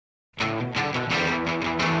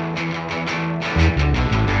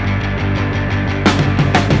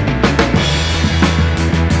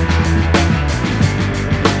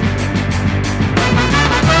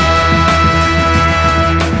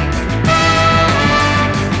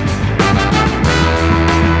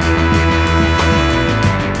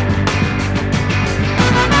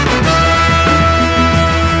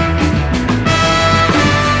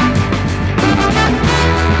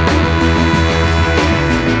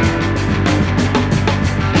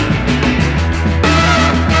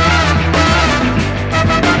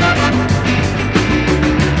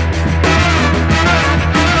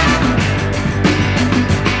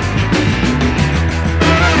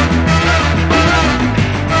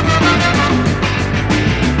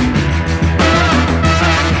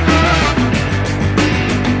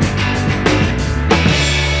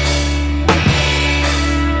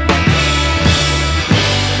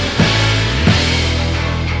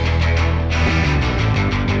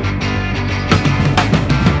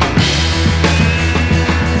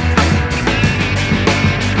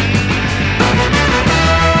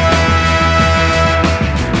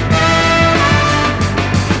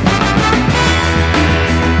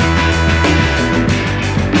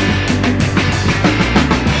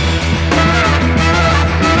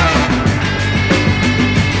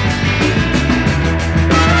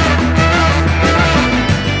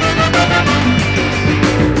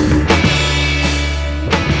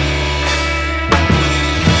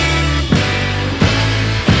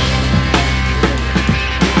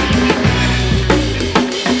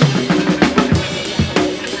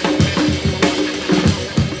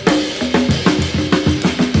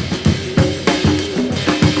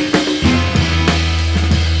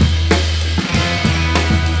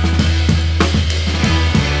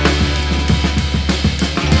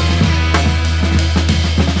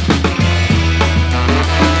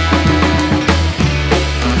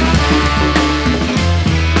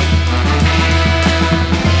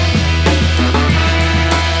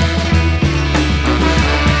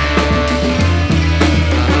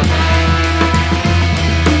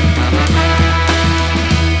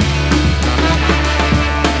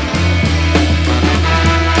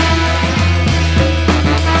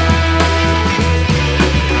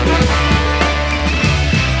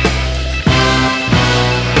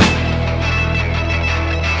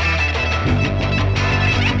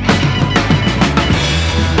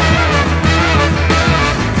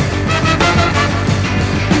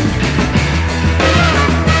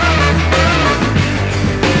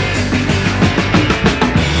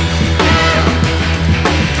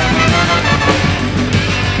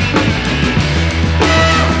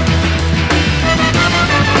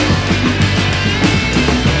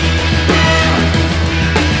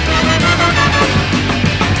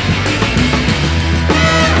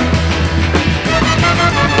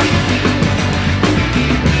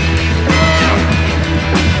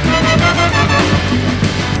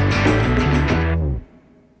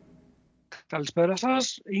Καλησπέρα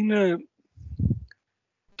σας. Είναι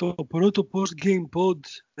το πρώτο post-game pod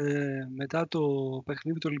μετά το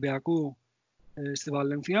παιχνίδι του Ολυμπιακού στη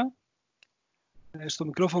Βαλένθια. Στο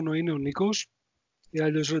μικρόφωνο είναι ο Νίκος, ή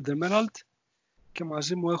αλλιώς Red Emerald, και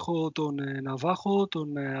μαζί μου έχω τον Ναβάχο,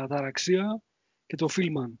 τον Αταραξία και τον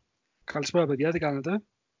Φίλμαν. Καλησπέρα παιδιά, τι κάνετε?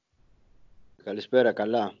 Καλησπέρα,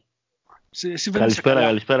 καλά.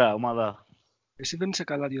 Καλησπέρα, ομάδα. Εσύ δεν είσαι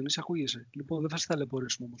καλά, Διονύση, ακούγεσαι. Λοιπόν, δεν θα σε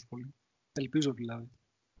ταλαιπωρήσουμε όμως πολύ. Ελπίζω δηλαδή.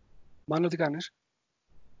 Μάλλον τι κάνεις?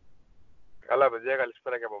 Καλά παιδιά,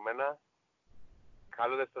 καλησπέρα και από μένα.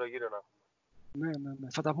 Καλό δεύτερο γύρο να έχουμε. Ναι.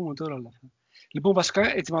 Θα τα πούμε τώρα όλα αυτά. Λοιπόν,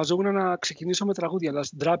 βασικά ετοιμαζόμουν να ξεκινήσω με τραγούδια, αλλά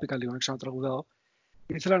ντράπηκα λίγο να ξανατραγουδάω.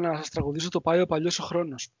 Ήθελα να σας τραγουδήσω το «Πάει ο παλιός ο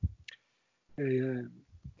χρόνος».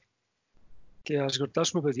 Και ας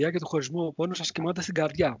γιορτάσουμε παιδιά και το χωρισμό ο πόνος σας κοιμάται στην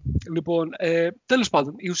καρδιά. Λοιπόν, τέλος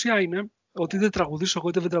πάντων, η ουσία είναι ότι δεν τραγουδήσω εγώ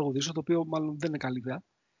είτε δεν τραγουδήσω, το οποίο μάλλον δεν είναι καλή ιδέα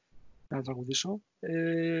να τραγουδήσω.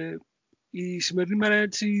 Η σημερινή μέρα είναι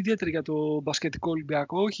έτσι ιδιαίτερη για το μπασκετικό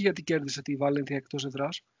Ολυμπιακό, όχι γιατί κέρδισε τη Βαλένθια εκτός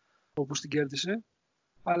έδρας, όπως την κέρδισε,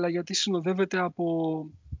 αλλά γιατί συνοδεύεται από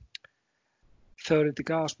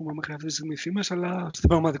θεωρητικά, ας πούμε, μέχρι αυτή τη στιγμή φήμες, αλλά στην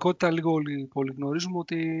πραγματικότητα λίγο όλοι γνωρίζουμε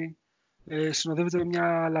ότι συνοδεύεται με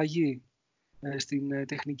μια αλλαγή στην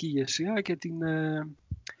τεχνική ηγεσία και την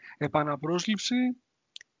επαναπρόσληψη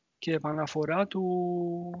και επαναφορά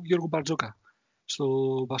του Γιώργου Μπαρτζόκα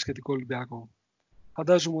στο μπασκετικό Ολυμπιακό.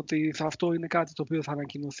 Φαντάζομαι ότι αυτό είναι κάτι το οποίο θα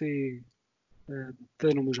ανακοινωθεί,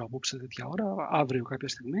 δεν νομίζω απόψε τέτοια ώρα, αύριο κάποια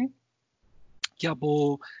στιγμή. Και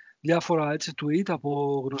από διάφορα έτσι, tweet,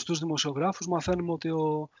 από γνωστούς δημοσιογράφους, μαθαίνουμε ότι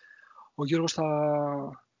ο Γιώργος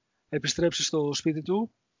θα επιστρέψει στο σπίτι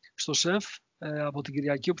του, στο ΣΕΦ, από την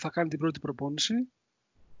Κυριακή, όπου θα κάνει την πρώτη προπόνηση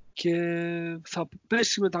και θα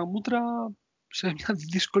πέσει με τα μούτρα σε μια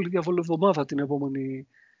δύσκολη διαβολοβδομάδα την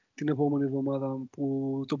επόμενη εβδομάδα,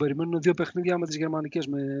 που τον περιμένουν 2 παιχνίδια με τις γερμανικές,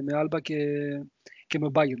 με Άλμπα και με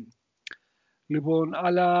Bayern. Λοιπόν,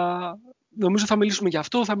 αλλά νομίζω θα μιλήσουμε για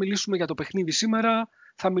αυτό, θα μιλήσουμε για το παιχνίδι σήμερα,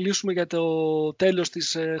 θα μιλήσουμε για το τέλος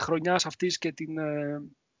της χρονιάς αυτής και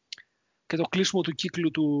το κλείσιμο του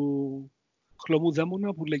κύκλου του χλωμού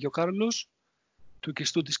δαίμονα που λέγει ο Κάρλος, του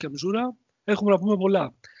Κιστού της Κεμζούρα. Έχουμε να πούμε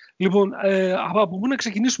πολλά. Λοιπόν, από πού να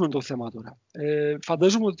ξεκινήσουμε το θέμα τώρα?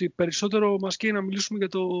 Φαντάζομαι ότι περισσότερο μας καίει να μιλήσουμε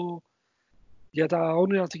για τα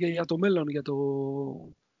όνειρα και για το μέλλον,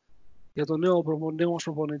 για το νέο μας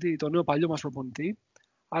προπονητή, το νέο παλιό μας προπονητή.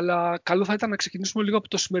 Αλλά καλό θα ήταν να ξεκινήσουμε λίγο από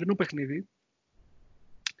το σημερινό παιχνίδι,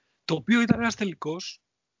 το οποίο ήταν ένας τελικός,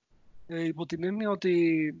 υπό την έννοια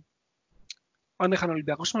ότι αν έχανε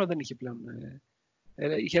Ολυμπιακό σήμερα δεν είχε πλέον.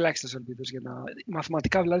 Είχε ελάχιστες ελπίδες για να.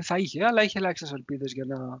 Μαθηματικά δηλαδή θα είχε, αλλά είχε ελάχιστες ελπίδες για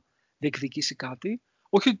να διεκδικήσει κάτι.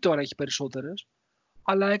 Όχι ότι τώρα έχει περισσότερες,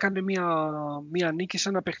 αλλά έκανε μία νίκη σε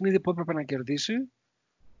ένα παιχνίδι που έπρεπε να κερδίσει.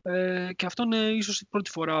 Και αυτό είναι ίσως η πρώτη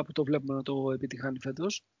φορά που το βλέπουμε να το επιτυχάνει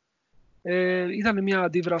φέτος. Ήταν μια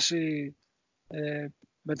αντίβραση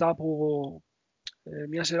μετά από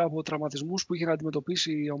μια σειρά από τραυματισμούς που είχε να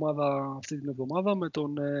αντιμετωπίσει η ομάδα αυτή την εβδομάδα, με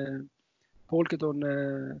τον Πολ και τον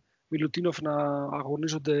Μιλουτίνοφ να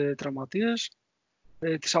αγωνίζονται τραυματίες,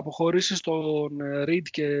 τις αποχωρήσεις των Ριντ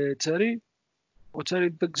και Τσέρι. Ο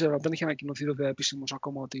Τσέρι δεν ξέρω, δεν έχει ανακοινωθεί βέβαια επίσημος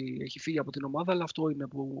ακόμα ότι έχει φύγει από την ομάδα, αλλά αυτό είναι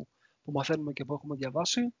που μαθαίνουμε και που έχουμε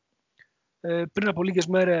διαβάσει. Πριν από λίγες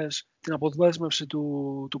μέρες την αποδέσμευση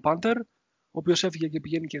του Πάντερ, ο οποίος έφυγε και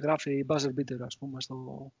πηγαίνει και γράφει buzzer beater, ας πούμε,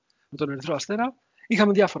 με τον Ερυθρό Αστέρα.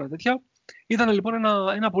 Είχαμε διάφορα τέτοια. Ήταν λοιπόν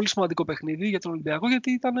ένα πολύ σημαντικό παιχνίδι για τον Ολυμπιακό,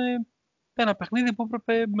 γιατί ήταν ένα παιχνίδι που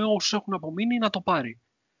έπρεπε με όσους έχουν απομείνει να το πάρει.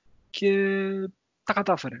 Και τα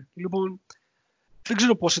κατάφερε. Λοιπόν, δεν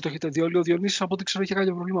ξέρω πόσοι το έχετε δει όλοι. Ο Διονύσης, από ό,τι ξέρω, είχε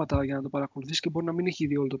κάποια προβλήματα για να το παρακολουθήσει και μπορεί να μην έχει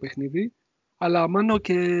δει όλο το παιχνίδι. Αλλά Μάνο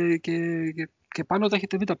και πάνω το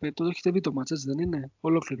έχετε δει το μάτς, έτσι δεν είναι?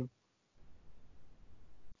 Ολόκληρο.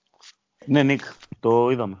 Ναι, Νίκ, το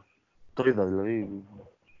είδαμε. Το είδα δηλαδή.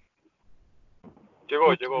 Κι εγώ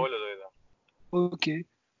όλο το είδα. Οκ.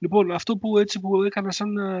 Λοιπόν, αυτό που έκανα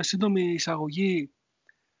σαν σύντομη εισαγωγή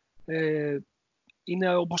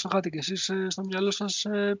είναι, όπως το είχατε και εσείς στο μυαλό σας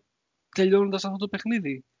τελειώνοντας αυτό το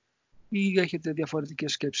παιχνίδι, ή έχετε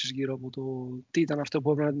διαφορετικές σκέψεις γύρω από το τι ήταν αυτό που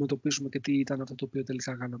έπρεπε να αντιμετωπίσουμε και τι ήταν αυτό το οποίο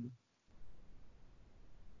τελικά κάναμε?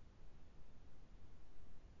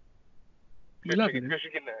 Ποιος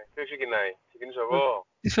ξεκινάει? Ξεκινήσω εγώ?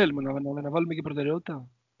 Τι θέλουμε, να βάλουμε και προτεραιότητα?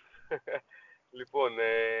 Λοιπόν,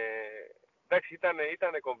 εντάξει,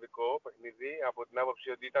 ήταν κομβικό παιχνίδι από την άποψη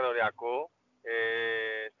ότι ήταν οριακό,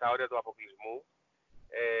 στα όρια του αποκλεισμού.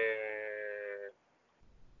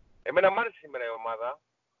 Εμένα μ' άρεσε σήμερα η ομάδα.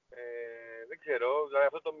 Δεν ξέρω, δηλαδή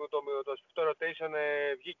αυτό το σφιχτό rotation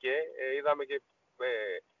βγήκε. Είδαμε και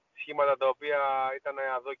σχήματα τα οποία ήταν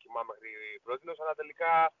αδόκιμα μέχρι πρότινος, αλλά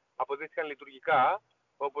τελικά αποδείχθηκαν λειτουργικά,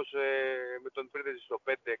 όπως με τον Πρίντεζη στο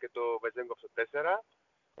 5 και το Βεζέγκοφ στο 4.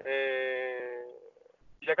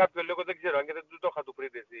 Για κάποιο λόγο δεν ξέρω, αν και δεν του το είχα του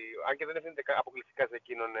Πρίντεζη, αν και δεν ευθύνεται αποκλειστικά σε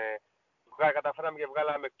εκείνον, καταφέραμε και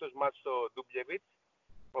βγάλαμε εκτός μάτς το Ντούμπλεβιτς,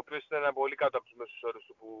 ο οποίος ήταν ένα πολύ κάτω από τους μέσους όρους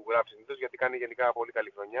του που γράφει συνήθως, γιατί κάνει γενικά πολύ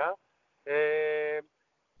καλή χρονιά.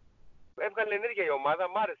 Έβγαλε ενέργεια η ομάδα,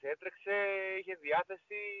 μ' άρεσε, έτρεξε, είχε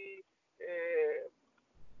διάθεση.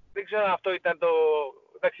 Δεν ξέρω αν αυτό ήταν το...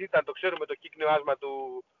 Εντάξει, ήταν, το ξέρουμε, το κύκνιο άσμα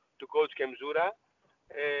του coach Κεμζούρα.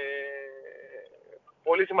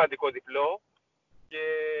 Πολύ σημαντικό διπλό. Και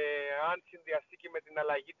αν συνδυαστεί και με την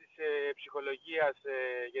αλλαγή της ψυχολογίας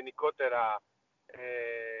γενικότερα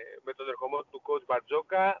με τον ερχομό του coach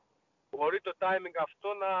Μπαρτζόκα, μπορεί το timing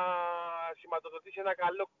αυτό να σηματοδοτήσει ένα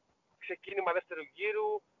καλό ξεκίνημα δεύτερου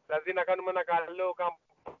γύρου, δηλαδή να κάνουμε ένα καλό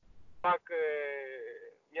comeback,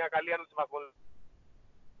 μια καλή άνοδο στη βαθμολογία,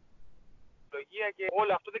 και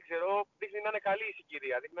όλο αυτό δεν ξέρω, δείχνει να είναι καλή η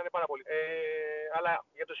συγκυρία, δείχνει να είναι πάρα πολύ. Αλλά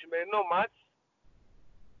για το σημερινό μάτς,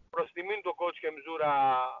 προς τιμήν του coach Κεμζούρα,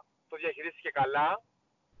 το διαχειρίστηκε καλά.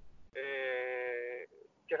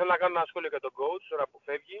 Και θέλω να κάνω ένα σχόλιο για τον coach τώρα που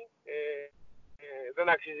φεύγει. Δεν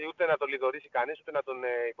αξίζει ούτε να τον λιδωρήσει κανείς, ούτε να τον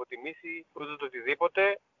υποτιμήσει, ούτε το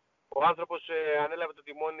οτιδήποτε. Ο άνθρωπος ανέλαβε το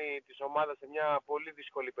τιμόνι της ομάδας σε μια πολύ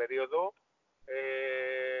δύσκολη περίοδο.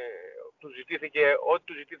 Ό,τι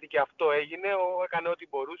του ζητήθηκε αυτό έγινε, έκανε ό,τι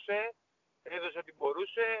μπορούσε, έδωσε ό,τι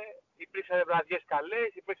μπορούσε. Υπήρξαν βραδιές καλές,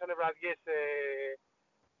 υπήρξαν βραδιές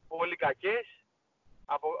πολύ κακές,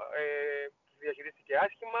 διαχειρίστηκε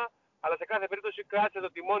άσχημα, αλλά σε κάθε περίπτωση κράτησε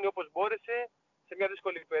το τιμόνι όπως μπόρεσε σε μια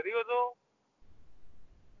δύσκολη περίοδο,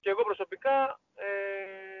 και εγώ προσωπικά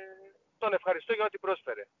τον ευχαριστώ για ό,τι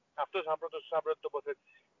πρόσφερε. Αυτό σαν πρώτη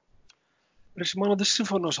τοποθέτηση. Σιμώνο, δεν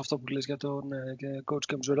συμφωνώ σε αυτό που λες για τον coach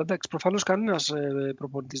Κεμζούρα. Εντάξει, προφανώς κανένας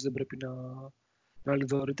προπονητής δεν πρέπει να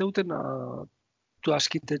λιδωρείται, ούτε να του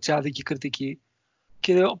ασκείται έτσι άδικη κριτική.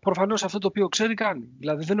 Και προφανώς αυτό το οποίο ξέρει κάνει.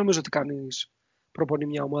 Δηλαδή δεν νομίζω ότι κανείς προπονεί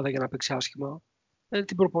μια ομάδα για να παίξει άσχημα.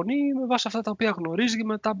 Την προπονεί με βάση αυτά τα οποία γνωρίζει και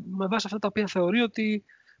με βάση αυτά τα οποία θεωρεί ότι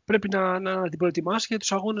πρέπει να την προετοιμάσει για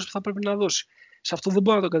τους αγώνες που θα πρέπει να δώσει. Σε αυτό δεν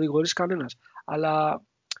μπορεί να τον κατηγορήσει κανένας. Αλλά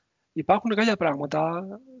υπάρχουν κάποια πράγματα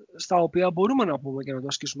στα οποία μπορούμε να πούμε και να το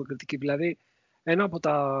ασκήσουμε κριτική. Δηλαδή, ένα από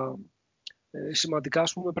τα σημαντικά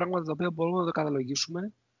πράγματα τα οποία μπορούμε να το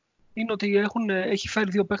καταλογίσουμε είναι ότι έχει φέρει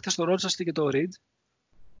δύο παίκτες, το Ρότσαστη και το Ριντ,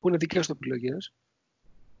 που είναι δικές του επιλογές,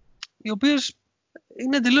 οι οποίες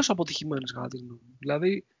είναι εντελώς αποτυχημένες κατά τη γνώμη μου.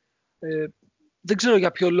 Δηλαδή, δεν ξέρω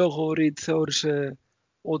για ποιο λόγο ο Ριντ θεώρησε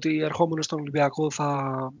ότι ερχόμενος στον Ολυμπιακό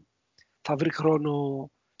θα βρει χρόνο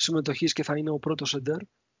συμμετοχής και θα είναι ο πρώτος σέντερ,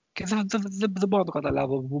 και δεν μπορώ να το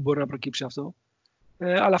καταλάβω από πού μπορεί να προκύψει αυτό.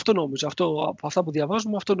 Αλλά αυτό νόμιζε. Από αυτά που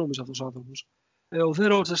διαβάζουμε, αυτό νόμιζε αυτός ο άνθρωπος. Ο Δε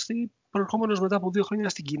Ρότσαστη, προερχόμενος μετά από 2 χρόνια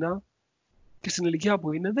στην Κίνα και στην ηλικία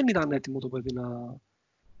που είναι, δεν ήταν έτοιμο το παιδί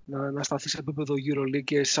να σταθεί σε επίπεδο EuroLeague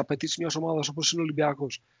και στις απαιτήσεις μιας ομάδας όπως είναι ο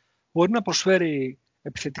Ολυμπιακός. Μπορεί να προσφέρει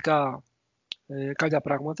επιθετικά κάποια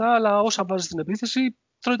πράγματα, αλλά όσα βάζει στην επίθεση,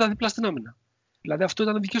 τρώει τα δίπλα στην άμυνα. Δηλαδή αυτό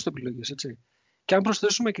ήταν δικές του επιλογές, έτσι. Και αν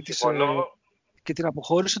προσθέσουμε και την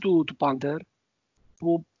αποχώρηση του Πάντερ,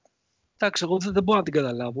 που εντάξει, εγώ δεν μπορώ να την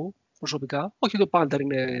καταλάβω προσωπικά. Όχι ότι ο Πάντερ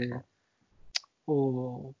είναι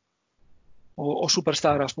ο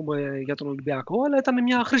superstar, ας πούμε, για τον Ολυμπιακό, αλλά ήταν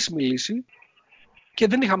μια χρήσιμη λύση και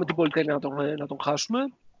δεν είχαμε την πολυτέλεια να τον χάσουμε.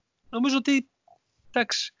 Νομίζω ότι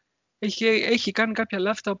εντάξει, έχει κάνει κάποια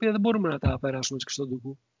λάθη τα οποία δεν μπορούμε να τα περάσουμε έτσι και στον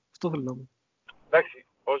τούπο. Αυτό θέλω να πω. Εντάξει,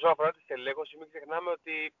 όσο αφορά τη στελέχωση, μην ξεχνάμε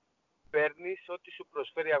ότι παίρνεις ό,τι σου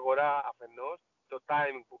προσφέρει η αγορά αφενός, το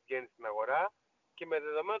timing που βγαίνει στην αγορά, και με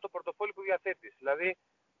δεδομένο το πορτοφόλι που διαθέτεις. Δηλαδή,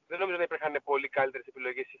 δεν νομίζω να υπήρχαν πολύ καλύτερες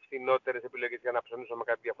επιλογές ή φθηνότερες επιλογές για να ψωνίσουμε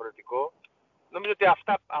κάτι διαφορετικό. Νομίζω ότι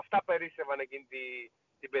αυτά περίσσευαν εκείνη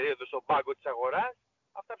την περίοδο στον πάγκο της αγοράς.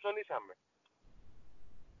 Αυτά ψωνίσαμε.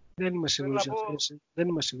 Δεν είμαι σίγουρος για αυτό. Δεν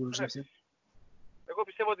είμαι σίγουρος για αυτό. Εγώ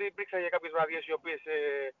πιστεύω ότι υπήρξαν για κάποιες βραδιές οι οποίες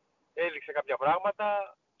έδειξε κάποια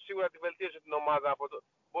πράγματα. Σίγουρα τη βελτίωσε την ομάδα.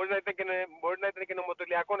 Μπορεί να ήταν και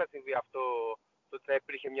νομοτελειακό να συμβεί αυτό, το ότι θα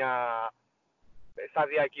υπήρχε μια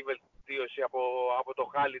σταδιακή βελτίωση από το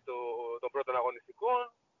χάλι των πρώτων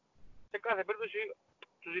αγωνιστικών. Σε κάθε περίπτωση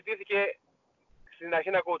του ζητήθηκε στην αρχή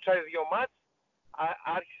να κοουτσάρει 2 μάτς,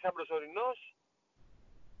 άρχισε σαν προσωρινός.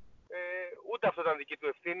 Ούτε αυτό ήταν δική του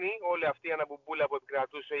ευθύνη. Όλη αυτή η αναμπουμπούλα που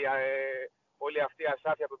επικρατούσε, όλη αυτή η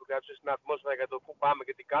ασάφεια που επικρατούσε στην ατμόσφαιρα για το πού πάμε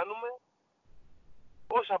και τι κάνουμε.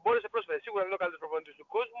 Όσα μπόρεσε πρόσφερε. Σίγουρα δεν είναι ο καλύτερος προπονητής του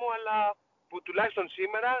κόσμου, αλλά που τουλάχιστον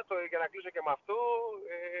σήμερα, για να κλείσω και με αυτό,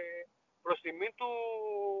 προς τιμή του,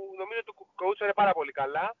 νομίζω ότι κοούτσαρε πάρα πολύ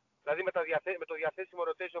καλά. Δηλαδή με το διαθέσιμο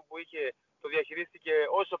rotation που είχε, το διαχειρίστηκε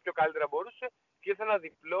όσο πιο καλύτερα μπορούσε και ήρθε ένα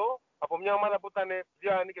διπλό από μια ομάδα που ήταν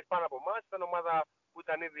 2 νίκες πάνω από εμάς, ήταν ομάδα που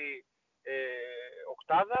ήταν ήδη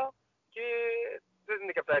οκτάδα και δεν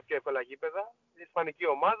είναι και από τα πιο εύκολα γήπεδα. Η ισπανική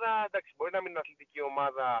ομάδα, εντάξει, μπορεί να μην είναι αθλητική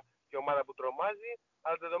ομάδα και ομάδα που τρομάζει,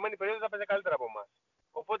 αλλά τη δεδομένη περίοδο θα παίζει καλύτερα από εμάς.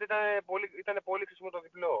 Οπότε ήταν πολύ χρήσιμο το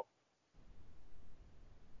διπλό.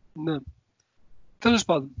 Ναι. Τέλος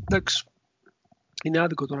πάντων, εντάξει. Είναι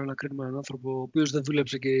άδικο τώρα να κρίνουμε έναν άνθρωπο ο οποίος δεν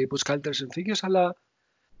δούλεψε και υπό τις καλύτερες συνθήκες, αλλά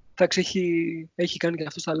εντάξει, έχει κάνει και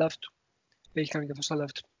αυτό στα λάθη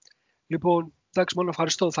του. Λοιπόν, εντάξει, μόνο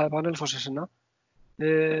ευχαριστώ. Θα επανέλθω σε σένα.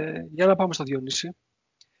 Για να πάμε στο Διονύση.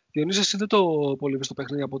 Διονύση, εσύ δεν το πολύ στο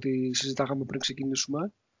παιχνίδι από ό,τι συζητάγαμε πριν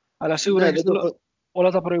ξεκινήσουμε, αλλά σίγουρα έχεις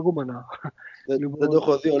όλα τα προηγούμενα. Δεν το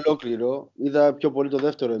έχω δει ολόκληρο. Είδα πιο πολύ το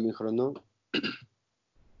δεύτερο ημίχρονο.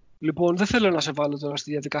 Λοιπόν, δεν θέλω να σε βάλω τώρα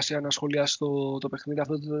στη διαδικασία να σχολιάσεις το παιχνίδι,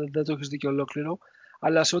 αυτό δεν το έχεις δει και ολόκληρο,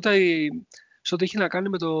 αλλά σε ό,τι έχει να κάνει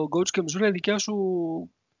με το coach και Μιζούρα, η δικιά σου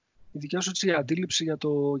αντίληψη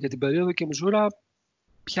για την περίοδο και Μιζούρα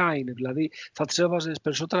ποια είναι? Δηλαδή, θα τις έβαζες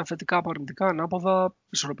περισσότερα θετικά από αρνητικά, ανάποδα,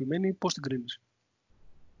 ισορροπημένη, πώς την κρίνεις?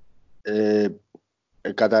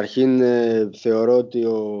 Καταρχήν, θεωρώ ότι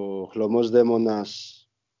ο χλωμός δαίμονας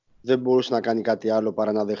δεν μπορούσε να κάνει κάτι άλλο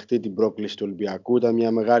παρά να δεχτεί την πρόκληση του Ολυμπιακού. Ήταν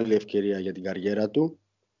μια μεγάλη ευκαιρία για την καριέρα του,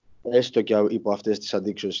 έστω και υπό αυτές τις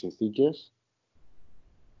αντίξωες συνθήκες.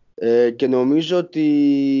 Και νομίζω ότι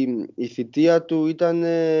η θητεία του ήταν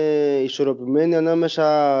ισορροπημένη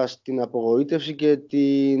ανάμεσα στην απογοήτευση και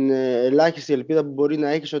την ελάχιστη ελπίδα που μπορεί να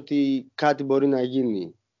έχεις ότι κάτι μπορεί να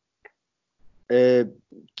γίνει.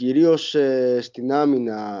 Κυρίως στην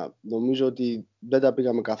άμυνα νομίζω ότι δεν τα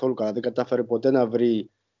πήγαμε καθόλου καλά. Δεν κατάφερε ποτέ να βρει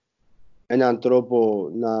έναν τρόπο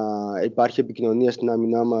να υπάρχει επικοινωνία στην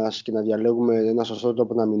άμυνά μας και να διαλέγουμε ένα σωστό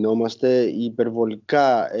τρόπο να αμυνόμαστε. Η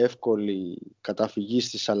υπερβολικά εύκολη καταφυγή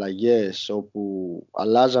στις αλλαγές, όπου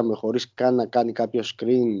αλλάζαμε χωρίς καν να κάνει κάποιο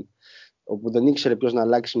screen, όπου δεν ήξερε ποιος να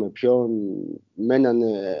αλλάξει με ποιον,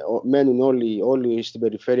 μένουν όλοι στην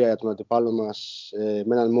περιφέρεια των αντιπάλων μας,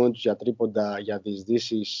 μέναν μόνοι τους για τρίποντα, για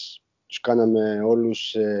διεισδύσεις, τους κάναμε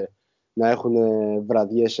όλους να έχουν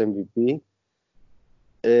βραδιές MVP.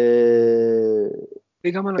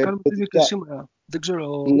 Πήγαμε να κάνουμε το ίδιο και σήμερα. Δεν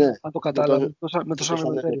ξέρω αν το κατάλαβα με το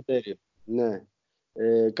Σαναμετέριο. Ναι.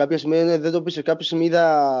 Κάποια στιγμή δεν το πήσε. Κάποια στιγμή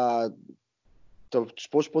είδα τους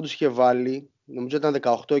πόσους πόντους είχε βάλει. Νομίζω ήταν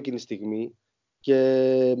 18 εκείνη τη στιγμή. Και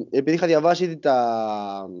επειδή είχα διαβάσει ήδη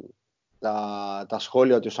τα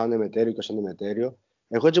σχόλια του Σαναμετέριο και ο Σαναμετέριο,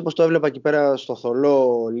 εγώ έτσι όπως το έβλεπα εκεί πέρα στο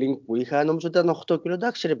θολό link που είχα, νομίζω ότι ήταν 8 και λέω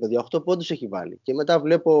εντάξει ρε παιδιά, 8 πόντους έχει βάλει. Και μετά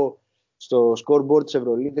βλέπω στο scoreboard της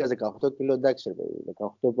Ευρωλίγκας 18 και λέω εντάξει ρε παιδί,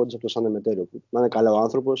 18 πόντους από το Σαναμετέριο, που να είναι καλά ο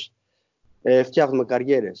άνθρωπος, φτιάχνουμε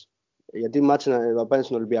καριέρες. Γιατί μάτσε απέναντι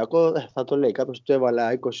στον Ολυμπιακό, θα το λέει, κάποιος του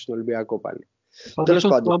έβαλα 20 στον Ολυμπιακό πάλι. Τέλος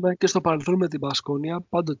πάντων. Και στο παρελθόν με την Πασκόνια,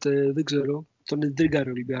 πάντοτε δεν ξέρω, τον εντρίγκαρε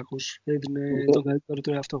ο Ολυμπιακός, έδινε τον καλύτερο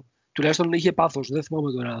του εαυτό. Τουλάχιστον είχε πάθος, δεν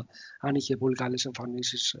θυμάμαι τώρα αν είχε πολύ καλές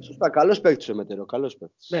εμφανίσεις. Σωστά, καλός παίκτης ο Μετέριο, καλός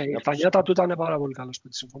παίκτης. Ναι, τα νιάτα του ήταν πάρα πολύ καλός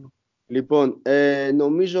παίκτης, συμφωνώ. Λοιπόν,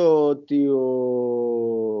 νομίζω ότι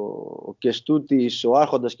ο Κεστούτης, ο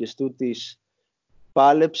άρχοντας Κεστούτης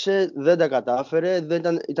πάλεψε, δεν τα κατάφερε,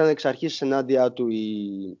 ήταν εξ αρχής ενάντια του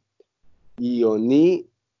η Ιωνή.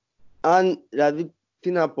 Δηλαδή,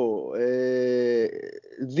 τι να πω,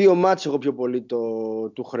 2 μάτς εγώ πιο πολύ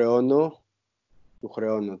του χρεώνω.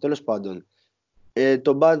 Τέλος πάντων,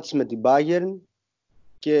 το μάτς με την Bayern,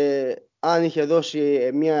 και αν είχε δώσει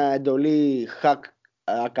μια εντολή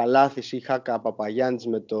ακαλάθηση ή χάκα Παπαγιάννης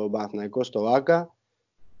με το Παναθηναϊκό στο ΆΚΑ,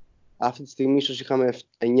 αυτή τη στιγμή ίσως είχαμε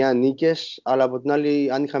 9 νίκες, αλλά από την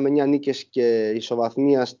άλλη αν είχαμε 9 νίκες και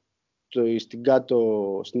ισοβαθμία στην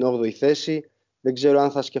 8η θέση, δεν ξέρω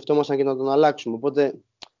αν θα σκεφτόμασταν και να τον αλλάξουμε. Οπότε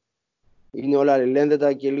είναι όλα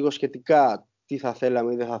αλληλένδετα και λίγο σχετικά τι θα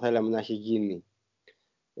θέλαμε ή δεν θα θέλαμε να έχει γίνει.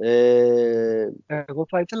 Εγώ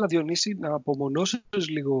θα ήθελα, Διονύση, να απομονώσεις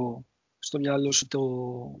λίγο στο μυαλό σου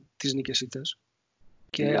τις νίκες ήττες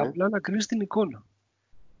και απλά να κρίνεις την εικόνα.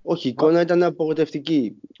 Όχι, η εικόνα ήταν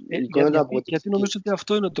απογοητευτική. Γιατί νομίζω ότι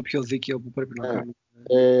αυτό είναι το πιο δίκαιο που πρέπει να κάνουμε.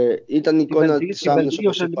 Ήταν η εικόνα της άμυνας.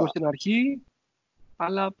 Βελτίωσε λίγο στην αρχή,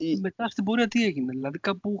 αλλά μετά στην πορεία τι έγινε, δηλαδή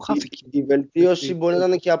κάπου χάθηκε. Η βελτίωση μπορεί να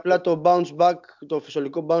ήταν και απλά το bounce back, το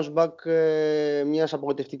φυσιολογικό bounce back μιας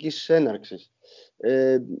απογοητευτικής έναρξης.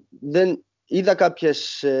 Είδα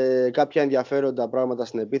κάποια ενδιαφέροντα πράγματα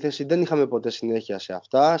στην επίθεση, δεν είχαμε ποτέ συνέχεια σε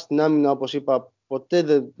αυτά. Στην άμυνα, όπως είπα, ποτέ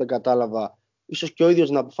δεν κατάλαβα, ίσως και ο ίδιος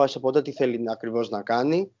να αποφάσισε ποτέ τι θέλει ακριβώς να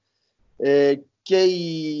κάνει. Και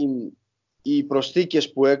οι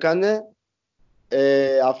προσθήκες που έκανε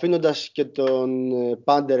αφήνοντας και τον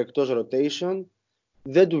Πάντερ εκτός rotation.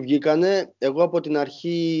 Δεν του βγήκανε. Εγώ από την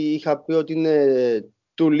αρχή είχα πει ότι είναι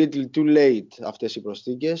too little, too late αυτές οι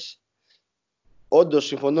προσθήκες. Όντως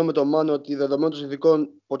συμφωνώ με τον Μάνο ότι δεδομένου των συνθηκών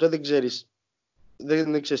ποτέ δεν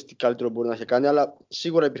ξέρεις τι καλύτερο μπορεί να έχει κάνει, αλλά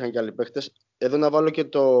σίγουρα υπήρχαν και άλλοι παίχτες. Εδώ να βάλω και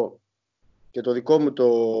το δικό μου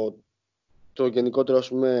το γενικότερο, ας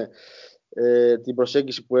πούμε, την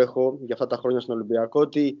προσέγγιση που έχω για αυτά τα χρόνια στον Ολυμπιακό,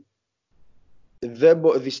 ότι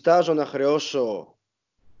διστάζω να χρεώσω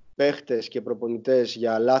παίχτες και προπονητές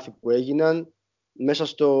για λάθη που έγιναν μέσα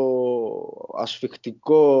στο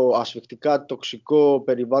ασφιχτικά τοξικό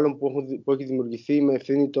περιβάλλον που έχει δημιουργηθεί με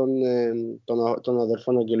ευθύνη των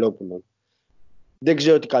αδερφών Αγγελόπουλων. Δεν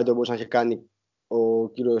ξέρω τι καλύτερο μπορούσε να είχε κάνει ο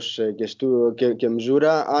κύριος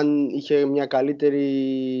Κεμζούρα αν είχε μια καλύτερη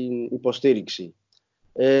υποστήριξη.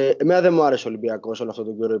 Εμένα δεν μου άρεσε ο Ολυμπιακός όλο αυτό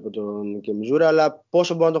τον καιρό υπό τον Κεμζούρα, αλλά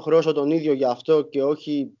πόσο μπορώ να το χρεώσω τον ίδιο για αυτό και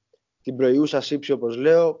όχι την προϊούσα σύψη, όπως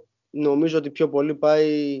λέω, νομίζω ότι πιο πολύ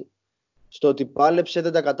πάει στο ότι πάλεψε,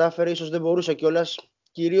 δεν τα κατάφερε, ίσως δεν μπορούσε κιόλας,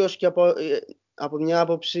 κυρίως και από μια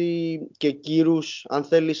άποψη και κύρους, αν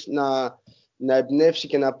θέλεις να εμπνεύσει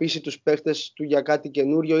και να πείσει τους παίχτες του για κάτι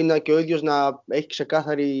καινούριο ή και ο ίδιος να έχει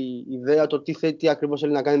ξεκάθαρη ιδέα το τι ακριβώς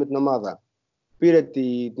θέλει να κάνει με την ομάδα. Πήρε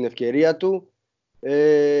την ευκαιρία του,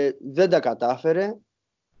 δεν τα κατάφερε.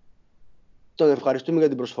 Τον ευχαριστούμε για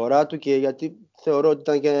την προσφορά του και γιατί θεωρώ ότι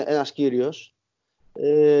ήταν και ένας κύριος.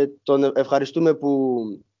 Τον ευχαριστούμε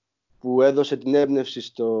που έδωσε την έμπνευση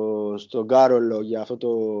στον Κάρολο για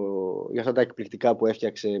αυτά τα εκπληκτικά που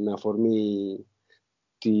έφτιαξε με αφορμή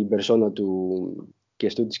την περσόνα του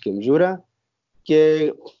Κεστούτης Κεμζούρα,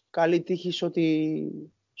 και καλή τύχη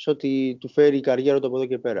σε ό,τι του φέρει η καριέρα του από εδώ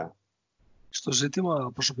και πέρα. Στο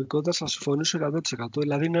ζήτημα προσωπικότητας θα συμφωνήσω 100%.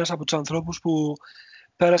 Δηλαδή είναι ένας από τους ανθρώπους που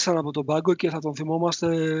πέρασαν από τον πάγκο και θα τον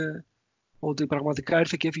θυμόμαστε ότι πραγματικά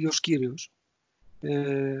ήρθε και έφυγε ως κύριος.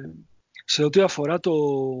 Σε ό,τι αφορά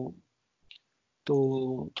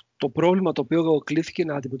το πρόβλημα το οποίο κλήθηκε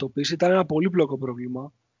να αντιμετωπίσει, ήταν ένα πολύπλοκο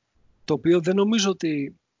πρόβλημα, το οποίο δεν νομίζω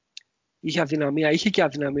ότι είχε και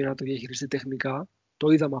αδυναμία να το διαχειριστεί τεχνικά. Το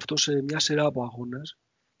είδαμε αυτό σε μια σειρά από αγώνες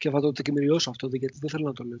και θα το τεκμηριώσω αυτό, γιατί δεν θέλω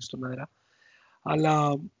να το λέω στον αέρα.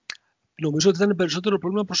 Αλλά νομίζω ότι ήταν περισσότερο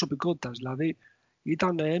πρόβλημα προσωπικότητας. Δηλαδή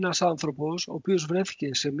ήταν ένας άνθρωπος ο οποίος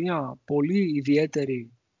βρέθηκε σε μια πολύ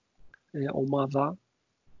ιδιαίτερη ομάδα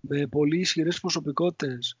με πολύ ισχυρές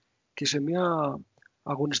προσωπικότητες και σε μια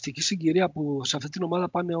αγωνιστική συγκυρία που σε αυτή την ομάδα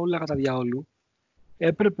πάνε όλα κατά διάολου.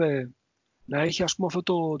 Έπρεπε να έχει, ας πούμε,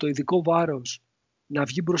 αυτό το ειδικό βάρος, να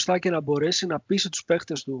βγει μπροστά και να μπορέσει να πείσει τους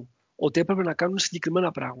παίχτες του ότι έπρεπε να κάνουν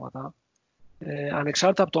συγκεκριμένα πράγματα,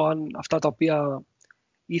 ανεξάρτητα από το αν αυτά τα οποία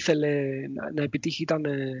ήθελε να επιτύχει ήταν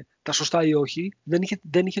τα σωστά ή όχι.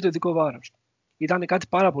 Δεν είχε το ειδικό βάρος. Ήταν κάτι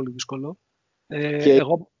πάρα πολύ δύσκολο.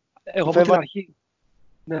 Εγώ από την αρχή...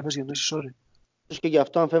 Ναι, πες Γιονύση, sorry. Και γι'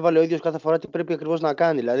 αυτό αμφέβαλε ο ίδιος κάθε φορά τι πρέπει ακριβώς να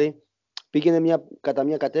κάνει. Δηλαδή πήγαινε κατά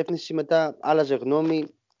μια κατεύθυνση, μετά άλλαζε γνώμη.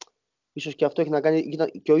 Ίσως και αυτό έχει να κάνει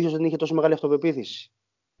και ο ίδιος δεν είχε τόσο μεγάλη αυτοπεποίθηση.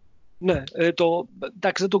 Ναι,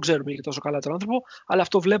 εντάξει, δεν το ξέρουμε και τόσο καλά τον άνθρωπο, αλλά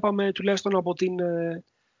αυτό βλέπαμε τουλάχιστον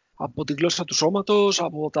από τη γλώσσα του σώματος,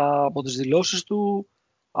 από τις δηλώσεις του,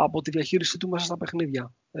 από τη διαχείρισή του μέσα στα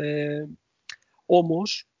παιχνίδια.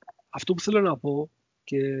 Όμως, αυτό που θέλω να πω,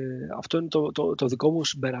 και αυτό είναι το δικό μου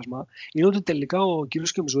συμπέρασμα, είναι ότι τελικά ο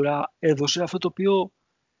κύριος Κεμζουρά έδωσε αυτό το οποίο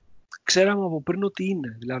ξέραμε από πριν ότι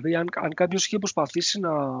είναι. Δηλαδή, αν κάποιος είχε προσπαθήσει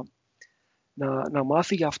να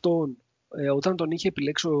μάθει για αυτόν όταν τον είχε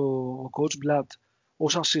επιλέξει ο coach Blatt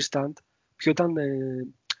ως assistant, ποιο ήταν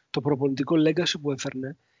το προπονητικό legacy που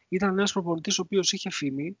έφερνε, ήταν ένας προπονητής ο οποίος είχε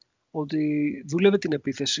φήμη ότι δούλευε την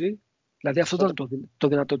επίθεση, δηλαδή αυτό ήταν το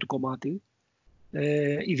δυνατό του κομμάτι,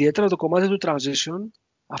 ιδιαίτερα το κομμάτι του transition,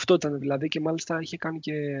 αυτό ήταν δηλαδή, και μάλιστα είχε κάνει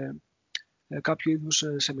και κάποιο είδους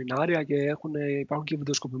σεμινάρια και υπάρχουν και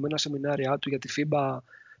βιντεοσκοπημένα σεμινάρια του για τη FIBA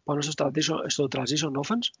πάνω στο transition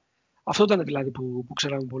offense. Αυτό ήταν δηλαδή που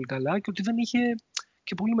ξέραμε πολύ καλά, και ότι δεν είχε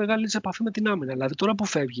και πολύ μεγάλη επαφή με την άμυνα. Δηλαδή τώρα που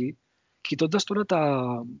φεύγει, κοιτώντας τώρα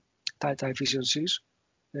τα efficiencies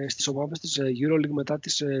στις ομάδες της EuroLeague μετά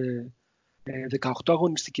τις 18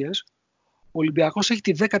 αγωνιστικές, ο Ολυμπιακός έχει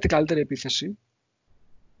τη 10η καλύτερη επίθεση,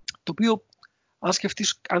 το οποίο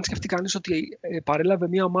αν σκεφτεί κανείς ότι παρέλαβε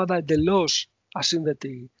μια ομάδα εντελώς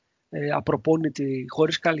ασύνδετη, απροπόνητη,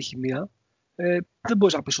 χωρίς καλή χημεία, δεν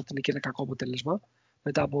μπορείς να πεις ότι είναι και ένα κακό αποτέλεσμα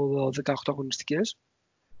μετά από 18 αγωνιστικές,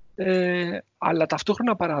 αλλά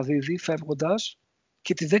ταυτόχρονα παραδίδει φεύγοντας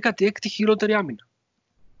και τη 16η χειρότερη άμυνα.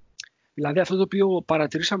 Δηλαδή αυτό το οποίο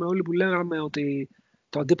παρατηρήσαμε όλοι που λέγαμε ότι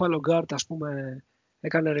το αντίπαλο γκάρτ, ας πούμε,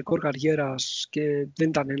 έκανε ρεκόρ καριέρας και δεν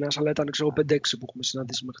ήταν ένας, αλλά ήταν 5-6 που έχουμε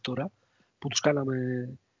συναντήσει μέχρι τώρα. που τους κάναμε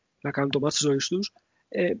να κάνουν το μάτς της ζωής τους.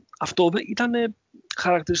 Αυτό ήταν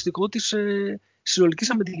χαρακτηριστικό της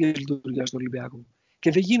συνολικής αμυντικής λειτουργίας του Ολυμπιακού.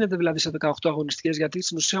 Και δεν γίνεται δηλαδή σε 18 αγωνιστικές, γιατί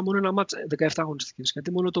στην ουσία μόνο ένα μάτς, 17 αγωνιστικές,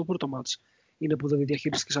 γιατί μόνο το πρώτο μάτς είναι που δεν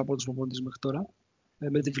διαχειριστήκες από τους προπονητές μέχρι τώρα,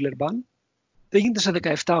 με τη Βιλερμπάν. Δεν γίνεται σε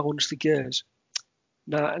 17 αγωνιστικές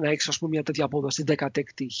να έχεις, ας πούμε, μια τέτοια απόδοση,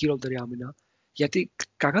 16η χειρότερη άμυνα. Γιατί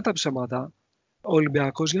κακά τα ψέματα, ο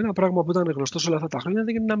Ολυμπιακός για ένα πράγμα που ήταν γνωστό σε όλα αυτά τα χρόνια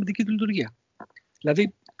δεν είναι την αμυντική του λειτουργία.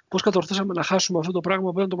 Δηλαδή, πώς κατορθώσαμε να χάσουμε αυτό το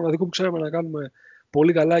πράγμα που ήταν το μοναδικό που ξέραμε να κάνουμε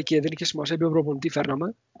πολύ καλά και δεν είχε σημασία ποιο προπονητή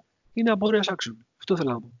φέρναμε, είναι απορίας άξιων. Αυτό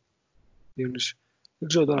θέλω να πω. Διονύση. Δεν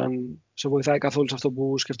ξέρω τώρα αν σε βοηθάει καθόλου σε αυτό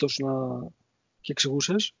που σκεφτόσουν και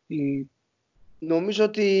εξηγούσες. Ή... Νομίζω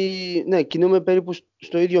ότι ναι, κινούμε περίπου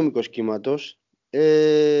στο ίδιο μήκος κύματος.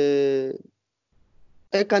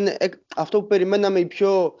 Αυτό που περιμέναμε οι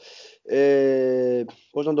πιο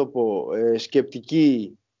πώς να το πω,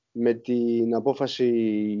 σκεπτικοί με την απόφαση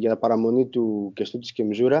για παραμονή του Κεστούτης και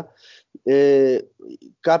Μιζούρα,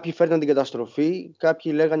 κάποιοι φέρναν την καταστροφή,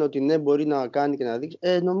 κάποιοι λέγανε ότι ναι, μπορεί να κάνει και να δείξει.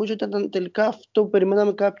 Νομίζω ότι ήταν τελικά αυτό που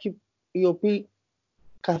περιμέναμε κάποιοι οι οποίοι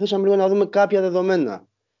καθίσαμε λίγο να δούμε κάποια δεδομένα.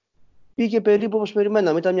 Πήγε περίπου όπως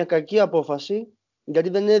περιμέναμε. Ήταν μια κακή απόφαση γιατί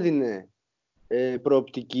δεν έδινε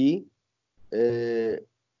προοπτική.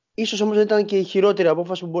 Ίσως όμως δεν ήταν και η χειρότερη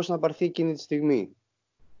απόφαση που μπορούσε να πάρθει εκείνη τη στιγμή.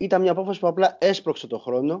 Ήταν μια απόφαση που απλά έσπρωξε το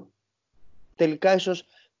χρόνο. Τελικά ίσως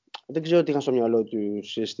δεν ξέρω τι είχαν στο μυαλό του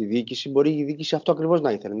στη διοίκηση. Μπορεί η διοίκηση αυτό ακριβώς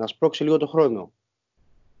να ήθελε, να σπρώξει λίγο το χρόνο.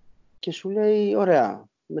 Και σου λέει, ωραία,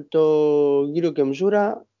 με το γύριο και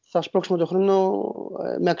Μζούρα θα σπρώξουμε το χρόνο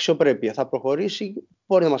με αξιοπρέπεια. Θα προχωρήσει,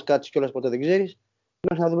 μπορεί να μας κάτσει κιόλας, ποτέ δεν ξέρεις,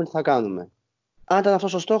 μέχρι να δούμε τι θα κάνουμε. Αν ήταν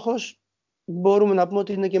αυτός ο στόχος, μπορούμε να πούμε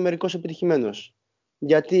ότι είναι και μερικώς επιτυχημένος.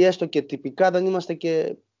 Γιατί έστω και τυπικά δεν είμαστε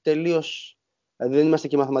και τελείως, δεν είμαστε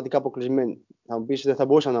και μαθηματικά αποκλεισμένοι. Θα μου πεις, δεν θα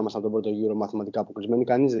μπορούσαμε να είμαστε από τον πρώτο γύρο μαθηματικά αποκλεισμένοι,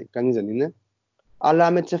 κανείς δεν είναι.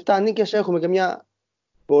 Αλλά με τις 7 νίκες έχουμε και μια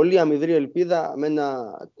πολύ αμυδρή ελπίδα με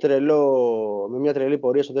μια τρελή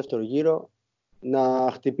πορεία στο δεύτερο γύρο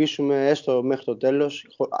να χτυπήσουμε έστω μέχρι το τέλος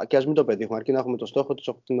και ας μην το πετύχουμε, αρκεί να έχουμε το στόχο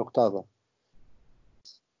την οκτάδα.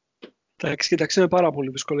 Εντάξει, κοιτάξτε, είναι πάρα πολύ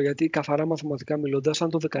δύσκολο γιατί καθαρά μαθηματικά μιλώντας, αν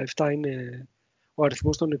το 17 είναι ο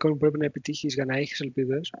αριθμός των νικών που πρέπει να επιτύχεις για να έχεις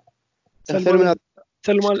ελπίδες, θέλουμε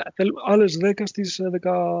άλλες 10 στις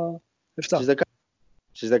 17.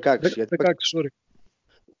 Στις 16. 16, sorry.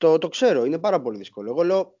 Το ξέρω, είναι πάρα πολύ δύσκολο. Εγώ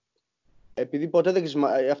λέω, επειδή ποτέ δεν ξέρεις,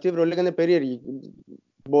 αυτή η Ευρωλίγα είναι περίεργη.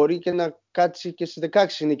 Μπορεί και να κάτσει και στις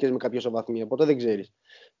 16 νίκες με κάποια ισοβαθμία, ποτέ δεν ξέρεις.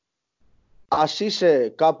 Ας είσαι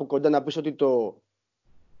κάπου κοντά να πεις ότι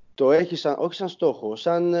το έχεις όχι σαν στόχο,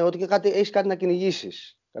 σαν ότι έχεις κάτι να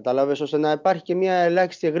κυνηγήσεις. Καταλάβες, ώστε να υπάρχει και μια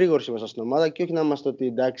ελάχιστη εγρήγορση μέσα στην ομάδα και όχι να είμαστε ότι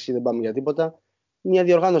εντάξει δεν πάμε για τίποτα. Μια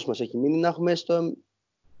διοργάνωση μας έχει μείνει, να έχουμε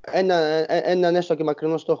έναν έστω και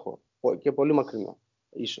μακρινό στόχο. Και πολύ μακρινό,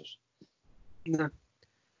 ίσως. Ναι.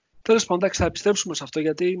 Τέλος πάντων, θα επιστρέψουμε σε αυτό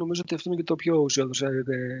γιατί νομίζω ότι αυτό είναι και το πιο ουσιώδες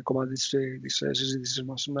κομμάτι της συζήτησης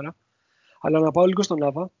μας σήμερα. Αλλά να πάω λίγο στον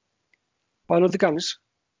Άβα. Πάνω, τι κάνεις?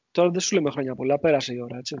 Τώρα δεν σου λέμε χρόνια πολλά, πέρασε η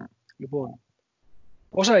ώρα, έτσι. Λοιπόν,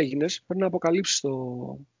 όσα έγινες, πρέπει να αποκαλύψεις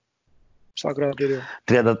στο ακροατήριο.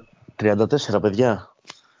 34, παιδιά.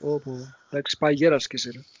 Εντάξει, πάει γέρας και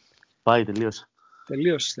εσύ, ρε. Πάει, τελείωσε.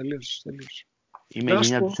 Τελείωσε. Είμαι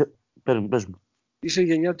γενιά του... Πες μου. Είσαι η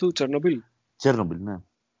γενιά του Τσερνομπίλ. Τσέρνομπιλ, ναι.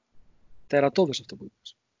 Τερατώδες αυτό που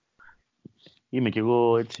είπες. Είμαι κι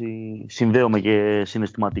εγώ έτσι, συνδέομαι και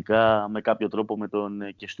συναισθηματικά με κάποιο τρόπο με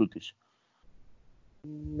τον Κεστούτης.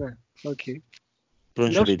 Ναι, οκ.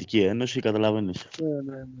 Πρώην Σοβιετική Ένωση, καταλαβαίνεις.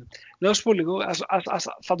 Ναι. Να σου πω λίγο,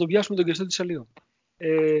 θα τον πιάσουμε τον Κεστούτη σε λίγο.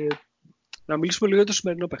 Να μιλήσουμε λίγο για το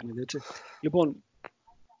σημερινό παιχνίδι, έτσι. Λοιπόν,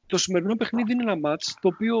 το σημερινό παιχνίδι είναι ένα μάτς το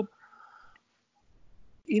οποίο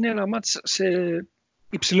είναι ένα μάτς σε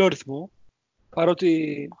υψηλό ρυθμό,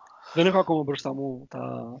 παρότι δεν έχω ακόμα μπροστά μου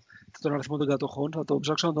τον αριθμό των κατοχών, θα το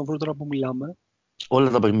ψάξω να τον βρω τώρα που μιλάμε. Όλα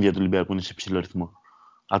τα παιχνίδια του Ολυμπιακού είναι σε υψηλό ρυθμό.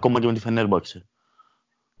 Ακόμα και με τη Φενέρμπαξε.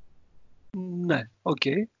 Ναι, οκ.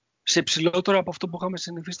 Σε υψηλότερο από αυτό που είχαμε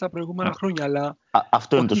συνηθίσει τα προηγούμενα χρόνια, αλλά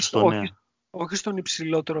αυτό είναι το σωστό, ναι. Όχι στον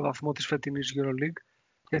υψηλότερο βαθμό της φετινής EuroLeague.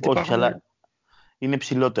 Όχι, αλλά είναι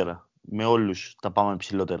ψηλότερα. Με όλους τα πάμε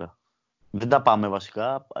ψηλότερα. Δεν τα πάμε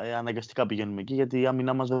βασικά, αναγκαστικά πηγαίνουμε εκεί, γιατί η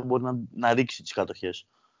άμυνά μας δεν μπορεί να ρίξει τις κατοχές.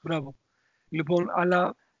 Μπράβο. Λοιπόν,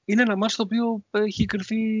 αλλά είναι ένα μάτς το οποίο έχει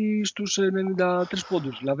κρυφθεί στους 93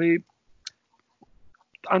 πόντους. Δηλαδή,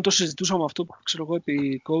 αν το συζητούσαμε αυτό, ξέρω εγώ,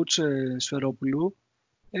 επί coach Σφερόπουλου,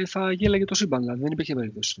 θα γέλαγε το σύμπαν. Δηλαδή, δεν υπήρχε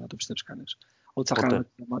περίπτωση να το πιστέψει κανείς ότι θα κάνουμε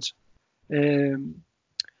το μάτς.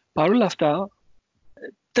 Παρ' όλα αυτά,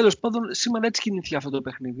 τέλος πάντων, σήμερα έτσι κινηθεί αυτό το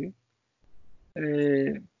παιχνίδι.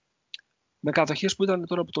 με κατοχές που ήταν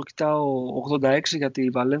τώρα που το κοιτάω 86 για τη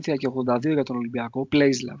Βαλένθια και 82 για τον Ολυμπιακό,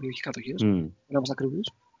 plays δηλαδή, όχι κατοχές, να είμαστε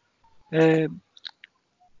ακριβείς.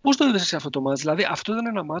 Πώς το είδες σε αυτό το μάτς? Δηλαδή αυτό ήταν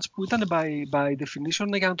ένα μάτς που ήταν by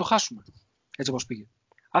definition για να το χάσουμε, έτσι όπως πήγε.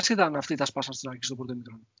 Άσχετα αν αυτοί τα σπάσαν στην αρχή στο πρώτο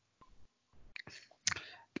ημίχρονο.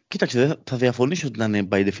 Κοίταξε, θα διαφωνήσω ότι ήταν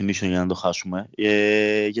by definition για να το χάσουμε.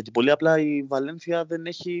 Γιατί πολύ απλά η Βαλένθια δεν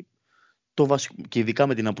έχει το βασικό, και ειδικά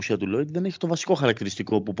με την απουσία του Λόιτ, δεν έχει το βασικό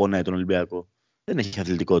χαρακτηριστικό που πονάει τον Ολυμπιακό. Δεν έχει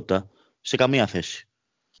αθλητικότητα σε καμία θέση.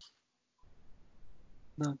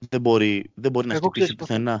 Ναι. Δεν μπορεί να χτυπήσει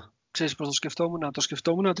πουθενά. Ξέρεις πώς το σκεφτόμουν? Το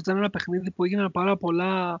σκεφτόμουν ότι ήταν ένα παιχνίδι που έγιναν πάρα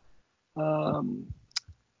πολλά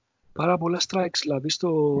strikes. Δηλαδή,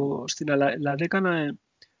 δηλαδή έκανα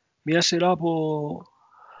μια σειρά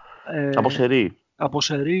από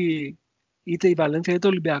σερί είτε η Βαλένθια είτε ο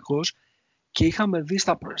Ολυμπιακός, και είχαμε δει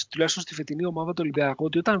τουλάχιστον στη φετινή ομάδα του Ολυμπιακού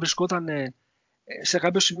ότι όταν βρισκόταν σε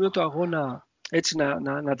κάποιο σημείο του αγώνα έτσι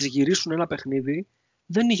να τις γυρίσουν ένα παιχνίδι,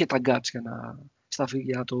 δεν είχε τα guts για να σταθεί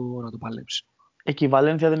για να το παλέψει. Εκεί η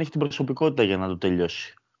Βαλένθια δεν έχει την προσωπικότητα για να το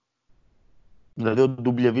τελειώσει. Δηλαδή ο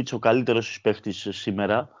Ντουμπλεβίτς, ο καλύτερος παίχτης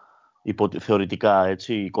σήμερα, θεωρητικά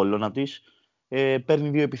έτσι, η κολόνα της, παίρνει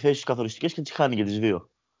 2 επιθέσεις καθοριστικές και τις χάνει και τις 2.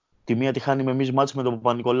 Τη μία τη χάνει με mismatch με τον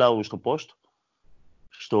Παπα-Νικολάου στο post,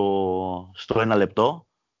 στο 1 λεπτό,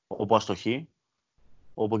 όπου αστοχεί.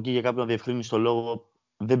 Όπου εκεί για κάποιον διευκρίνηση στο λόγο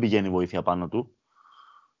δεν πηγαίνει βοήθεια πάνω του,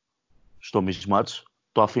 στο mismatch,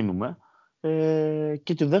 το αφήνουμε.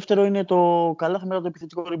 Και το δεύτερο είναι το καλάθι μετά το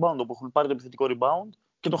επιθετικό rebound, όπου έχουν πάρει το επιθετικό rebound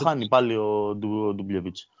και το χάνει πάλι ο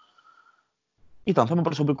Ντουμπλεβίτς. Ήταν θέμα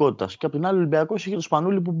προσωπικότητας. Και απ' την άλλη, ο Ολυμπιακός είχε το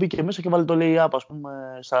Σπανούλι που μπήκε μέσα και βάλει το lay-up, ας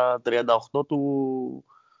πούμε, στα 38 του,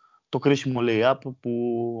 το κρίσιμο lay-up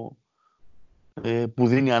που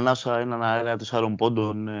δίνει ανάσα έναν αέρα 4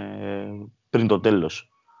 πόντων πριν το τέλος.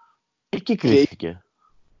 Εκεί κρίθηκε.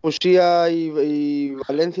 Ουσία η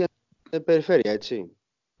Βαλένθια στην περιφέρεια, έτσι.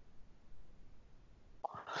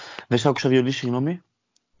 Δεν σ' άκουσα, Διονύση, συγγνώμη.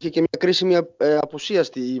 Είχε και μια κρίσιμη απουσία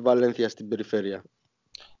στη Βαλένθια στην περιφέρεια.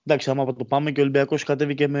 Εντάξει, άμα το πάμε και ο Ολυμπιακός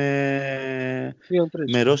κατέβηκε με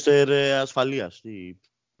ρόστερ ασφαλείας.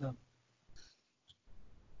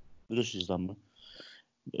 Δεν το συζητάμε.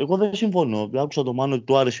 Εγώ δεν συμφωνώ. Άκουσα το Μάνο ότι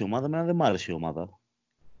του άρεσε η ομάδα. Εμένα δεν μ' άρεσε η ομάδα.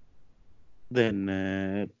 Δεν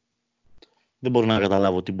μπορώ να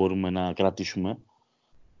καταλάβω τι μπορούμε να κρατήσουμε.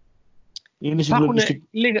 Υπάρχουν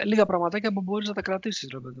λίγα πραγματάκια που μπορείς να τα κρατήσεις.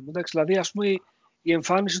 Δηλαδή, ας πούμε, η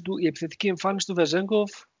επιθετική εμφάνιση του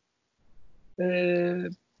Βεζέγκοφ,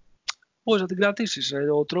 μπορείς να την κρατήσεις.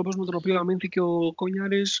 Ο τρόπος με τον οποίο αμήνθηκε ο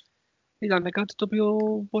Κόνιαρης ήταν κάτι το οποίο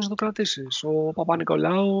μπορείς να το κρατήσεις. Ο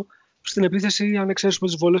Παπα-Νικολάου στην επίθεση, αν εξαιρέσουμε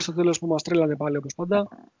τις βολές στο τέλος που μας τρέλανε πάλι όπως πάντα,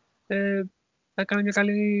 έκανε μια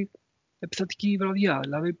καλή επιθετική βραδιά.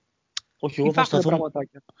 Δηλαδή, όχι,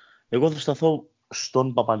 εγώ θα σταθώ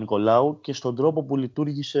στον Παπα-Νικολάου και στον τρόπο που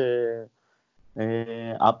λειτουργήσε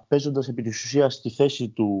παίζοντας επί της ουσίας στη θέση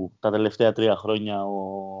του τα τελευταία 3 χρόνια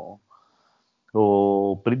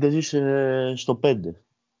ο Πρίντεζης στο 5.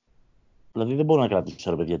 Δηλαδή δεν μπορώ να κρατήσω,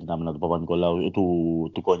 ρε παιδιά, την άμυνα του Παπα-Νικολάου,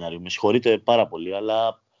 του Κόνιαρη. Με συγχωρείτε πάρα πολύ,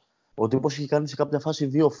 αλλά ο τύπος είχε κάνει σε κάποια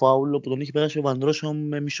φάση 2 φάουλ όπου τον είχε περάσει ο Βανδρόσο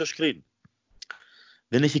με μισό screen.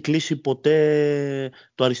 Δεν έχει κλείσει ποτέ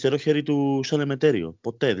το αριστερό χέρι του σαν εμετέριο.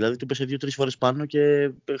 Ποτέ. Δηλαδή του πέσε 2-3 φορές πάνω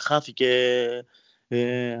και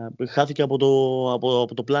χάθηκε από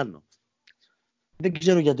το πλάνο. Δεν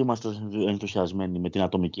ξέρω γιατί είμαστε ενθουσιασμένοι με την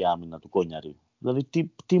ατομική άμυνα του Κόνιαρη. Δηλαδή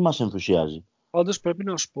τι μας ενθουσιάζει. Όντως πρέπει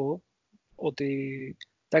να σου πω ότι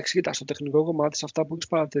εντάξει, κοίτα, στο τεχνικό κομμάτι σε αυτά που έχεις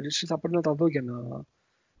παρατηρήσει θα πρέπει να τα δω για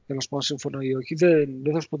να σου πω αν συμφωνώ ή όχι.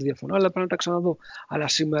 Δεν θα σου πω ότι διαφωνώ, αλλά πρέπει να τα ξαναδώ. Αλλά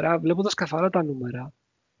σήμερα, βλέποντας καθαρά τα νούμερα,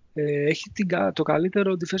 έχει το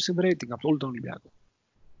καλύτερο defensive rating από όλο τον Ολυμπιακό.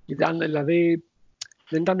 Δηλαδή,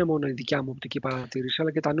 δεν ήταν μόνο η δικιά μου οπτική παρατήρηση,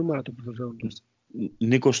 αλλά και τα νούμερα του επιβεβαιώνουν.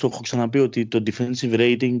 Νίκο, το έχω ξαναπεί ότι το defensive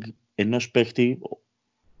rating ενός παίχτη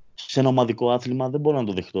σε ένα ομαδικό άθλημα δεν μπορώ να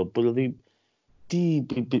το δεχτώ. Δηλαδή,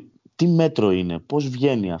 τι μέτρο είναι, πώς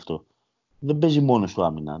βγαίνει αυτό. Δεν παίζει μόνο του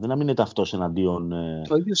άμυνα. Δεν αμήνεται αυτός εναντίον.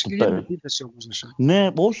 Το ίδιο ισχύει για την επίθεση όμως. Ναι,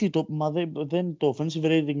 όχι. Το offensive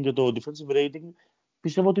rating και το defensive rating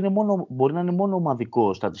πιστεύω ότι μπορεί να είναι μόνο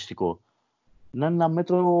ομαδικό στατιστικό. Να είναι ένα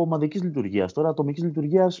μέτρο ομαδικής λειτουργίας. Τώρα, ατομικής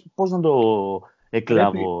λειτουργίας, πώς να το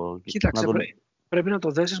εκλάβω. Κοίταξε, πρέπει να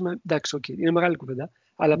το δέσεις με. Εντάξει, είναι μεγάλη κουβέντα.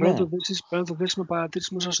 Αλλά πρέπει να το δέσεις με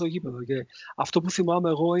παρατήρηση μέσα στο γήπεδο. Και αυτό που θυμάμαι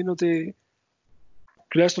εγώ είναι ότι.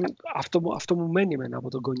 Τουλάχιστον αυτό μου μένει εμένα από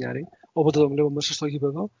τον Κονιάρη, όποτε το βλέπω μέσα στο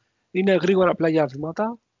γήπεδο, είναι γρήγορα πλάγια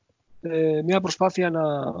βήματα, μια προσπάθεια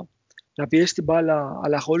να πιέσει την μπάλα,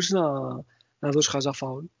 αλλά χωρίς να δώσει χαζά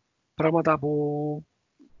φάουλ. Πράγματα που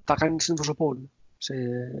τα κάνει συνήθως ο Πολ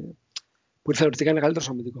που θεωρητικά είναι καλύτερος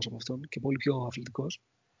αμυντικός από αυτόν και πολύ πιο αθλητικός.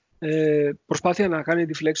 Προσπάθεια να κάνει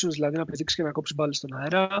deflections, δηλαδή να πετύξει και να κόψει μπάλες στον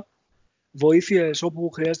αέρα. Βοήθειες όπου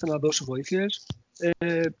χρειάζεται να δώσει βοήθειες.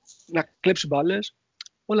 Να κλέψει μπάλες.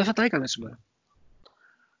 Όλα αυτά τα έκανε σήμερα.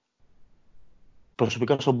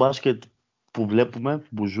 Προσωπικά στο μπάσκετ που βλέπουμε,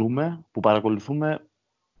 που ζούμε, που παρακολουθούμε,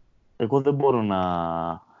 εγώ δεν μπορώ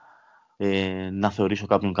να θεωρήσω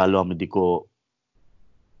κάποιον καλό αμυντικό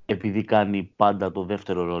επειδή κάνει πάντα το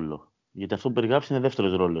δεύτερο ρόλο. Γιατί αυτό που περιγράφει είναι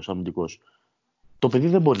δεύτερος ρόλος αμυντικός. Το παιδί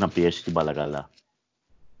δεν μπορεί να πιέσει την μπάλα καλά.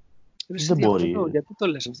 Δεν μπορεί. Γιατί το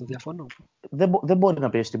λες αυτό, διαφωνώ. Δεν μπορεί να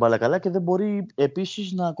πιέσει την μπάλα καλά και δεν μπορεί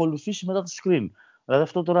επίσης να ακολουθήσει μετά το screen. Δηλαδή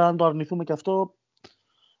αυτό τώρα, αν το αρνηθούμε και αυτό,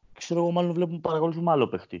 ξέρω εγώ, μάλλον παρακολουθούμε άλλο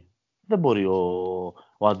παίχτη. Δεν μπορεί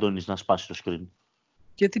ο Αντώνης να σπάσει το screen.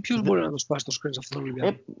 Γιατί ποιος μπορεί να το σπάσει το screen σε αυτόν τον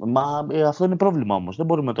Ολυμπιακό? Αυτό είναι πρόβλημα όμως. Δεν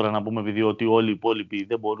μπορούμε τώρα να πούμε επειδή ότι όλοι οι υπόλοιποι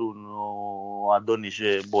δεν μπορούν. Ο Αντώνης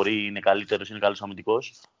μπορεί, είναι καλύτερος, είναι καλός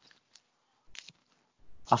αμυντικός.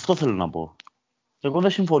 Αυτό θέλω να πω. Εγώ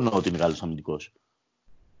δεν συμφωνώ ότι είναι καλός αμυντικός.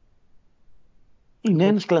 Είναι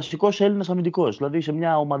ένας κλασικός Έλληνας αμυντικός. Δηλαδή σε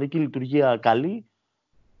μια ομαδική λειτουργία καλή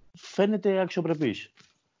φαίνεται αξιοπρεπής.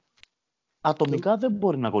 Ατομικά δεν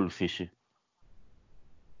μπορεί να ακολουθήσει.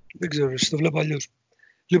 Δεν ξέρω, εσύ το βλέπω αλλιώς.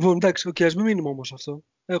 Λοιπόν, εντάξει, ας μην μείνουμε όμως αυτό.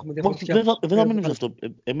 Έχουμε διαφορετικά. Δεν θα μείνουμε σε αυτό.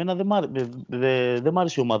 Εμένα δεν μ'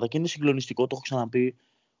 άρεσε η ομάδα και είναι συγκλονιστικό, το έχω ξαναπεί,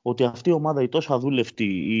 ότι αυτή η ομάδα η τόσο αδούλευτη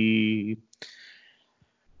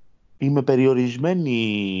ή με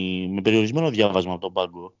περιορισμένο διάβασμα από τον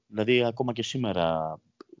πάγκο. Δηλαδή ακόμα και σήμερα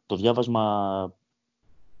το διάβασμα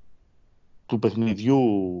του παιχνιδιού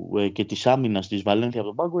και της άμυνας της Βαλένθια από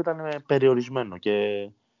τον πάγκο ήταν περιορισμένο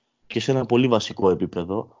και σε ένα πολύ βασικό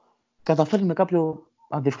επίπεδο καταφέρνει με κάποιο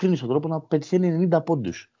αδιευκρίνιστο τρόπο να πετυχαίνει 90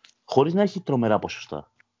 πόντους χωρίς να έχει τρομερά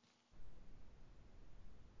ποσοστά.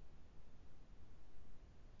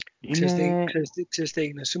 Ξέρεις τι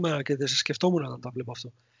έγινε σήμερα και δεν σε σκεφτόμουν να τα βλέπω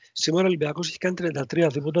αυτό. Σήμερα ο Ολυμπιακός έχει κάνει 33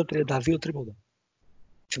 δίποντα, 32 τρίποντα.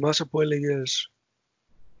 Θυμάσαι που έλεγες,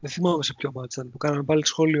 δεν θυμάμαι σε ποιο μάτι ήταν, που κάναμε πάλι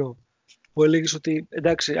σχόλιο, που έλεγες ότι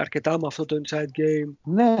εντάξει, αρκετά με αυτό το inside game.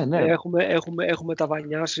 Ναι. Έχουμε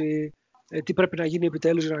ταβανιάσει. Τι πρέπει να γίνει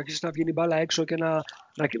επιτέλους για να αρχίσει να βγει η μπάλα έξω και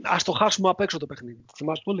ας το χάσουμε απ' έξω το παιχνίδι.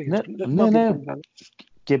 Θυμάσαι που έλεγες? Ναι.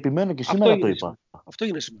 Και επιμένω και σήμερα το είπα. Αυτό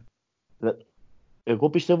είναι σήμερα. Εγώ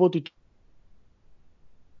πιστεύω ότι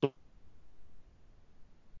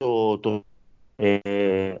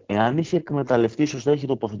εάν είχε εκμεταλλευτεί σωστά, είχε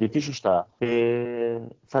τοποθετηθεί σωστά,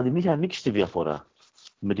 θα την είχε ανοίξει τη διαφορά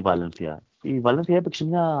με τη Βαλένθια. Η Βαλένθια έπαιξε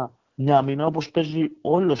μια άμυνα όπως παίζει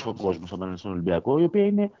όλος ο κόσμος απέναντι στον Ολυμπιακό, η οποία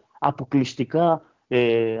είναι αποκλειστικά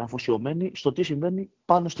αφοσιωμένη στο τι συμβαίνει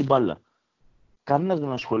πάνω στην μπάλα. Κανένας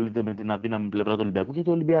δεν ασχολείται με την αδύναμη πλευρά του Ολυμπιακού, γιατί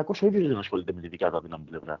ο Ολυμπιακός ο ίδιος δεν ασχολείται με τη δικιά του αδύναμη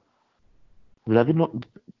πλευρά. Δηλαδή,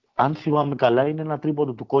 αν θυμάμαι καλά, είναι ένα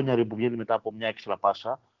τρίποντο του Κόνιαρη που βγαίνει μετά από μια έξτρα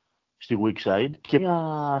πάσα στη weak side και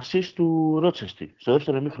μια assist του Ρότσεστη στο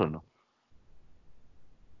δεύτερο ημίχρονο.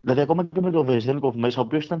 Δηλαδή, ακόμα και με τον Βεζέλκοφ μέσα, ο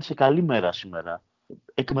οποίος ήταν σε καλή μέρα σήμερα,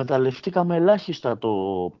 εκμεταλλευτήκαμε ελάχιστα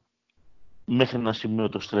μέχρι ένα σημείο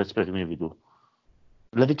το stretch παιχνίδι του.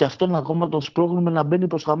 Δηλαδή, και αυτόν ακόμα τον σπρώχνουμε να μπαίνει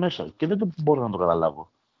προς τα μέσα και δεν μπορώ να το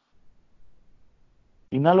καταλάβω.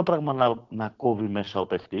 Είναι άλλο πράγμα να κόβει μέσα ο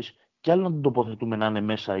παίχτης και άλλο να τον τοποθετούμε να είναι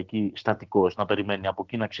μέσα εκεί στατικός, να περιμένει από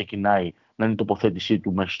εκεί να ξεκινάει, να είναι η τοποθέτησή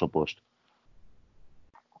του μέσα στο post.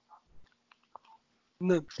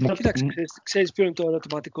 Ναι, κοίταξε, ξέρεις ποιο είναι το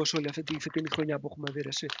ερωτηματικό σε όλη αυτή τη φετινή χρονιά που έχουμε δει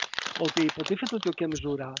εσύ? Ότι υποτίθεται ότι ο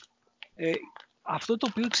Κεμζούρα, αυτό το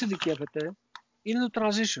οποίο εξειδικεύεται είναι το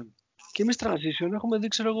transition. Και εμείς transition έχουμε δει,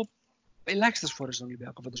 ξέρω εγώ, ελάχιστες φορές στον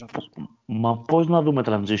Ολυμπιακό φέτος αυτός. Μα πώς να δούμε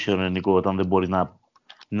transition, Νίκο, όταν δεν μπορείς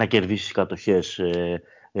να κερδίσεις κατοχές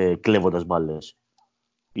κλέβοντας μπάλες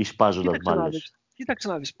ή σπάζοντας μπάλες? Κοίταξε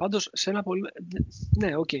να δεις. Πάντως σε ένα πολύ...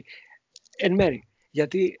 Ναι, οκ. Εν μέρη.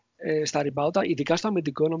 Γιατί στα rebound, ειδικά στο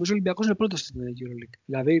αμυντικό, νομίζω ο Ολυμπιακός είναι πρώτος στην EuroLeague.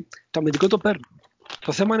 Δηλαδή το αμυντικό το παίρνει.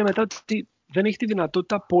 Το θέμα είναι μετά ότι δεν έχει τη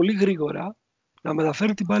δυνατότητα πολύ γρήγορα να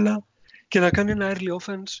μεταφέρει την μπάλα και να κάνει ένα early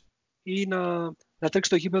offense ή να τρέξει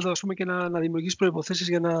το γήπεδο, ας πούμε, και να δημιουργήσει προϋποθέσεις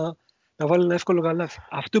για να βάλει ένα εύκολο γαλάφι.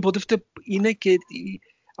 Αυτό υποτίθεται είναι και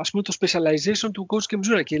ας πούμε το specialization του coach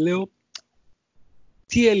Κεμζούρα. Και λέω,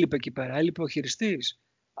 τι έλειπε εκεί πέρα? Έλειπε ο χειριστής?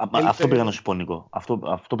 Αυτό πήγα να σου πω, Νίκο.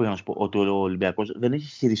 Αυτό πήγα να σου πω, ότι ο Ολυμπιακός δεν έχει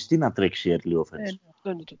χειριστεί να τρέξει early offense. Αυτό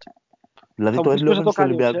είναι τότε. Δηλαδή το early offense του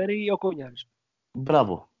Ολυμπιακού. Ή ο Κόνιαρης.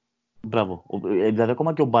 Μπράβο. Δηλαδή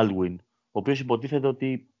ακόμα και ο Baldwin, ο οποίος υποτίθεται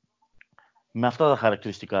ότι με αυτά τα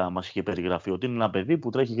χαρακτηριστικά μας είχε περιγραφεί, ότι είναι ένα παιδί που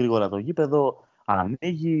τρέχει γρήγορα το γήπεδο,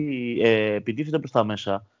 ανοίγει, επιτίθεται προς τα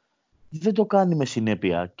μέσα. Δεν το κάνει με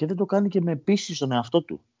συνέπεια και δεν το κάνει και με πίστη στον εαυτό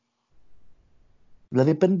του.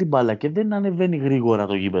 Δηλαδή παίρνει την μπάλα και δεν ανεβαίνει γρήγορα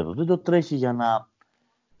το γήπεδο. Δεν το τρέχει για να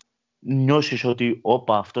νιώσεις ότι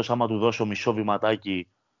όπα, αυτός άμα του δώσω μισό βηματάκι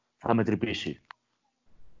θα με τρυπήσει.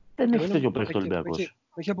 Δεν έχει τέτοιο παίχτη ο Ολυμπιακός.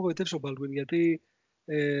 Με έχει απογοητεύσει ο Baldwin, γιατί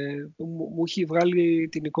μου έχει βγάλει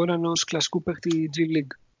την εικόνα ενός κλασικού παίχτη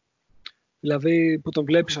G-League. Δηλαδή που τον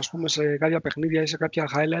βλέπεις, ας πούμε, σε κάποια παιχνίδια ή σε κάποια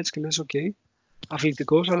highlights και λες ok,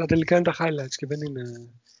 αθλητικός, αλλά τελικά είναι τα highlights και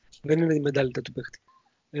δεν είναι η μεντάλιτα του παίχτη.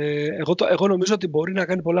 Εγώ νομίζω ότι μπορεί να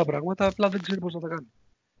κάνει πολλά πράγματα, απλά δεν ξέρει πώς να τα κάνει.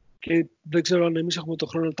 Και δεν ξέρω αν εμείς έχουμε τον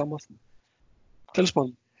χρόνο να τα μάθουμε. Τέλος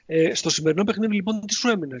πάντων. Στο σημερινό παιχνίδι, λοιπόν, τι σου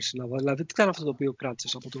έμεινε στην Ελλάδα? Δηλαδή, τι ήταν αυτό το οποίο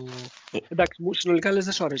κράτησες από το. Εντάξει, συνολικά λες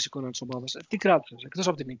δεν σου αρέσει η εικόνα της ομάδας. Τι κράτησες, εκτός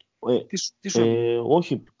από την νίκη? Τι σου έμεινε?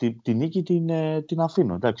 Όχι, τη νίκη την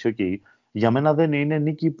αφήνω. Εντάξει, okay. Για μένα δεν είναι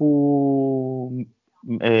νίκη που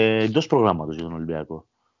εντός προγράμματος για τον Ολυμπιακό.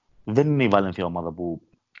 Δεν είναι η Βαλένθια ομάδα που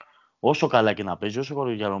όσο καλά και να παίζει, όσο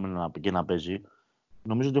χωριογιαρωμένο και να παίζει,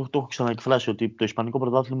 νομίζω ότι το έχω ξαναεκφράσει ότι το Ισπανικό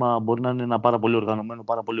πρωτάθλημα μπορεί να είναι ένα πάρα πολύ οργανωμένο,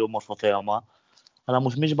 πάρα πολύ όμορφο θέαμα, αλλά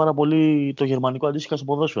μου θυμίζει πάρα πολύ το γερμανικό αντίστοιχα στο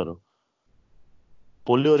ποδόσφαιρο.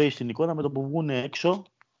 Πολύ ωραίοι στην εικόνα, με το που βγουν έξω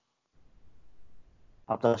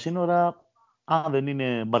από τα σύνορα, αν δεν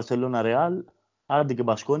είναι Μπαρσελόνα Ρεάλ, άντε και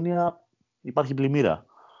Μπασκόνια, υπάρχει πλημμύρα.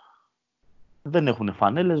 Δεν έχουν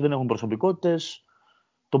φανέλες, δεν έχουν προσωπικότητες.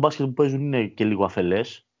 Το μπάσκετ που παίζουν είναι και λίγο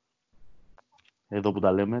αφελές. Εδώ που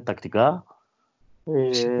τα λέμε, τακτικά.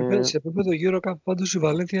 Σε επίπεδο EuroCup, πάντως η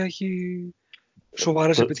Βαλένθια έχει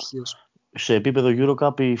σοβαρές επιτυχίες. Σε επίπεδο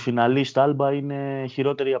EuroCup η φιναλίστ Άλμπα είναι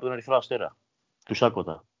χειρότερη από τον Ερυθρό Αστέρα. Του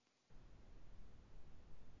Σάκοτα.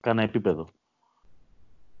 Κάνα επίπεδο.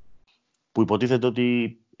 Που υποτίθεται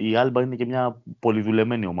ότι η Άλμπα είναι και μια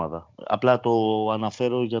πολυδουλεμένη ομάδα. Απλά το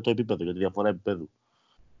αναφέρω για το επίπεδο, για τη διαφορά επίπεδου.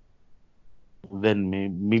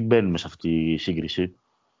 Μην μπαίνουμε σε αυτή η σύγκριση.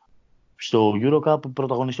 Στο EuroCup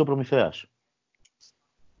πρωταγωνιστεί ο Προμηθέας.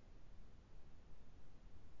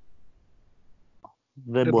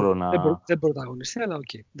 Δεν πρωταγωνιστεί, αλλά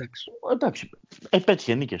οκ. Εντάξει.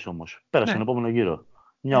 Πέτυχε νίκες όμως. Πέρασε τον επόμενο γύρο.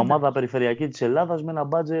 Μια ομάδα περιφερειακή της Ελλάδας με ένα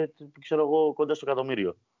μπάτζετ, ξέρω εγώ, κοντά στο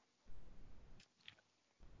εκατομμύριο.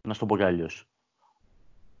 Να στο πω κι αλλιώς.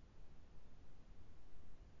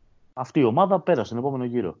 Αυτή η ομάδα πέρασε τον επόμενο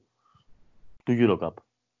γύρο του EuroCup.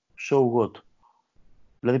 So what?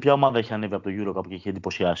 Δηλαδή, ποια ομάδα έχει ανέβει από το EuroCup και έχει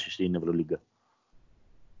εντυπωσιάσει στην Ευρωλίγκα?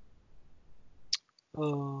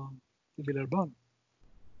 Η Villeurbanne.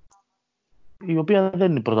 Η οποία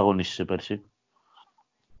δεν πρωταγωνίστησε πέρσι.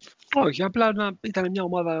 Όχι, απλά ήταν μια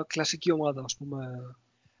ομάδα, κλασική ομάδα, ας πούμε,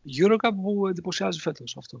 EuroCup που εντυπωσιάζει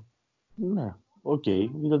φέτος αυτό. Ναι, οκ.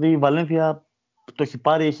 Δηλαδή η Βαλένθια το έχει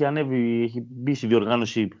πάρει, έχει ανέβει, έχει μπει στη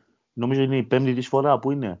διοργάνωση. Νομίζω είναι η 5η της φορά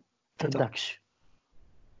που είναι. Εντάξει.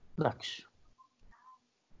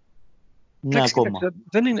 Μια ακόμα.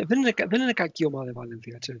 Δεν είναι κακή ομάδα η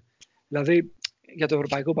Βαλένθια, έτσι. Δηλαδή για το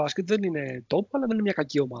ευρωπαϊκό μπάσκετ δεν είναι top, αλλά δεν είναι μια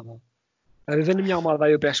κακή ομάδα. Δηλαδή δεν είναι μια ομάδα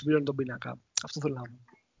η οποία συμπληρώνει τον πίνακα. Αυτό θέλω να πω.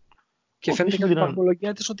 Και φαίνεται και από την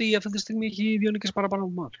βαθμολογία της ότι αυτή τη στιγμή έχει 2 νίκες παραπάνω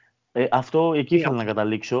από εμάς. Αυτό εκεί ήθελα να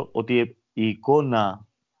καταλήξω, ότι η εικόνα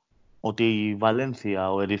ότι η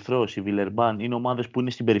Βαλένθια, ο Ερυθρός, η Βιλερμπάν είναι ομάδες που είναι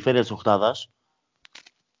στην περιφέρεια της οκτάδας.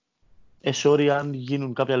 Sorry, αν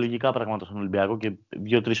γίνουν κάποια λογικά πράγματα στον Ολυμπιακό και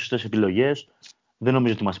 2-3 σωστές επιλογές, δεν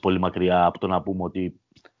νομίζω ότι είμαστε πολύ μακριά από το να πούμε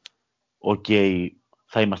ότι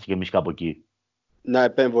θα είμαστε κι εμείς κάπου εκεί. Να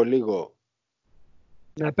επέμβω λίγο.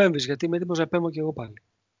 Να επέμβεις, γιατί είμαι έτοιμος να επέμβω κι εγώ πάλι.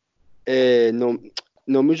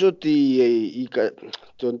 Νομίζω ότι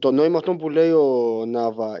το νόημα αυτό που λέει ο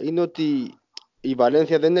Νάβα είναι ότι η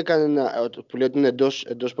Βαλένθια δεν είναι κανένα, που λέει ότι είναι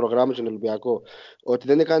εντός προγράμματος στον Ολυμπιακό, ότι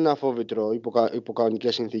δεν είναι κανένα φόβητρο υπό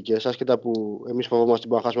κανονικές συνθήκες, άσχετα που εμείς φοβόμαστε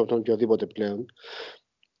που να χάσουμε από τον οποιοδήποτε πλέον.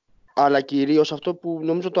 Αλλά κυρίως αυτό που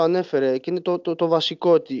νομίζω το ανέφερε και είναι το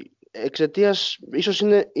βασικό, ότι εξαιτίας,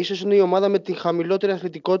 ίσως είναι η ομάδα με τη χαμηλότερη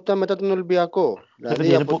αθλητικότητα μετά τον Ολυμπιακό.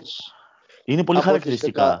 Δηλαδή είναι πολύ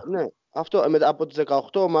χαρακτηριστικά. Ναι, αυτό, από τις 18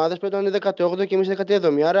 ομάδες πρέπει να είναι 18 και εμείς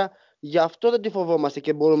 17η. Άρα γι' αυτό δεν τη φοβόμαστε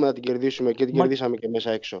και μπορούμε να την κερδίσουμε και την κερδίσαμε και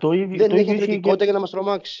μέσα έξω. Δεν έχει αθλητικότητα για να μας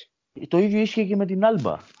τρομάξει. Το ίδιο ίσχυε και με την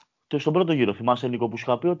Άλμπα. Στον πρώτο γύρο, θυμάσαι, Νίκο, που σου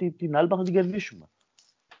είχα πει ότι την Άλμπα θα την κερδίσουμε.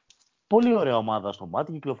 Πολύ ωραία ομάδα στο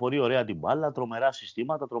μάτι, κυκλοφορεί ωραία την μπάλα, τρομερά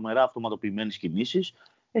συστήματα, τρομερά αυτοματοποιημένες κινήσεις.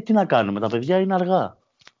 Τι να κάνουμε, τα παιδιά είναι αργά.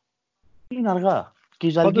 Και η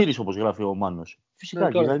Ζαλγκίρις, όπως γράφει ο Μάνος.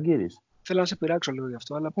 Φυσικά και η Ζαλγκίρις. Θέλω να σε πειράξω λίγο γι'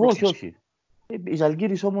 αυτό, αλλά όχι. Η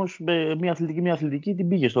Ζαλγκίρις όμως, μια αθλητική την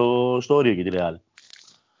πήγε στο όριο και τη Ρεάλ.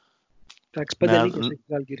 Εντάξει, 5 νίκες έχει η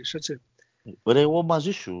Ζαλγκίρις, έτσι. Ρε, εγώ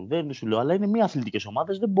μαζί σου, δεν σου λέω, αλλά είναι μια αθλητικές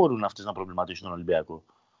ομάδες, δεν μπορούν αυτές να προβληματίσουν τον Ολυμπιακό.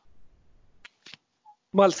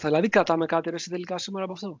 Μάλιστα, δηλαδή κρατάμε κάτι ρε, εσύ τελικά σήμερα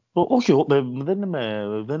από αυτό. Όχι,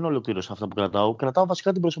 δεν ολοκλήρωσα αυτά που κρατάω. Κρατάω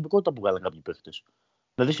βασικά την προσωπικότητα που βγάλαν κάποιοι παίχτες.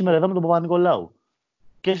 Δηλαδή σήμερα είδαμε τον Παπα-Νικολάου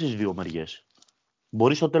και στις δύο μεριές.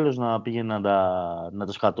 Μπορεί στο τέλος να πήγε να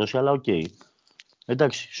τα σκατώσει, αλλά οκ.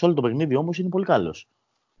 Εντάξει, σε όλο το παιχνίδι όμως είναι πολύ καλός.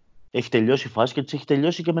 Έχει τελειώσει η φάση και τις έχει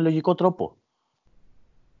τελειώσει και με λογικό τρόπο.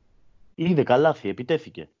 Είδε καλάθι,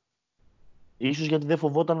 επιτέθηκε. Ίσως γιατί δεν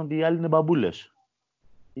φοβόταν ότι οι άλλοι είναι μπαμπούλες.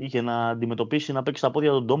 Είχε να αντιμετωπίσει, να παίξει στα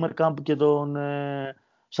πόδια τον Ντόμερκαμπ και τον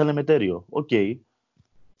Σαλεμετέριο. Οκ.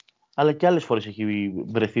 Αλλά και άλλες φορές έχει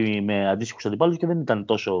βρεθεί με αντίστοιχους αντιπάλους και δεν ήταν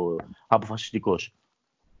τόσο αποφασιστικός.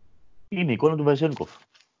 Είναι η εικόνα του Βεζένκοφ.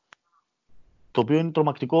 Το οποίο είναι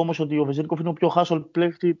τρομακτικό όμως ότι ο Βεζένκοφ είναι ο πιο χάσολ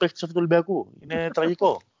παίχτης αυτού του Ολυμπιακού. Είναι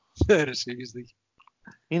τραγικό.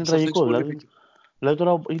 Είναι τραγικό. Δηλαδή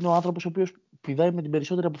τώρα είναι ο άνθρωπος ο οποίος πηδάει με την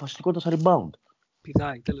περισσότερη αποφασιστικότητα στα rebound.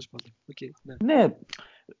 Πηδάει, τέλος πάντων. Okay, ναι,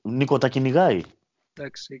 Νίκο, τα κυνηγάει.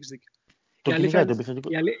 Εντάξει, έχεις δίκιο.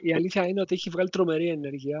 Η αλήθεια είναι ότι έχει βγάλει τρομερή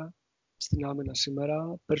ενέργεια στην άμυνα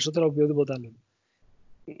σήμερα, περισσότερο από οποιοδήποτε άλλο.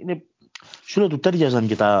 Σου λέω, του τέριαζαν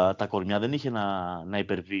και τα κορμιά, δεν είχε να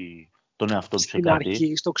υπερβεί τον εαυτό του σε κάτι. Στην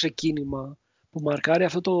αρχή, στο ξεκίνημα, που μαρκάρει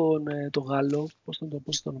αυτό το Γάλλο, πώς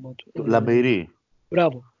το όνομα του. Λαμπεϊρή.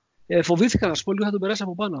 Μπράβο. Φοβήθηκα να σου πω λίγο, θα τον περάσει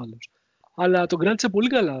από πάνω άλλος. Αλλά τον κράτησε πολύ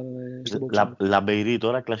καλά στον box. Λαμπεϊρή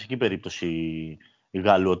τώρα, κλασική περίπτωση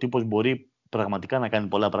Γάλλου. Ο τύπος μπορεί πραγματικά να κάνει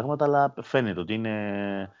πολλά πράγματα, αλλά φαίνεται ότι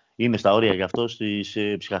είναι στα όρια γι' αυτό της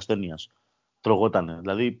ψυχασθένειας. Τρογότανε.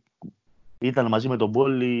 Δηλαδή ήταν μαζί με τον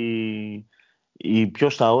Μπολ οι πιο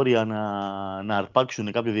στα όρια να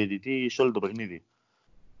αρπάξουν κάποιο διαιτητή σε όλο το παιχνίδι.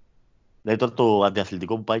 Δηλαδή τώρα το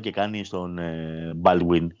αντιαθλητικό που πάει και κάνει στον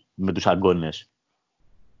Baldwin με τους αγκώνες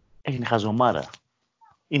είναι χαζομάρα.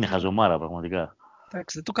 Είναι χαζομάρα πραγματικά.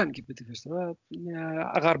 Εντάξει, δεν το κάνει και επίτηδες τώρα. Είναι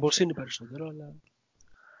αγαρμποσύνη περισσότερο, αλλά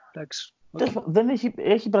εντάξει. Δεν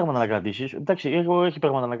έχει πράγματα να κρατήσει. Εντάξει, έχει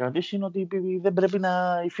πράγματα να κρατήσει είναι ότι δεν πρέπει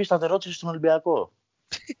να υφίσταται ερώτηση στον Ολυμπιακό.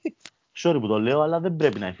 Sorry που το λέω, αλλά δεν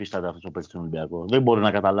πρέπει να υφίσταται αυτό ο παίκτης στον Ολυμπιακό. Δεν μπορώ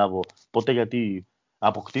να καταλάβω ποτέ γιατί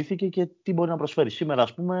αποκτήθηκε και τι μπορεί να προσφέρει. Σήμερα,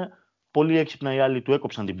 ας πούμε, πολύ έξυπνα οι άλλοι του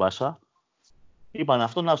έκοψαν την πάσα. Είπαν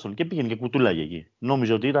αυτόν άστον και πήγαινε και κουτούλαγε εκεί.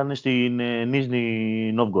 Νόμιζε ότι ήταν στην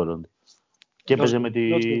Νίζνη Νόβγκοροντ. Και έπαιζε με τη.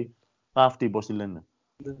 Αυτή, πώς τη λένε.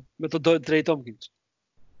 Με τον Τρέι Τόμκινς.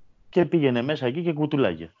 Και πήγαινε μέσα εκεί και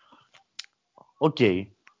κουτούλαγε. Οκ.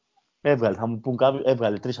 Έβγαλε, θα μου πούν κάποιοι,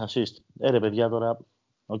 έβγαλε 3 assist. Ρε παιδιά τώρα.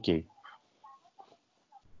 Οκ.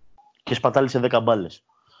 Και σπατάλησε 10 μπάλες.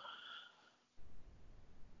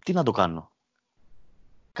 Τι να το κάνω.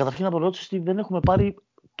 Καταρχήν από ερώτηση δεν έχουμε πάρει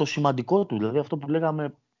το σημαντικό του. Δηλαδή αυτό που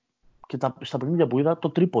λέγαμε και στα παιχνίδια που είδα, το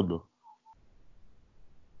τρίποντο.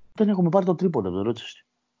 Δεν έχουμε πάρει το τρίποντο από ερώτηση.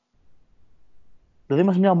 Δηλαδή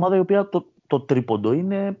είμαστε μια ομάδα η οποία το τρίποντο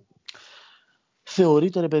είναι.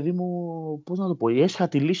 Θεωρείται, ρε παιδί μου, πώς να το πω, η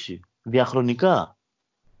έσχατη λύση. Διαχρονικά.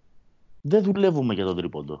 Δεν δουλεύουμε για τον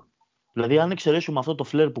τρίποντο. Δηλαδή, αν εξαιρέσουμε αυτό το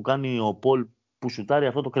φλερ που κάνει ο Πολ που σουτάρει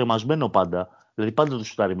αυτό το κρεμασμένο πάντα, δηλαδή πάντα το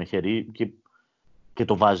σουτάρει με χέρι και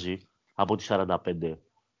το βάζει από τις 45,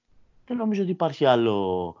 δεν νομίζω ότι υπάρχει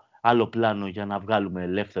άλλο πλάνο για να βγάλουμε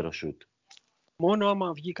ελεύθερο σουτ. Μόνο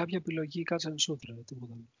άμα βγει κάποια επιλογή κάτσε να σουτ,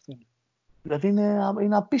 τίποτα. Δηλαδή,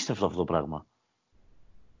 είναι απίστευτο αυτό το πράγμα.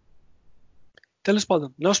 Τέλος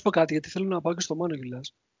πάντων, να σου πω κάτι, γιατί θέλω να πάω και στο Μάνο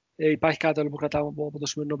Γιλάς. Υπάρχει κάτι άλλο που κρατάμε από το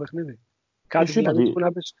σημερινό παιχνίδι? Κάτι δηλαδή που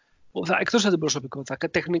να πεις, εκτός από την προσωπικότητα,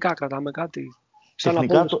 τεχνικά κρατάμε κάτι?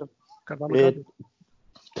 Κρατάμε κάτι.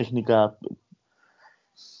 Τεχνικά.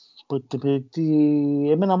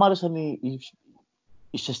 Εμένα μου άρεσαν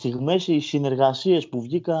σε στιγμές οι συνεργασίες που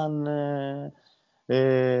βγήκαν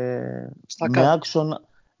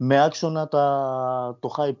με άξονα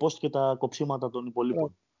το high post και τα κοψίματα των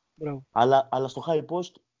υπολείπων. Μπράβο. Αλλά στο high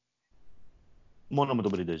post μόνο με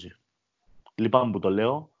τον Πριντέζη. Λυπάμαι που το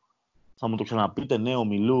λέω. Θα μου το ξαναπείτε, ναι, ο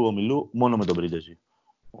Μιλού, μόνο με τον Πριντέζη.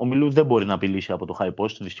 Ο Μιλού δεν μπορεί να απειλήσει από το high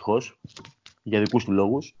post, δυστυχώς, για δικούς του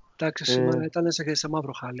λόγους. Εντάξει, σήμερα ήταν σε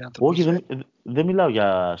μαύρο χάλι. Άνθρωπος. Όχι, δεν μιλάω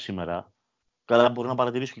για σήμερα. Καλά, μπορώ να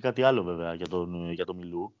παρατηρήσω και κάτι άλλο βέβαια για τον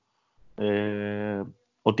Μιλού.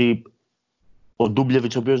 Ότι ο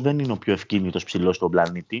Ντούμπλεβιτς, ο οποίος δεν είναι ο πιο ευκίνητος ψηλός στον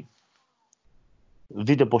πλανήτη,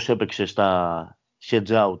 δείτε πώς έπαιξε στα hedge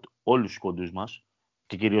out όλους τους κοντούς μας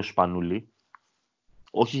και κυρίως Σπανούλη.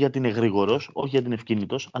 Όχι γιατί είναι γρήγορος, όχι γιατί είναι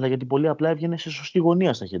ευκίνητος, αλλά γιατί πολύ απλά έβγαινε σε σωστή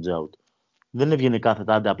γωνία στα hedge out. Δεν έβγαινε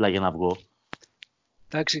κάθετα άντε απλά για να βγω.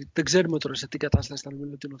 Εντάξει, δεν ξέρουμε τώρα σε τι κατάσταση ήταν ο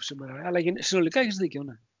Μιλουτίνοφ σήμερα, αλλά συνολικά έχεις δίκιο,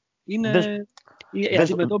 ναι. Είναι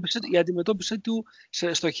η αντιμετώπιση του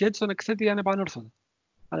στο hedge τον εκθέτει ανεπανόρθωτα.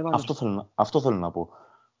 Αυτό θέλω να πω.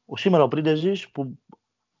 Σήμερα ο Πρίντεζης που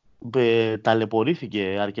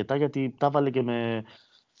ταλαιπωρήθηκε αρκετά γιατί τα βάλε και με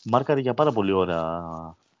μάρκαρε για πάρα πολλή ώρα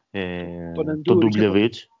τον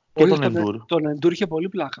Ντούμπλεβιτς και τον Εντούρ. Τον Εντούρ είχε πολύ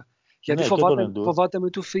πλάκα. Γιατί Ναι, φοβάται με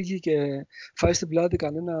του φύγει και φάει στην πλάτη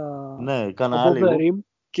κανένα άλλο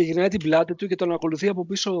και γυρνάει την πλάτη του και τον ακολουθεί από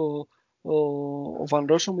πίσω ο Βαν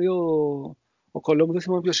Ρόσομ ή ο Κολόμου, δεν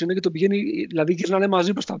θυμάμαι ποιος είναι, και τον πηγαίνει, δηλαδή γυρνάνε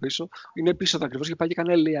μαζί προς τα πίσω. Είναι πίσω τα ακριβώς και πάει και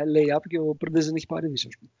κάνει lay-up και ο Πρέντες δεν έχει πάρει δύση,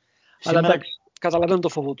 ας πούμε. Αλλά εντάξει, καταλαβαίνω το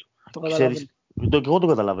φόβο του. Και εγώ το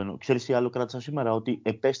καταλαβαίνω. Ξέρεις τι άλλο κράτησα σήμερα? Ότι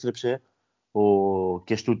επέστρεψε ο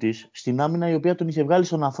Κεστούτης στην άμυνα η οποία τον είχε βγάλει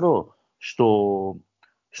στον αφρό στο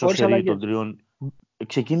σερί των τριών.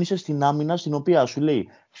 Ξεκίνησε στην άμυνα στην οποία σου λέει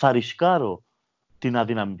θα ρισκάρω την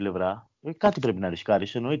αδύναμη πλευρά. Κάτι πρέπει να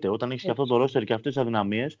ρισκάρεις, εννοείται. Όταν έχεις και αυτό το ρόστερ και αυτές τις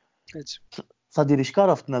αδυναμίες, θα τη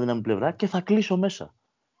ρισκάρω αυτή την αδύναμη πλευρά και θα κλείσω μέσα.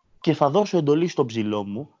 Και θα δώσω εντολή στον ψηλό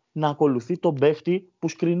μου να ακολουθεί τον παίχτη που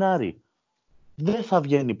σκρινάρει. Δεν θα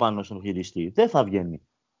βγαίνει πάνω στον χειριστή. Δεν θα βγαίνει.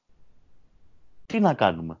 Τι να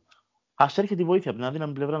κάνουμε? Ας έρχεται η βοήθεια από την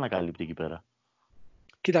αδύναμη πλευρά να καλύπτει εκεί πέρα.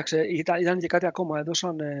 Κοίταξε, ήταν και κάτι ακόμα.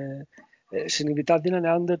 Έδωσαν συνειδητά, δίνανε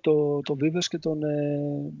άντερ το Βίβες και τον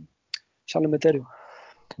Σαν Εμετέριο.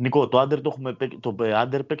 Νικό, το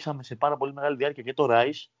άντερ παίξαμε σε πάρα πολύ μεγάλη διάρκεια και το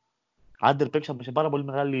Rice. Άντερ παίξαμε σε πάρα πολύ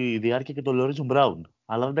μεγάλη διάρκεια και το Λορίζον Μπράουν.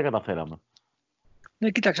 Αλλά δεν τα καταφέραμε.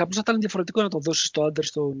 Ναι, κοίταξε, απλώς θα ήταν διαφορετικό να το δώσει το άντερ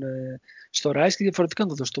στο Rice και διαφορετικό να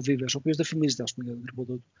το δώσει στο Βίβες, ο οποίος δεν φημίζεται, ας πούμε, για τον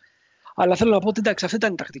τρίποντό του. Αλλά θέλω να πω ότι εντάξει, αυτή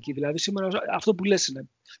ήταν η τακτική. Δηλαδή σήμερα αυτό που λες είναι.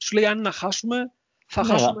 Σου λέει αν είναι να χάσουμε, θα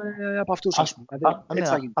χάσουμε από αυτούς.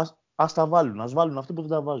 Ας τα βάλουν. Ας βάλουν αυτοί που δεν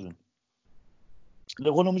τα βάζουν.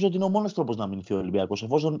 Εγώ νομίζω ότι είναι ο μόνος τρόπος να μηνθεί ο Ολυμπιακός.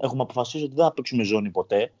 Εφόσον έχουμε αποφασίσει ότι δεν θα παίξουμε ζώνη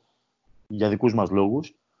ποτέ, για δικούς μας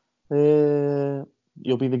λόγους,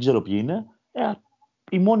 οι οποίοι δεν ξέρω ποιοι είναι,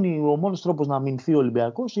 ο μόνος τρόπος να μηνθεί ο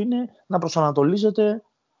Ολυμπιακός είναι να προσανατολίζεται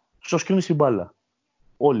στο σκριν στην μπάλα.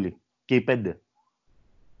 Όλοι. Και οι 5.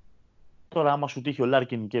 Τώρα, άμα σου τύχει ο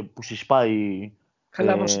Λάρκιν και που συσπάει.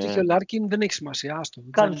 Καλά, άμα σου τύχει ο Λάρκιν, δεν έχει σημασία. Άστο.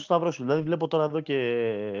 Κάνει το σταυρό σου. Δηλαδή, βλέπω τώρα εδώ και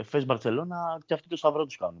Φες Μπαρτσελώνα και αυτοί το σταυρό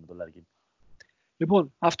του κάνουν με τον Λάρκιν.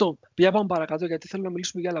 Λοιπόν, αυτό. Πια πάμε παρακάτω γιατί θέλω να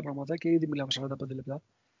μιλήσουμε για άλλα πράγματα και ήδη μιλάμε 45 λεπτά.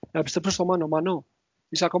 Να πιστέψω στο Μάνο. Μάνο,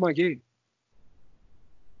 είσαι ακόμα εκεί?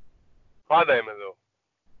 Πάντα είμαι εδώ.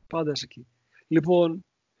 Πάντα είσαι εκεί. Λοιπόν,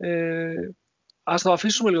 ας το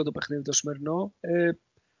αφήσουμε λίγο το παιχνίδι το σημερινό.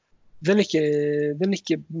 Δεν έχει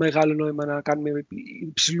και μεγάλο νόημα να κάνουμε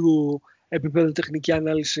υψηλού επίπεδου τεχνική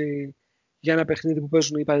ανάλυση για ένα παιχνίδι που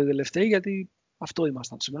παίζουν οι 5 τελευταίοι, γιατί αυτό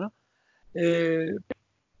ήμασταν σήμερα.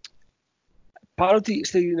 Παρότι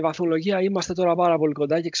στην βαθμολογία είμαστε τώρα πάρα πολύ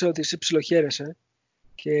κοντά και ξέρω ότι εσύ ψιλοχαίρεσαι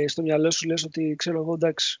και στο μυαλό σου λες ότι ξέρω εγώ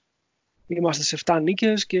εντάξει είμαστε σε 7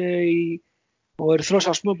 νίκες και ο Ερυθρός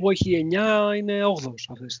ας πούμε που έχει 9 είναι 8ος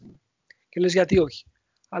αυτή τη στιγμή. Και λες γιατί όχι.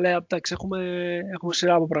 Αλλά εντάξει έχουμε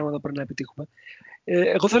σειρά από πράγματα που πρέπει να επιτύχουμε.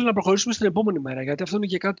 Εγώ θέλω να προχωρήσουμε στην επόμενη μέρα γιατί αυτό είναι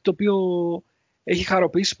και κάτι το οποίο έχει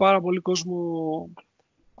χαροποιήσει πάρα πολύ κόσμο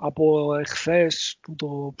από εχθές που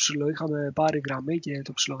το είχαμε πάρει γραμμή και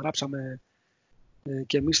το ψιλογράψαμε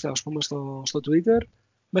και εμείς ας πούμε στο Twitter,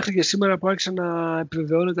 μέχρι και σήμερα που άρχισε να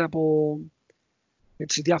επιβεβαιώνεται από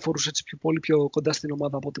διάφορους πολύ πιο κοντά στην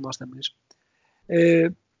ομάδα από ό,τι είμαστε εμείς.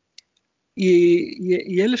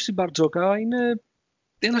 Η έλευση Μπαρτζόκα είναι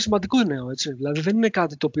ένα σημαντικό νέο, έτσι. Δηλαδή δεν είναι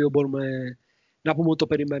κάτι το οποίο μπορούμε να πούμε ότι το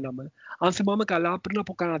περιμέναμε. Αν θυμάμαι καλά, πριν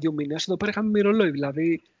από κάνα 2 μήνες, εδώ πέρα είχαμε μυρολόι.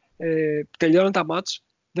 Δηλαδή τελειώναν τα μάτς,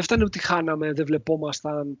 δεν φτάνει ότι χάναμε, δεν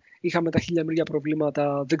βλεπόμασταν, είχαμε τα χίλια μεριά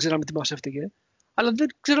προβλήματα, δεν ξέραμε τι μας έφταιγε. Αλλά δεν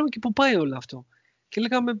ξέραμε και πού πάει όλο αυτό. Και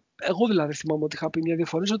λέγαμε, εγώ δηλαδή θυμάμαι ότι είχα πει 1-2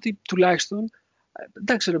 φορές ότι τουλάχιστον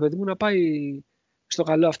εντάξει ρε παιδί μου να πάει στο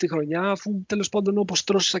καλό αυτή η χρονιά, αφού τέλος πάντων όπως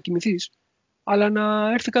τρώσεις θα κοιμηθείς. Αλλά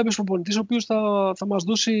να έρθει κάποιος προπονητής ο οποίος θα μας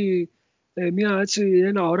δώσει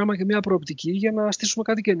ένα όραμα και μια προοπτική για να στήσουμε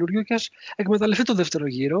κάτι καινούριο και ας εκμεταλλευτεί το δεύτερο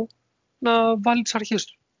γύρο να βάλει τις αρχές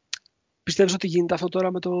του. Πιστεύεις ότι γίνεται αυτό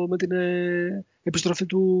τώρα με την επιστροφή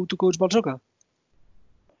του coach Μπαρτζόκα?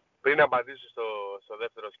 Πριν απαντήσω στο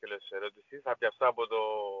δεύτερο σκέλος της ερώτησης, θα πιαστώ από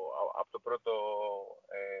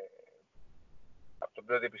την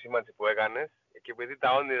πρώτη επισήμανση που έκανες και επειδή τα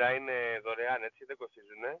όνειρα είναι δωρεάν, έτσι, δεν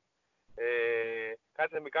κοστίζουν,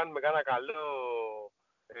 κάτσε να μην κάνουμε κάνα καλό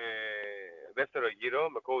δεύτερο γύρο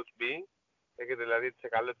με coach B, έχετε δηλαδή σε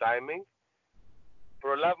καλό timing,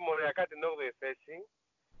 προλάβουμε οριακά την 8η θέση,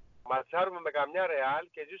 ματσάρουμε με καμιά Real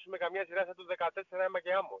και ζήσουμε καμιά σειρά σαν το 14 αίμα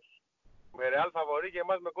και άμμος. Με Real φαβορί και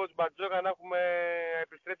εμάς με coach Μπαρτζόκα να έχουμε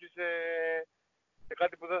επιστρέψει σε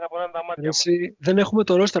κάτι που δεν θα πονάνε τα μάτια μας. Δεν έχουμε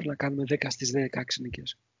το roster να κάνουμε 10 στις 16 νίκες.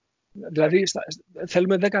 Δηλαδή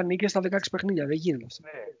θέλουμε 10 νίκες στα 16 παιχνίδια, δεν γίνεται αυτό.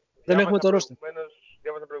 Ναι. Δεν έχουμε το roster.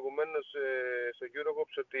 Διάβασα προηγουμένως στο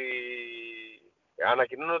Eurocops ότι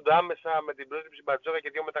ανακοινώνονται άμεσα με την πρόσληψη Μπαρτζόκα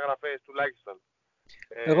και 2 μεταγραφές τουλάχιστον.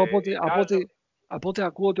 Εγώ από ό,τι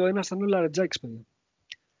ακούω ότι ο ένας θα είναι ο Λαρετζάκης, παιδιά.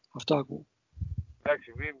 Αυτό ακούω.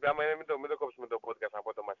 Εντάξει, άμα είναι μην το κόψουμε το podcast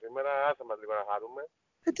απότομα σήμερα, άσε μας λίγο να χαρούμε.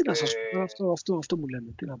 Τι να σας πω, αυτό μου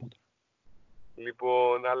λένε, τι να πω.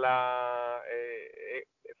 Λοιπόν, αλλά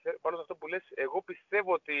πάνω σε αυτό που λες, εγώ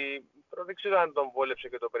πιστεύω ότι, δεν ξέρω αν τον βόλεψε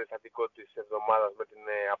και το περιστατικό της εβδομάδας με την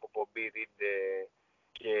αποπομπή Ρίντε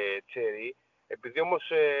και Τσέρι, επειδή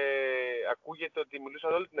όμως ακούγεται ότι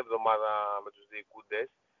μιλούσαν όλη την εβδομάδα με τους διοικούντες,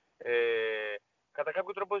 κατά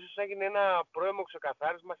κάποιο τρόπο ίσως έγινε ένα πρώιμο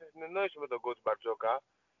ξεκαθάρισμα σε συνεννόηση με τον coach Μπαρτζόκα,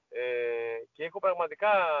 και έχω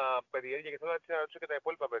πραγματικά περιέργεια και θέλω να ρωτήσω και τα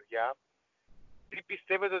υπόλοιπα παιδιά. Τι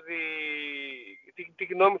πιστεύετε ότι, τι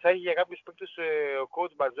γνώμη θα έχει για κάποιους παίκτες ο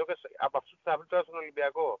coach Μπαρτζόκας από αυτούς που θα βρει τώρα στον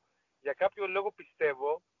Ολυμπιακό? Για κάποιο λόγο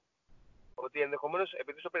πιστεύω ότι ενδεχομένως,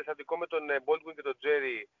 επειδή στο περιστατικό με τον Baldwin και τον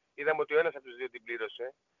Τζέρι είδαμε ότι ο ένας από τους δύο την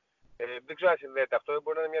πλήρωσε, δεν ξέρω αν συνδέεται αυτό,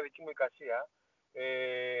 μπορεί να είναι μια δική μου εικασία,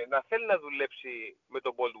 να θέλει να δουλέψει με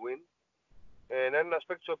τον Baldwin, να είναι ένας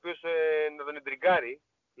παίκτης ο οποίος να τον εντριγκάρει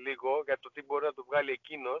λίγο για το τι μπορεί να του βγάλει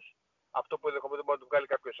εκείνος, αυτό που ενδεχομένως μπορεί να του βγάλει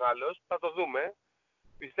κάποιος άλλος, θα το δούμε.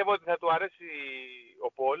 Πιστεύω ότι θα του αρέσει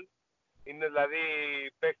ο Πολ. Είναι δηλαδή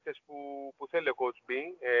παίκτες που θέλει ο Coach B,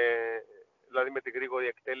 δηλαδή με τη γρήγορη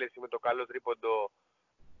εκτέλεση, με το καλό τρίποντο.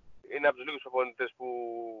 Είναι από τους λίγους προπονητές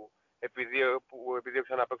που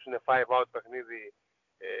επιδίωξαν να παίξουν 5-out παιχνίδι,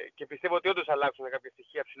 και πιστεύω ότι όντως αλλάξουν κάποια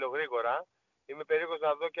στοιχεία ψιλογρήγορα. Είμαι περίεργος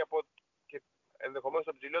να δω και ενδεχομένως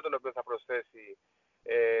τον ψηλό τον οποίο θα προσθέσει,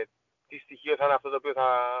 τι στοιχείο θα είναι αυτό το οποίο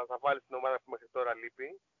θα βάλει στην ομάδα που μέχρι τώρα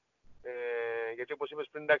λείπει. Γιατί όπως είπες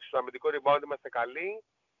πριν, εντάξει, στο αμυντικό rebound είμαστε καλοί.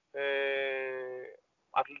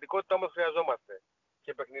 Αθλητικότητα όμως χρειαζόμαστε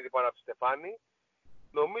και παιχνίδι πάνω από τη Στεφάνη.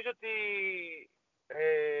 Νομίζω ότι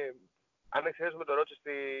αν εξαιρέσουμε το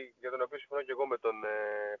Ρότσεστη, για τον οποίο συμφωνώ και εγώ με τον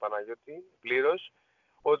Παναγιώτη πλήρως,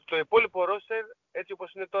 ότι το υπόλοιπο ρόστερ έτσι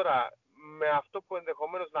όπως είναι τώρα, με αυτό που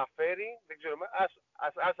ενδεχομένως να φέρει, δεν ξέρω,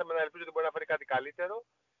 άσαμε να ελπίζω ότι μπορεί να φέρει κάτι καλύτερο,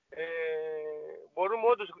 μπορούμε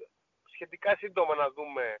όντως σχετικά σύντομα να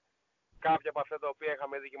δούμε κάποια από αυτά τα οποία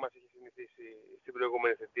είχαμε δει και μας έχει συνηθίσει στην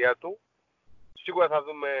προηγούμενη θητεία του. Σίγουρα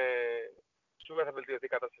θα βελτιωθεί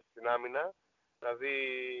η κατάσταση στην άμυνα, δηλαδή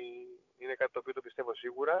είναι κάτι το οποίο το πιστεύω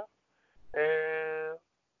σίγουρα.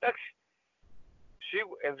 Εντάξει,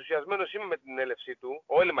 ενθουσιασμένος είμαι με την έλευσή του,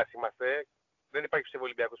 όλοι μας είμαστε, δεν υπάρχει πιστεύω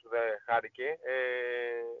Ολυμπιακός που δεν χάρηκε.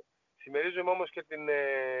 Συμμερίζομαι όμως και την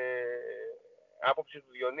άποψη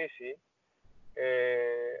του Διονύση,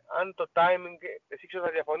 αν το timing, εσύ ξέρω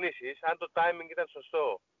θα διαφωνήσεις, αν το timing ήταν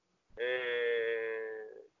σωστό.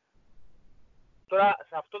 Τώρα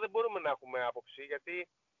σε αυτό δεν μπορούμε να έχουμε άποψη, γιατί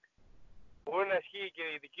μπορεί να ισχύει και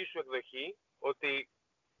η δική σου εκδοχή, ότι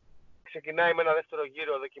ξεκινάει με ένα δεύτερο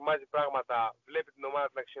γύρο, δοκιμάζει πράγματα, βλέπει την ομάδα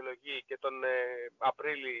την αξιολογεί και τον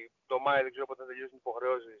Απρίλη, το Μάη, δεν ξέρω πότε θα τελειώσουν οι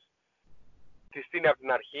υποχρεώσεις, τη στείνει από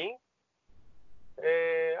την αρχή.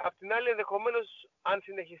 Απ' την άλλη, ενδεχομένως, αν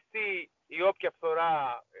συνεχιστεί η όποια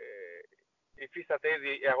φθορά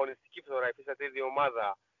η αγωνιστική φθορά υφίσταται ήδη η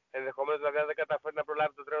ομάδα, ενδεχομένως δηλαδή αν δεν καταφέρει να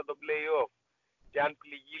προλάβει το τρένο των play-off και αν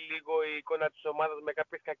πληγεί λίγο η εικόνα της ομάδας με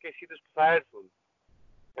κάποιες κακές ήττες που θα έρθουν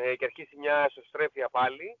και αρχίσει μια εσωστρέφεια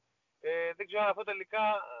πάλι, δεν ξέρω αν αυτό τελικά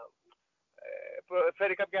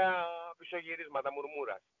φέρει κάποια πισωγυρίσματα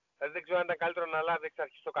μουρμούρας. Δηλαδή δεν ξέρω αν ήταν καλύτερο να λάβει εξ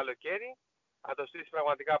αρχής το καλοκαίρι, να το στήσει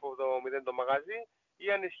πραγματικά από το 0 το μαγαζί,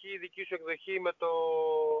 ή αν ισχύει η δική σου εκδοχή με το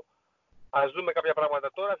ας δούμε κάποια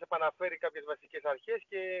πράγματα τώρα, σε επαναφέρει κάποιες βασικές αρχές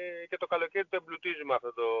και το καλοκαίρι το εμπλουτίζουμε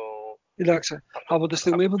αυτό το... Κοιτάξτε, από τη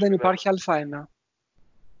στιγμή που δεν υπάρχει Α1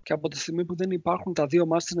 και από τη στιγμή που δεν υπάρχουν τα 2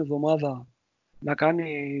 μάτς την εβδομάδα να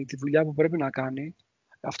κάνει τη δουλειά που πρέπει να κάνει,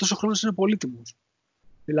 αυτός ο χρόνος είναι πολύτιμος.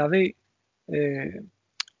 Δηλαδή,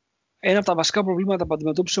 ένα από τα βασικά προβλήματα που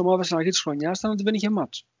αντιμετώπισε η ομάδα στην αρχή της χρονιάς ήταν ότι δεν είχε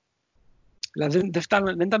μάτς. Δηλαδή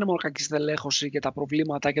δεν ήταν μόνο κακή στελέχωση και τα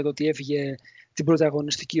προβλήματα και το ότι έφυγε την πρώτη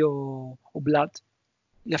αγωνιστική ο Μπλατ.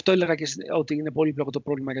 Γι' αυτό έλεγα και ότι είναι πολύ πλοκό το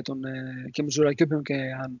πρόβλημα για τον Κεμιζούρα και όποιον και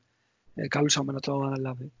αν καλούσαμε να το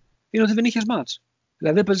αναλάβει. Είναι ότι δεν είχες μάτς.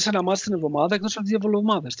 Δηλαδή έπαιζες ένα μάτς την εβδομάδα εκτός από τις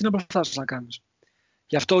διαβολομάδες. Τι να προσπαθήσεις να κάνεις?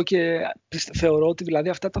 Γι' αυτό και θεωρώ ότι δηλαδή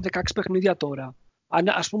αυτά τα 16 παιχνίδια τώρα, αν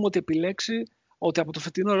ας πούμε ότι επιλέξει ότι από το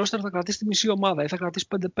φετινό ρόστερ θα κρατήσει τη μισή ομάδα ή θα κρατήσει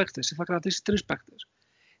 5 παίκτες ή θα κρατήσει 3 παίκτες.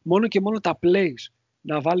 Μόνο και μόνο τα plays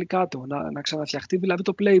να βάλει κάτω, να ξαναφτιαχτεί δηλαδή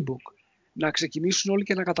το playbook, να ξεκινήσουν όλοι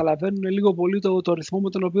και να καταλαβαίνουν λίγο πολύ το ρυθμό με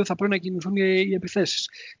τον οποίο θα πρέπει να κινηθούν οι επιθέσεις,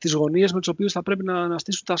 τις γωνίες με τις οποίες θα πρέπει να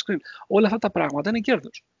στήσουν τα screen. Όλα αυτά τα πράγματα είναι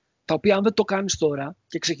κέρδος. Τα οποία αν δεν το κάνεις τώρα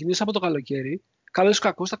και ξεκινήσεις από το καλοκαίρι, καλώς ή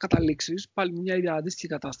κακώς θα καταλήξεις πάλι μια αντίστοιχη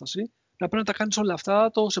κατάσταση να πρέπει να τα κάνεις όλα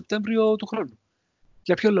αυτά το Σεπτέμβριο του χρόνου.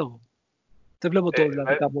 Για ποιο λόγο? Δεν βλέπω το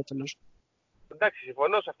δηλαδή κάπου όφελος. Εντάξει,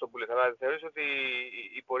 συμφωνώ σε αυτό που λες, αλλά θεωρείς ότι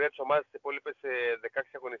η πορεία της ομάδας στις υπόλοιπες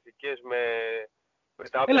 16 αγωνιστικές με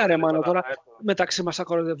τα όποια Έλα ρε Μάνο, αποτελέσματα τώρα θα έρθουν. μεταξύ μας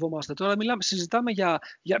ακοροδευόμαστε. Τώρα συζητάμε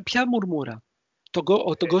για ποια μουρμούρα.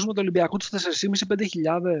 Τον κόσμο του Ολυμπιακού τους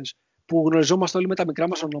 4.500-5.000 που γνωριζόμαστε όλοι με τα μικρά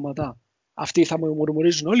μας ονόματα. Αυτοί θα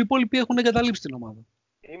μουρμουρίζουν. Όλοι οι υπόλοιποι έχουν εγκαταλείψει την ομάδα.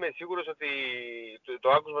 Είμαι σίγουρος ότι το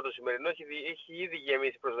άκουσμα το σημερινό έχει ήδη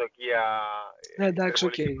γεμίσει προσδοκία. Ναι, εντάξει,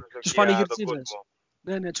 οκ. Τους πανηγυρτζίδες.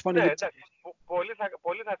 Ναι, τους πανηγυρτζίδες.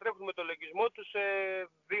 Πολλοί θα τρέχουν με το λογισμό τους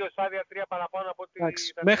 2 στάδια, 3 παραπάνω από ό,τι.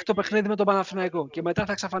 Μέχρι το παιχνίδι με τον Παναθηναϊκό. Και μετά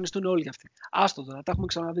θα εξαφανιστούν όλοι αυτοί. Άστο τώρα, τα έχουμε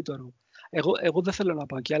ξαναδεί το έργο. Εγώ δεν θέλω να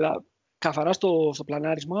πάω εκεί, αλλά καθαρά στο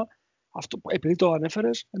πλανάρισμα, επειδή το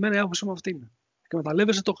ανέφερες, εμένα η άποψή μου αυτή είναι.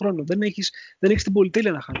 Εκμεταλλεύεσαι τον χρόνο. Δεν έχεις την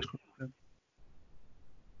πολυτέλεια να χάνεις χρόνο.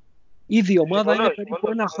 Ήδη η ομάδα είναι περίπου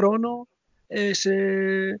ένα χρόνο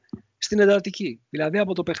στην εντατική. Δηλαδή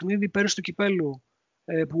από το παιχνίδι πέρυσι του κυπέλου,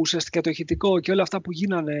 που ουσιαστικά το ηχητικό και όλα αυτά που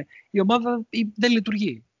γίνανε, η ομάδα δεν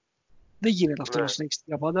λειτουργεί. Δεν γίνεται αυτό να συνεχίσει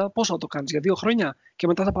για πάντα. Πώς θα το κάνεις, για 2 χρόνια και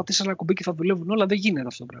μετά θα πατήσεις ένα κουμπί και θα δουλεύουν όλα. Δεν γίνεται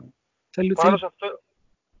αυτό το πράγμα.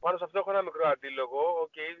 Πάνω σε αυτό έχω ένα μικρό αντίλογο.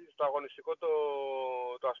 Στο αγωνιστικό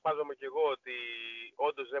το ασπάζομαι και εγώ ότι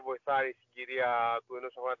όντως δεν βοηθάει η συγκυρία του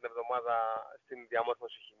ενός αγώνα την εβδομάδα στην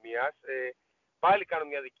διαμόρφωση χημείας. Πάλι κάνω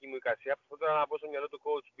μια δική μου εικασία. Προσπαθώ να μπω στο μυαλό του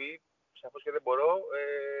coach B. Σαφώς και δεν μπορώ.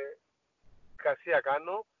 Εικασία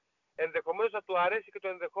κάνω. Ενδεχομένως να του αρέσει και το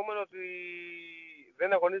ενδεχόμενο ότι δεν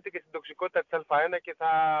αγωνίζεται και στην τοξικότητα της Α1 και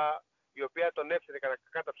η οποία τον έφερε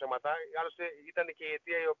κατά ψέματα. Άλλωστε ήταν και η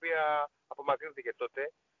αιτία η οποία απομακρύνθηκε τότε.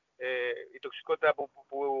 Η τοξικότητα που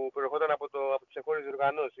προερχόταν από τις εγχώριες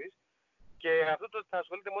διοργανώσεις. Και αυτό το ότι θα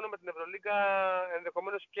ασχολείται μόνο με την Ευρωλίγκα,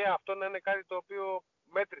 ενδεχομένως και αυτό να είναι κάτι το οποίο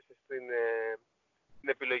μέτρησε στην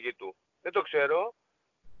επιλογή του. Δεν το ξέρω.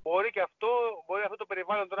 Μπορεί αυτό το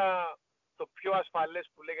περιβάλλον τώρα, το πιο ασφαλές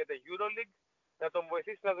που λέγεται EuroLeague, να τον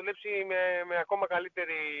βοηθήσει να δουλέψει με ακόμα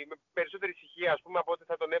με περισσότερη ησυχία, ας πούμε, από ό,τι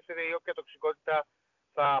θα τον έφερε η όποια τοξικότητα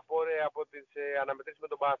θα απόρρε από τις αναμετρήσεις με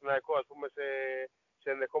τον Παναθηναϊκό, ας πούμε, σε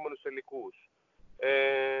ενδεχόμενους τελικούς.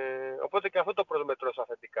 Οπότε και αυτό το προσμετρώ στα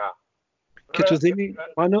θετικά. Και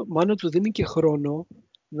μάλλον του δίνει και χρόνο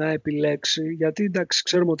να επιλέξει, γιατί εντάξει,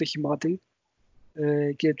 ξέρουμε ότι έχει μάτι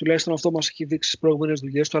και τουλάχιστον αυτό μας έχει δείξει στις προηγούμενες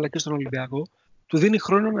δουλειές του, αλλά και στον Ολυμπιακό. Του δίνει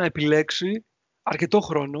χρόνο να επιλέξει, αρκετό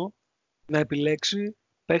χρόνο, να επιλέξει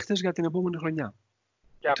παίχτες για την επόμενη χρονιά.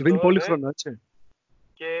 Του δίνει πολύ χρόνο, έτσι.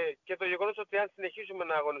 Και το γεγονός ότι αν συνεχίσουμε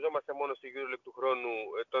να αγωνιζόμαστε μόνο στη EuroLeague του χρόνου,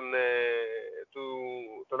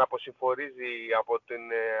 τον αποσυμφορίζει από την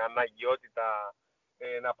αναγκαιότητα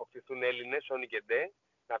να αποκτηθούν Έλληνες, όνοι και ντε,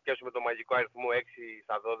 να πιάσουμε το μαγικό αριθμό 6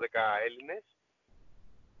 στα 12 Έλληνες.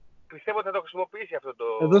 Πιστεύω ότι θα το χρησιμοποιήσει αυτό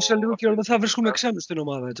το. Εδώ σε λίγο καιρό δεν θα βρίσκουμε ξένους στην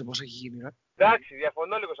ομάδα, έτσι όπως έχει γίνει. Εντάξει,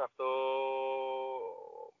 διαφωνώ λίγο σε αυτό.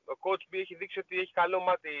 Ο coach B έχει δείξει ότι έχει καλό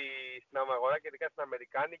μάτι στην αγορά και ειδικά στην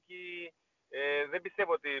αμερικάνικη. Δεν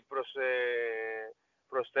πιστεύω ότι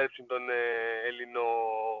προς θέρψη των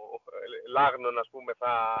Ελληνολάγνων, ας πούμε,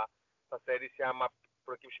 θα στερήσει άμα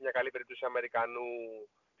προκύψει μια καλή περίπτωση Αμερικανού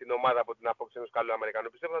την ομάδα από την απόκτηση ενός καλού Αμερικανού.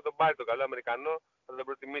 Πιστεύω θα τον πάρει τον καλό Αμερικανό, θα τον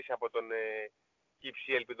προτιμήσει από τον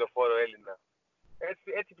κύψη ελπιδοφόρο Έλληνα.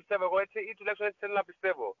 Έτσι πιστεύω εγώ, ή τουλάχιστον έτσι θέλω να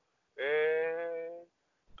πιστεύω.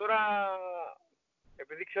 Τώρα,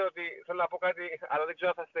 επειδή ξέρω ότι θέλω να πω κάτι, αλλά δεν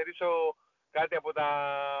ξέρω αν θα στερήσω κάτι από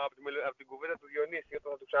την κουβέντα του Διονύση, γιατί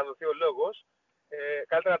θα του ξαναδοθεί ο λόγος.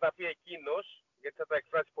 Καλύτερα να τα πει εκείνος, γιατί θα τα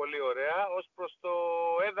εκφράσει πολύ ωραία, ως προς το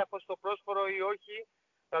έδαφος, το πρόσφορο ή όχι,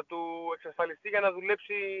 θα του εξασφαλιστεί για να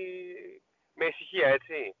δουλέψει με ησυχία,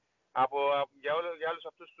 έτσι. Για όλους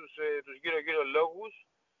αυτούς τους γύρω-γύρω λόγους,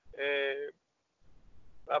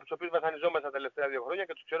 από τους οποίους βασανιζόμαστε τα τελευταία 2 χρόνια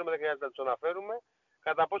και τους ξέρουμε, δεν χρειάζεται να τους αναφέρουμε,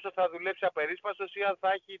 κατά πόσο θα δουλέψει απερίσπαστος ή αν θα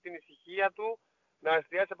έχει την ησυχία του να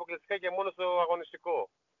εστιάσει αποκλειστικά και μόνο στο αγωνιστικό.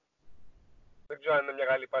 Δεν ξέρω αν είναι μια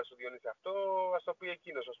καλή πάση στο Διονύση αυτό, ας το πει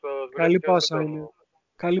εκείνος.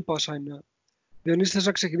 Καλή πάσα είναι. Διονύση, θες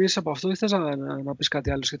να ξεκινήσεις από αυτό ή θες να πεις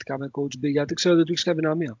κάτι άλλο σχετικά με Coach B, γιατί ξέρω ότι του έχεις και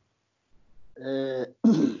αδυναμία.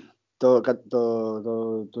 Το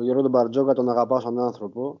Γιώργο τον Μπαρτζόκα τον αγαπάω σαν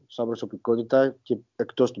άνθρωπο, σαν προσωπικότητα και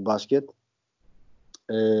εκτός του μπάσκετ.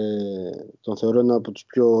 Τον θεωρώ ένα από τους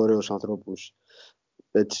πιο ωραίους ανθρώπους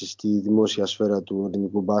έτσι, στη δημόσια σφαίρα του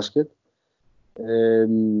ελληνικού μπάσκετ.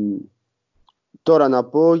 Τώρα να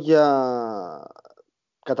πω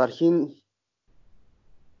καταρχήν,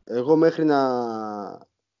 εγώ μέχρι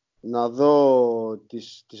να δω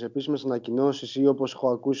τις επίσημες ανακοινώσεις ή όπως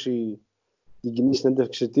έχω ακούσει την κοινή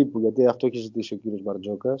συνέντευξη τύπου, γιατί αυτό έχει ζητήσει ο κύριος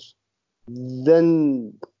Μπαρτζόκας,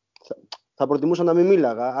 θα προτιμούσα να μην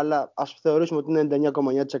μίλαγα, αλλά ας θεωρήσουμε ότι είναι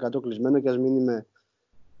 99,9% κλεισμένο και ας μην είμαι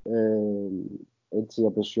έτσι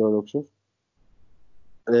απεσιόδοξος.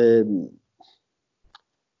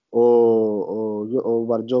 Ο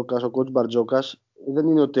Μπαρτζόκας, ο coach Μπαρτζόκας δεν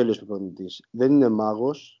είναι ο τέλειος προπονητής. Δεν είναι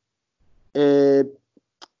μάγος.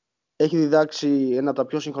 Έχει διδάξει ένα από τα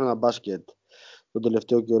πιο σύγχρονα μπάσκετ τον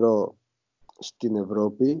τελευταίο καιρό στην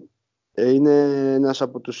Ευρώπη. Είναι ένας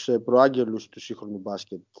από τους προάγγελους του σύγχρονου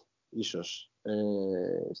μπάσκετ, ίσως,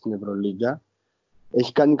 στην Ευρωλίγκα.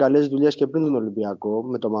 Έχει κάνει καλές δουλειές και πριν τον Ολυμπιακό.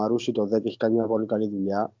 Με το Μαρούσι το 10 έχει κάνει μια πολύ καλή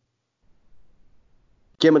δουλειά.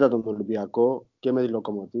 Και μετά τον Ολυμπιακό και με τη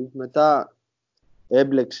Λοκομοτίβ. Μετά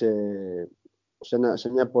έμπλεξε σε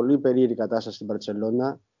μια πολύ περίεργη κατάσταση στην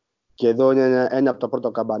Μπαρτσελώνα. Και εδώ είναι ένα από τα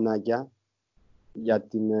πρώτα καμπανάκια για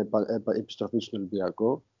την επιστροφή στον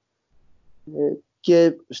Ολυμπιακό.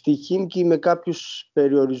 Και στη Χίμκι με κάποιους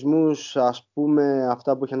περιορισμούς, ας πούμε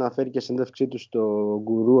αυτά που είχε αναφέρει και στην συνέντευξή του στο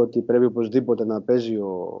Γκουρού, ότι πρέπει οπωσδήποτε να παίζει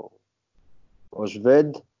ο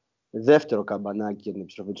Σβέντ, δεύτερο καμπανάκι για την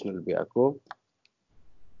επιστροφή του στον Ολυμπιακό.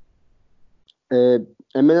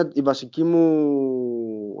 Εμένα η βασική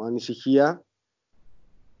μου ανησυχία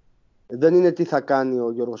δεν είναι τι θα κάνει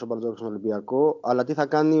ο Γιώργος Μπαρτζόκας στον Ολυμπιακό, αλλά τι θα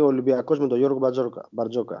κάνει ο Ολυμπιακός με τον Γιώργο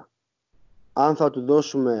Μπαρτζόκα. Αν θα του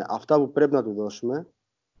δώσουμε αυτά που πρέπει να του δώσουμε,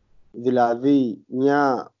 δηλαδή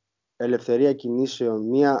μια ελευθερία κινήσεων,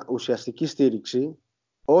 μια ουσιαστική στήριξη,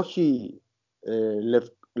 όχι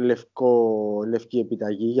λευκή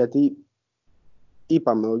επιταγή, γιατί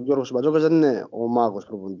είπαμε, ο Γιώργος Μπαρτζόκας δεν είναι ο μάγος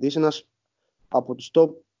προπονητής, ένας από τους top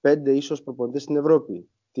 5 ίσως προπονητές στην Ευρώπη.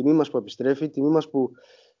 Τιμή μας που επιστρέφει, τιμή μας που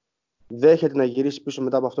δέχεται να γυρίσει πίσω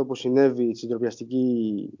μετά από αυτό που συνέβη στην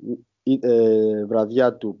τροπιαστική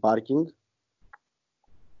βραδιά του πάρκινγκ.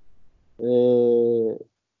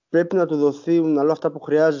 Πρέπει να του δοθούν όλα αυτά που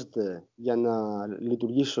χρειάζεται για να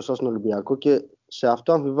λειτουργήσει σωστά στον Ολυμπιακό και σε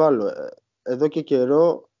αυτό αμφιβάλλω. Εδώ και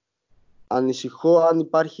καιρό ανησυχώ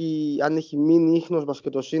αν έχει μείνει ίχνος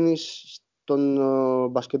μπασκετοσύνης στον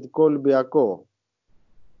μπασκετικό Ολυμπιακό.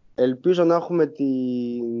 Ελπίζω να έχουμε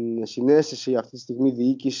την συναίσθηση αυτή τη στιγμή,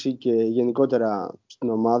 διοίκηση και γενικότερα στην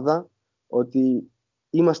ομάδα, ότι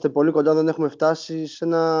είμαστε πολύ κοντά, δεν έχουμε φτάσει σε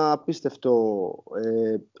ένα απίστευτο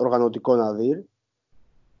οργανωτικό ναδύρ,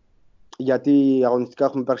 γιατί αγωνιστικά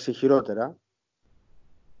έχουμε υπάρξει χειρότερα,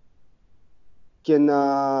 και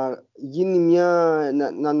να γίνει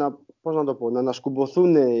να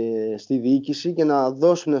ανασκουμποθούν στη διοίκηση και να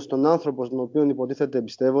δώσουν στον άνθρωπο στον οποίο υποτίθεται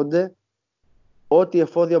εμπιστεύονται ό,τι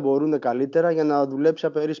εφόδια μπορούν καλύτερα για να δουλέψει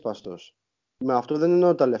απερίσπαστος. Με αυτό δεν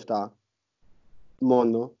εννοώ τα λεφτά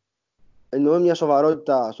μόνο. Εννοώ μια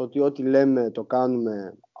σοβαρότητα στο ότι ό,τι λέμε το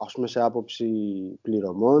κάνουμε, ας πούμε, σε άποψη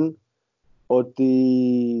πληρωμών,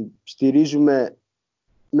 ότι στηρίζουμε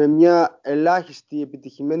με μια ελάχιστη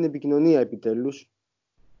επιτυχημένη επικοινωνία επιτέλους,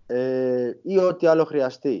 ή ό,τι άλλο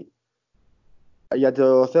χρειαστεί. Για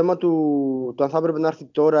το θέμα του αν θα έπρεπε να έρθει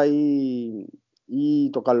τώρα ή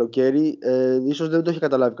το καλοκαίρι, ίσως δεν το έχει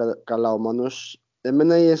καταλάβει καλά ο Μάνος.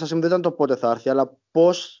 Εμένα η ένσταση μου δεν ήταν το πότε θα έρθει, αλλά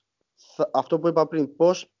αυτό που είπα πριν,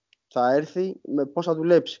 πώς θα έρθει, με πώς θα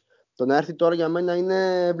δουλέψει. Το να έρθει τώρα για μένα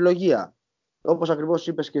είναι ευλογία. Όπως ακριβώς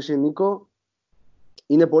είπες και εσύ, Νίκο,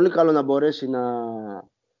 είναι πολύ καλό να μπορέσει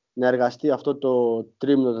να εργαστεί αυτό το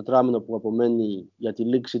τρίμηνο, τετράμηνο που απομένει για τη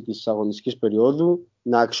λήξη της αγωνιστικής περίοδου,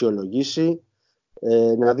 να αξιολογήσει,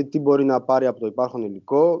 να δει τι μπορεί να πάρει από το υπάρχον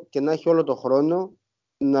υλικό και να έχει όλο το χρόνο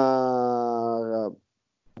να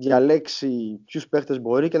διαλέξει ποιους παίχτες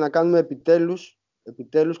μπορεί και να κάνουμε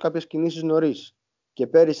επιτέλους κάποιες κινήσεις νωρίς. Και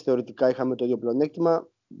πέρυσι θεωρητικά είχαμε το ίδιο πλεονέκτημα,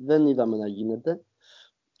 δεν είδαμε να γίνεται.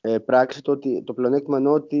 Πράξη το πλεονέκτημα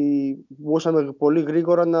εννοώ ότι μπορούσαμε πολύ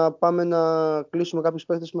γρήγορα να πάμε να κλείσουμε κάποιους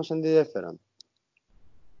παίχτες που μας ενδιέφεραν.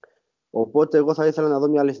 Οπότε εγώ θα ήθελα να δω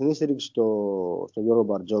μια αληθινή στήριξη στο Γιώργο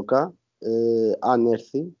Μπαρτζόκα, αν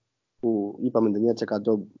έρθει, που είπαμε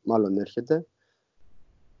 9% μάλλον έρχεται,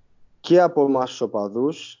 και από εμάς τους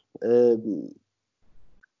οπαδούς.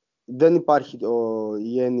 Δεν υπάρχει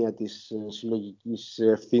η έννοια της συλλογικής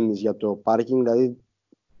ευθύνης για το πάρκινγκ, δηλαδή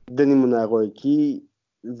δεν ήμουν εγώ εκεί,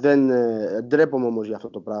 ντρέπομαι όμως για αυτό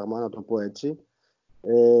το πράγμα, να το πω έτσι.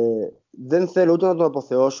 Δεν θέλω ούτε να τον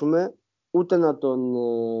αποθεώσουμε, ούτε να τον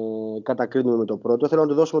κατακρίνουμε με το πρώτο. Θέλω να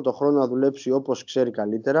του δώσουμε το χρόνο να δουλέψει όπως ξέρει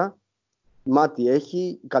καλύτερα. Μάτι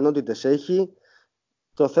έχει, ικανότητες έχει.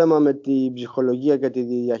 Το θέμα με την ψυχολογία και τη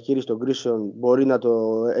διαχείριση των κρίσεων μπορεί να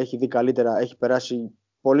το έχει δει καλύτερα. Έχει περάσει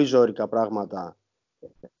πολύ ζόρικα πράγματα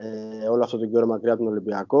όλο αυτό το καιρό μακριά από τον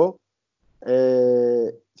Ολυμπιακό.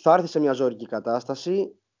 Θα έρθει σε μια ζόρικη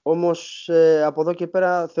κατάσταση, όμως από εδώ και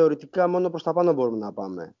πέρα θεωρητικά μόνο προς τα πάνω μπορούμε να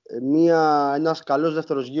πάμε. Ένας καλός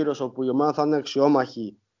δεύτερος γύρος όπου η ομάδα θα είναι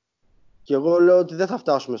αξιόμαχη, και εγώ λέω ότι δεν θα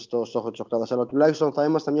φτάσουμε στο στόχο της οκτάδας, αλλά τουλάχιστον θα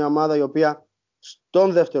είμαστε μια ομάδα η οποία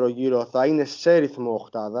Στον δεύτερο γύρο θα είναι σε ρυθμό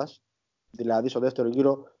οχτάδας. Δηλαδή στο δεύτερο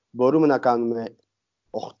γύρο μπορούμε να κάνουμε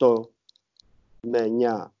 8 με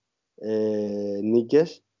 9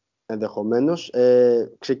 νίκες ενδεχομένως.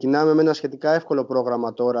 Ξεκινάμε με ένα σχετικά εύκολο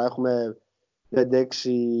πρόγραμμα τώρα. Έχουμε 5-6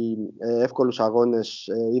 εύκολους αγώνες.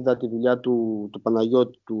 Είδα τη δουλειά του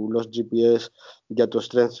Παναγιώτη του Lost GPS για το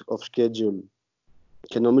Strength of Schedule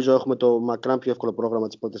και νομίζω έχουμε το μακράν πιο εύκολο πρόγραμμα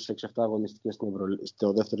τις πρώτες 6-7 αγωνιστικές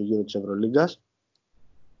στο δεύτερο γύρο της Ευρωλίγκας.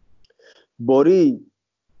 Μπορεί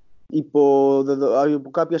υπό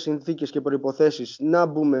κάποιες συνθήκες και προϋποθέσεις να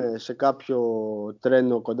μπούμε σε κάποιο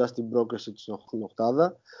τρένο κοντά στην πρόκριση της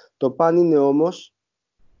οχτάδα. Το παν είναι όμως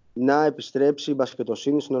να επιστρέψει η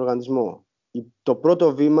μπασκετοσύνη στον οργανισμό. Το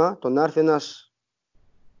πρώτο βήμα, το να έρθει ένας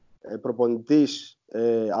προπονητής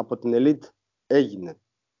από την Elite, έγινε.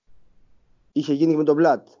 Είχε γίνει και με τον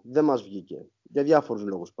Μπλατ, δεν μας βγήκε, για διάφορους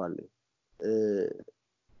λόγους πάλι.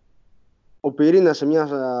 Ο πυρήνας σε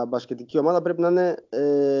μια μπασκετική ομάδα πρέπει να είναι,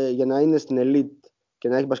 για να είναι στην Elite και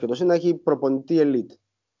να έχει μπασκετοσύνη, να έχει προπονητή Elite.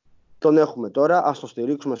 Τον έχουμε τώρα, ας το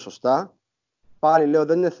στηρίξουμε σωστά. Πάλι λέω,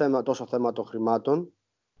 δεν είναι τόσο θέμα των χρημάτων,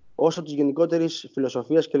 όσο της γενικότερης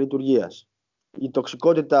φιλοσοφίας και λειτουργίας. Η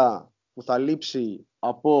τοξικότητα που θα λείψει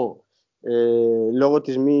λόγω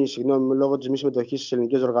της μη συμμετοχής στις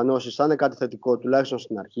ελληνικές οργανώσεις θα είναι κάτι θετικό, τουλάχιστον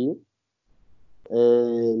στην αρχή.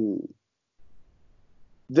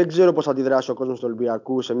 Δεν ξέρω πώς θα αντιδράσει ο κόσμος του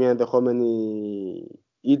Ολυμπιακού σε μια ενδεχόμενη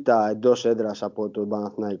ήττα εντός έδρας από τον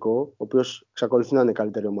Παναθηναϊκό, ο οποίος εξακολουθεί να είναι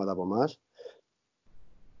καλύτερη ομάδα από εμάς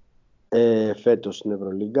φέτος στην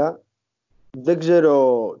Ευρωλίγκα. Δεν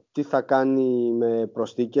ξέρω τι θα κάνει με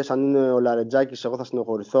προσθήκες. Αν είναι ο Λαρετζάκης, εγώ θα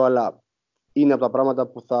στενοχωρηθώ, αλλά είναι από τα πράγματα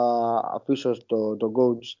που θα αφήσω τον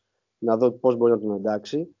coach να δω πώς μπορεί να τον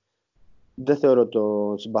εντάξει. Δεν θεωρώ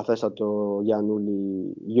το συμπαθέστατο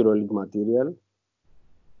Γιαννούλη EuroLeague material.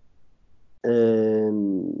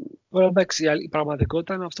 Τώρα εντάξει, η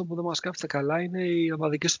πραγματικότητα είναι αυτό που δεν μας κάθεται καλά, είναι οι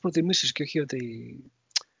ομαδικές του προτιμήσεις και όχι ότι...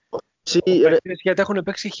 Γιατί έχουν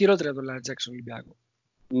παίξει χειρότερα από τον Λαρετζάκη στον Ολυμπιακό.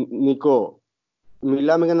 Νικό,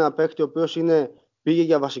 μιλάμε για ένα παίκτη ο οποίος πήγε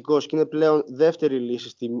για βασικός και είναι πλέον δεύτερη λύση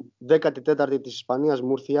στη 14η της Ισπανίας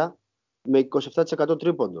Μούρθια με 27%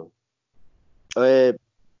 τρίποντο.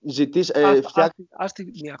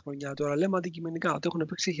 Άστι μια χρονιά τώρα, λέμε αντικειμενικά ότι έχουν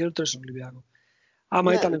παίξει χειρότερα στον Ολυμπιακό.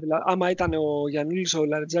 Άμα ήταν ο Γιαννούλης, ο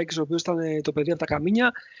Λαρετζάκης, ο οποίος ήταν το παιδί από τα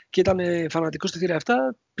καμίνια και ήταν φανατικός στη θύρα 7,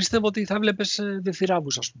 πιστεύω ότι θα βλέπεις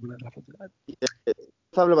δευθυράβους, ας πούμε.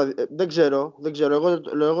 Θα βλέπα, δεν ξέρω.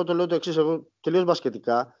 Εγώ το λέω το εξής, εγώ τελείως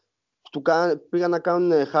μπασκετικά. Πήγαν να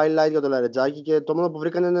κάνουν highlight για το Λαρετζάκη και το μόνο που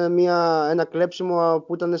βρήκαν είναι ένα κλέψιμο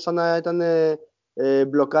που ήταν σαν να ήταν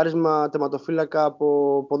μπλοκάρισμα τερματοφύλακα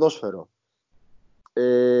από ποδόσφαιρο.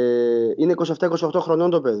 Είναι 27-28 χρονών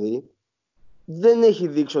το παιδί. Δεν έχει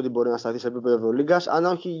δείξει ότι μπορεί να σταθεί σε επίπεδο Ευρωλίγκας, αν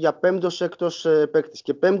όχι για πέμπτος έκτος παίκτης.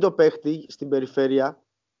 Και πέμπτο παίκτη στην περιφέρεια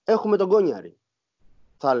έχουμε τον Κόνιαρη,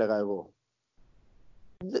 θα έλεγα εγώ.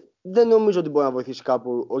 Δεν νομίζω ότι μπορεί να βοηθήσει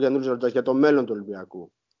κάπου ο Γιαννούλης Λαρετζάκης για το μέλλον του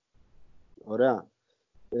Ολυμπιακού. Ωραία.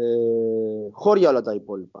 Χώρια όλα τα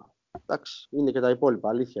υπόλοιπα. Εντάξει, είναι και τα υπόλοιπα,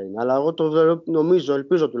 αλήθεια είναι. Αλλά εγώ το νομίζω,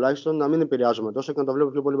 ελπίζω τουλάχιστον να μην επηρεάζομαι τόσο και να το βλέπω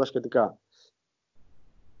πιο πολύ μπασκετικά.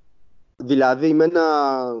 Δηλαδή με ένα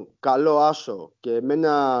καλό άσο και με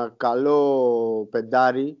ένα καλό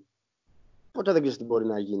πεντάρι, ποτέ δεν ξέρεις τι μπορεί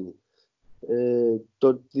να γίνει. Το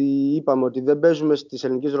ότι είπαμε ότι δεν παίζουμε στις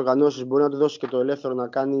ελληνικές οργανώσεις μπορεί να του δώσει και το ελεύθερο να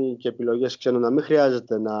κάνει και επιλογές ξένων, να μην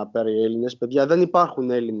χρειάζεται να πάρει Έλληνες. Παιδιά, δεν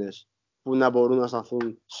υπάρχουν Έλληνες που να μπορούν να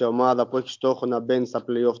σταθούν σε ομάδα που έχει στόχο να μπαίνει στα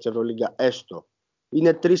play-off της Ευρωλίγκα έστω.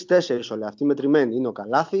 Είναι 3-4 όλοι αυτοί μετρημένοι. Είναι ο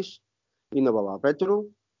Καλάθης, είναι ο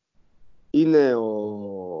Παπαπέτρου, είναι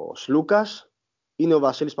ο Σλούκας, είναι ο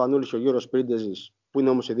Βασίλης Πανούλης και ο Γιώργος Πρίντεζης που είναι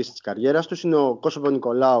όμως η δύση της καριέρας τους, είναι ο Κώσοβο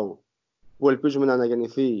Νικολάου που ελπίζουμε να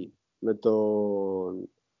αναγεννηθεί με τον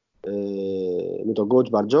coach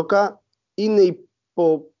Μπαρτζόκα, είναι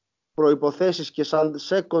υπό προϋποθέσεις και σαν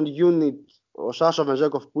second unit ο Σάσο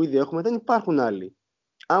Βενζέκοφ που ήδη έχουμε, δεν υπάρχουν άλλοι.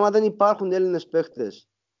 Άμα δεν υπάρχουν Έλληνες παίχτες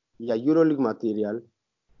για EuroLeague material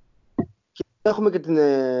και έχουμε και την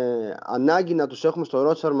ανάγκη να τους έχουμε στο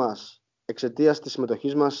roster μας εξαιτίας της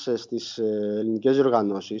συμμετοχής μας στις ελληνικές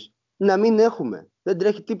διοργανώσεις, να μην έχουμε. Δεν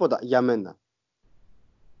τρέχει τίποτα για μένα.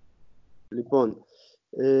 Λοιπόν,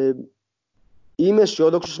 είμαι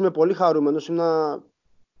αισιόδοξος, είμαι πολύ χαρούμενος, ήμουν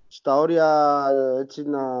στα όρια έτσι,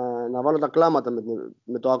 να βάλω τα κλάματα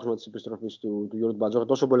με το άκουσμα της επιστροφής του Γιώργου Μπατζόκα,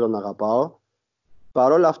 τόσο πολύ τον αγαπάω.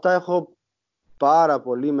 Παρ' όλα αυτά έχω πάρα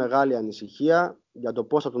πολύ μεγάλη ανησυχία για το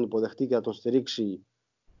πώς θα τον υποδεχτεί και θα τον στηρίξει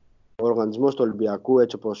ο οργανισμός του Ολυμπιακού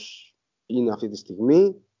έτσι όπως είναι αυτή τη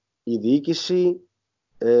στιγμή, η διοίκηση,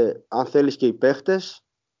 αν θέλεις και οι παίχτες.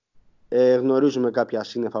 Γνωρίζουμε κάποια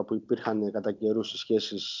σύννεφα που υπήρχαν κατά καιρούς στις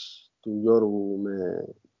σχέσεις του Γιώργου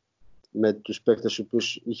με τους παίκτες τους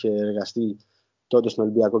οποίους είχε εργαστεί τότε στον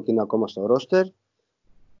Ολυμπιακό και είναι ακόμα στο ρόστερ,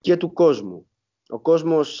 και του κόσμου. Ο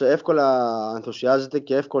κόσμος εύκολα ενθουσιάζεται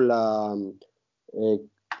και εύκολα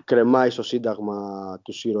κρεμάει στο σύνταγμα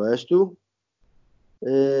τους ήρωές του.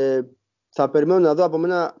 Θα περιμένω να δω από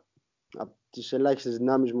μένα, από τις ελάχιστες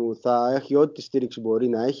δυνάμεις μου, θα έχει ό,τι στήριξη μπορεί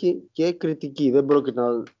να έχει και κριτική. Δεν πρόκειται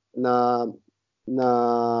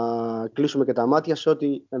να κλείσουμε και τα μάτια σε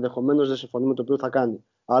ό,τι ενδεχομένως δεν συμφωνούμε το οποίο θα κάνει.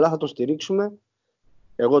 Αλλά θα τον στηρίξουμε,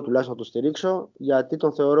 εγώ τουλάχιστον θα τον στηρίξω, γιατί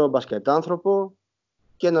τον θεωρώ μπασκετάνθρωπο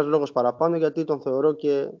και ένας λόγος παραπάνω γιατί τον θεωρώ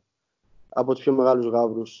και από τους πιο μεγάλους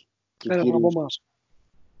γάβρους και κύριους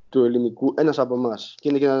του ελληνικού, ένας από εμάς. Και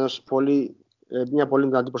είναι και μια πολύ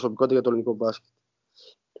δυνατή προσωπικότητα για το ελληνικό μπάσκετ.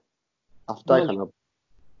 Αυτά είχα να πω.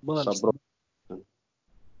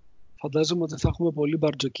 Φαντάζομαι ότι θα έχουμε πολύ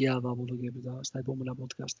μπαρτζοκιάδα από εδώ και έπειτα στα επόμενα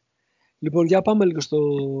podcast. Λοιπόν, για πάμε λίγο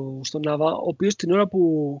στον Νάβα, ο οποίος την ώρα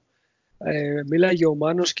που μίλαγε ο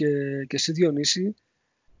Μάνος και εσύ Διονύση,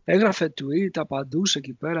 έγραφε tweet, απαντούσε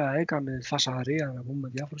εκεί πέρα, έκανε φασαρία, να πούμε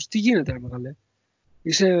διάφορες. Τι γίνεται, ρε μεγάλε?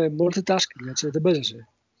 Είσαι multitasking, έτσι, δεν παίζεσαι?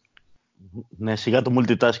 Ναι, σιγά το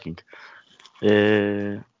multitasking.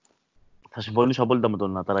 Θα συμφωνήσω απόλυτα με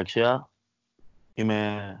τον Αταραξία.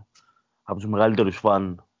 Είμαι από τους μεγαλύτερους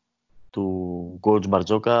φαν του coach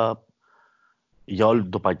Μπαρτζόκα για όλο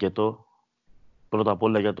το πακέτο. Πρώτα απ'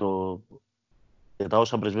 όλα για τα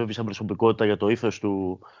όσα πρεσβεύει σαν προσωπικότητα, για το ήθος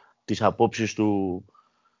του, τις απόψεις του,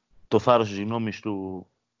 το θάρρος της γνώμης του.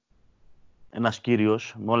 Ένας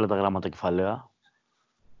κύριος με όλα τα γράμματα κεφαλαία.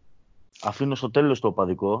 Αφήνω στο τέλος το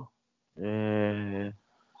οπαδικό.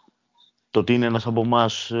 Το ότι είναι ένας από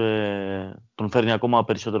εμάς τον φέρνει ακόμα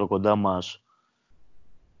περισσότερο κοντά μας,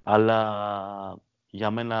 αλλά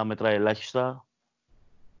για μένα μετράει ελάχιστα.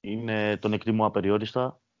 Τον εκτιμώ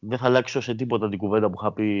απεριόριστα. Δεν θα αλλάξω σε τίποτα την κουβέντα που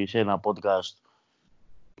είχα πει σε ένα podcast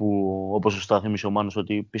που, όπως σωστά θύμισε ο Μάνος,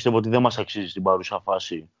 ότι πιστεύω ότι δεν μας αξίζει στην παρούσα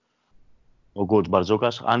φάση ο coach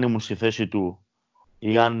Μπαρτζόκας. Αν ήμουν στη θέση του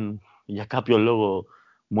ή αν για κάποιο λόγο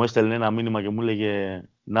μου έστελνε ένα μήνυμα και μου έλεγε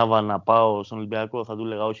Νάβα να πάω στον Ολυμπιακό, θα του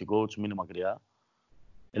έλεγα όχι coach, μείνε μακριά.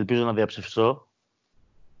 Ελπίζω να διαψευστώ.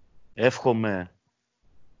 Εύχομαι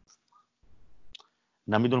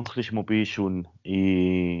να μην τον χρησιμοποιήσουν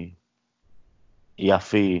οι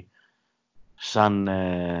αφοί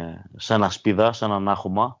σαν ασπίδα, σαν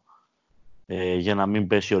ανάχωμα, για να μην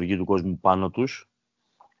πέσει η οργή του κόσμου πάνω τους.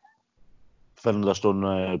 Φέρνοντας τον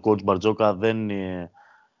coach Μπαρτζόκα,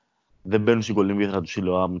 δεν μπαίνουν στην κολυμβήθρα του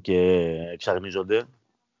Σιλοάμ και εξαγνίζονται.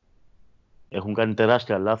 Έχουν κάνει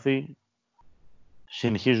τεράστια λάθη.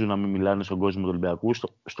 Συνεχίζουν να μην μιλάνε στον κόσμο του Ολυμπιακού.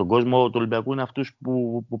 Στον κόσμο του Ολυμπιακού είναι αυτούς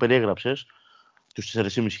που περιέγραψες, τους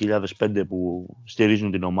 4.505 που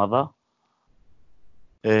στηρίζουν την ομάδα.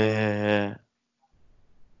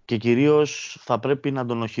 Και κυρίως θα πρέπει να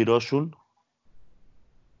τον οχυρώσουν,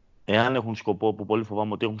 εάν έχουν σκοπό, που πολύ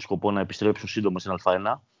φοβάμαι ότι έχουν σκοπό να επιστρέψουν σύντομα στην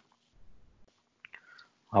Α1,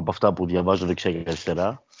 από αυτά που διαβάζω δεξιά και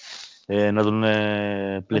αριστερά, να τον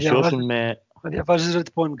πλαισιώσουν με... Να διαβάζεις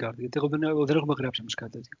Red Point Guard, γιατί εγώ δεν έχουμε γράψει εμείς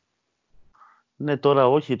κάτι τέτοιο. Ναι, τώρα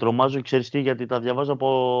όχι, τρομάζω, ξέρεις τι, γιατί τα διαβάζω από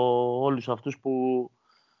όλους αυτούς που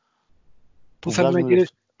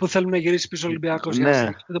θέλουν να γυρίσει πίσω ο Ολυμπιακός, ναι, για να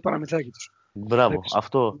στηρίξει το παραμυθάκι τους. Μπράβο,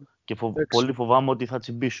 αυτό. Και πολύ φοβάμαι ότι θα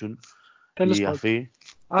τσιμπήσουν οι αφοί.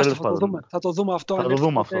 Θα το δούμε αυτό,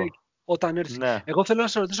 όταν έρθει. Ναι. Εγώ θέλω να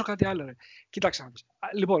σε ρωτήσω κάτι άλλο. Ρε. Κοίταξα.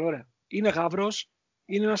 Λοιπόν, ωραία. Είναι γάβρος,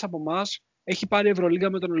 είναι ένας από εμάς, έχει πάρει Ευρωλίγκα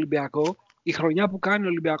με τον Ολυμπιακό. Η χρονιά που κάνει ο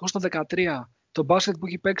Ολυμπιακός το 2013, το μπάσκετ που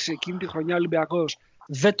έχει παίξει εκείνη τη χρονιά ο Ολυμπιακός,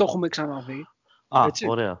 δεν το έχουμε ξαναδεί. Έτσι.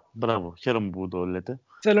 Ωραία. Μπράβο. Χαίρομαι που το λέτε.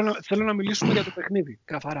 Θέλω να μιλήσουμε για το παιχνίδι,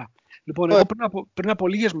 καθαρά. Λοιπόν, εγώ πριν από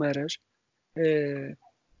λίγες μέρες,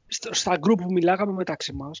 στα γκρουπ που μιλάγαμε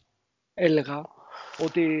μεταξύ μας, έλεγα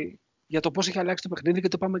ότι για το πώς έχει αλλάξει το παιχνίδι, και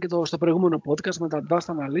το πάμε και στο προηγούμενο podcast με τα advanced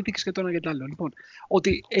analytics και το ένα και το άλλο. Λοιπόν,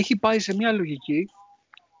 ότι έχει πάει σε μια λογική,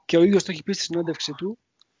 και ο ίδιος το έχει πει στη συνέντευξη του,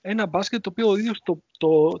 ένα μπάσκετ το οποίο ο ίδιος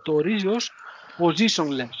το ορίζει ως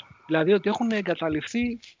positionless. Δηλαδή ότι έχουν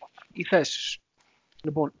εγκαταλειφθεί οι θέσεις.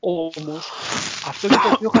 Λοιπόν, όμως, αυτό για το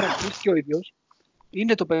οποίο χαρακτηρίστηκε ο ίδιος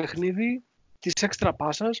είναι το παιχνίδι της έξτρα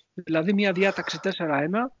πάσας, δηλαδή μια διάταξη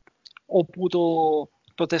 4-1, όπου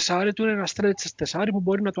το τεσάρι του είναι ένα stretch τεσάρι που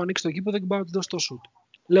μπορεί να το ανοίξει το γήπεδο και μπορεί να του δώσει το σουτ.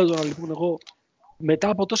 Λέω τώρα λοιπόν εγώ, μετά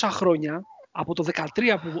από τόσα χρόνια, από το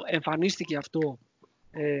 2013 που εμφανίστηκε αυτό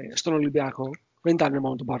στον Ολυμπιακό, δεν ήταν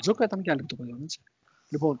μόνο τον Μπαρτζόκα, ήταν και άλλοι που το παίζανε, έτσι.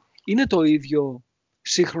 Λοιπόν, είναι το ίδιο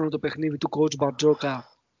σύγχρονο το παιχνίδι του coach Μπαρτζόκα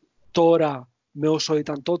τώρα με όσο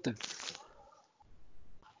ήταν τότε?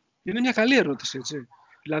 Είναι μια καλή ερώτηση, έτσι.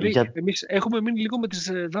 Δηλαδή, εμείς έχουμε μείνει λίγο με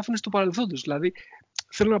τις δάφνες του παρελθόντος. Δηλαδή,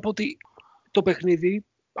 θέλω να πω ότι το παιχνίδι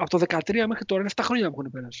από το 2013 μέχρι τώρα είναι 7 χρόνια που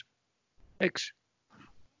έχουν περάσει. 6.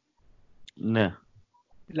 Ναι.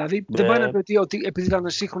 Δηλαδή, δεν πάει να πει ότι επειδή ήταν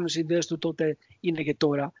σύγχρονες οι ιδέες του τότε είναι και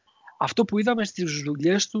τώρα. Αυτό που είδαμε στις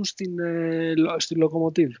δουλειές του στη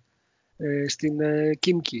Λοκομοτίβ, στην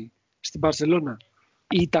Κίμκι, στην Μπαρσελόνα,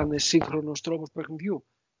 ήταν σύγχρονος τρόπος παιχνιδιού.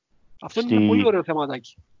 Αυτό είναι ένα πολύ ωραίο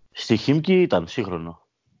θεματάκι. Στη Χίμκι ήταν σύγχρονο.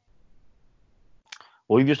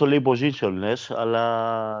 Ο ίδιος το λέει positionless,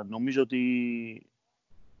 αλλά νομίζω ότι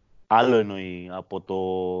άλλο εννοεί από το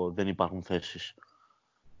δεν υπάρχουν θέσεις.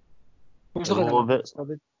 Πώς το καταλαβαίνεις,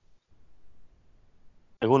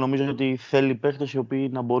 Εγώ νομίζω ότι θέλει παίχτες οι οποίοι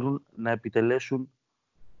να μπορούν να επιτελέσουν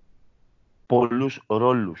πολλούς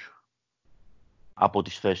ρόλους από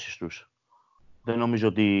τις θέσεις τους. Δεν νομίζω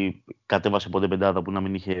ότι κατέβασε ποτέ πεντάδα που να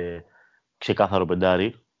μην είχε ξεκάθαρο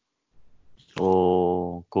πεντάρι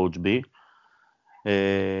ο Coach B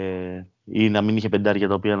ή να μην είχε πεντάρια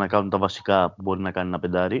τα οποία να κάνουν τα βασικά που μπορεί να κάνει ένα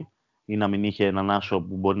πεντάρι ή να μην είχε έναν άσο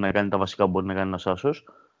που μπορεί να κάνει τα βασικά που μπορεί να κάνει ένας άσος.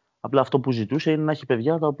 Απλά αυτό που ζητούσε είναι να έχει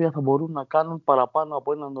παιδιά τα οποία θα μπορούν να κάνουν παραπάνω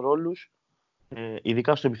από έναν ρόλους,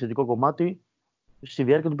 ειδικά στο επιθετικό κομμάτι, στη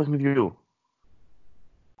διάρκεια του παιχνιδιού.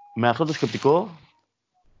 Με αυτό το σκεπτικό,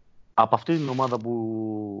 από αυτή την ομάδα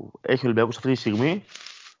που έχει ο Ολυμπιακός αυτή τη στιγμή,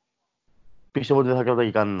 πιστεύω ότι δεν θα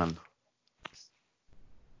κράταγε κανέναν.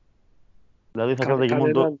 Δηλαδή θα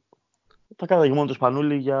κράταγε μόνο το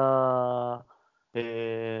Σπανούλι για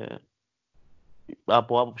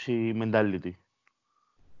από άποψη mentality.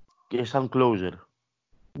 Και σαν closer.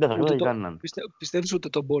 Δεν θα κράταγε κανέναν. Πιστεύεις ότι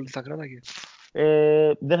το Μπόλ θα κράταγε?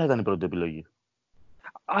 Δεν θα ήταν η πρώτη επιλογή.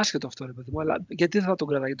 Άσχετο αυτό, ρε παιδί μου, αλλά γιατί δεν θα τον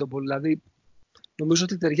κράταγε τον Μπόλ? Δηλαδή, νομίζω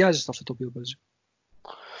ότι ταιριάζει σε αυτό το οποίο παίζει.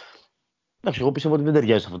 Εντάξει, εγώ πιστεύω ότι δεν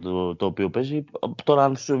ταιριάζει σε αυτό το οποίο παίζει. Τώρα,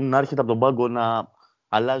 αν έρχεται από τον πάγκο να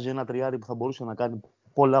αλλάζει ένα τριάρι που θα μπορούσε να κάνει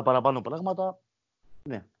πολλά παραπάνω πράγματα,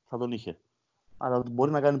 ναι, θα τον είχε. Αλλά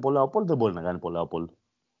μπορεί να κάνει πολλά ο Πολ, δεν μπορεί να κάνει πολλά ο Πολ.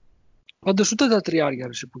 Πάντως ούτε τα τριάρια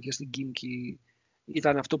που είχε στην Κίμκι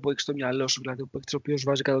ήταν αυτό που έχει στο μυαλό σου, δηλαδή ο παίκτης ο οποίος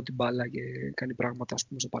βάζει κάτω την μπάλα και κάνει πράγματα, ας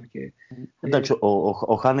πούμε, στο παρκέ. Εντάξει,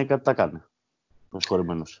 ο Χάνεκατ τα κάνει.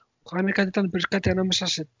 Προσχωρημένος. Ο Χάνεκατ ήταν κάτι ανάμεσα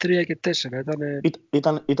σε 3 και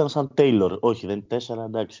 4. Ήταν σαν Taylor. Όχι, δεν είναι 4,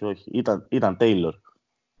 εντάξει, όχι. Ήταν Taylor.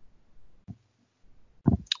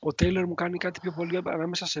 Ο Taylor μου κάνει κάτι πιο πολύ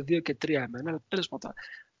ανάμεσα σε 2 και 3 εμένα, αλλά τέλος πάντων.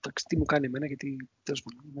 Τι μου κάνει εμένα, γιατί τέλος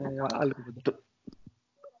πάντων είναι άλλο κουβέντα.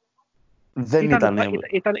 Δεν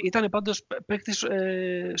ήταν πάντως παίκτης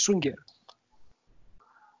Σούγκερ.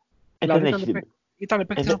 Ήταν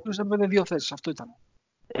παίκτης ο οποίος έπαιρνε 2 θέσεις. Αυτό ήταν.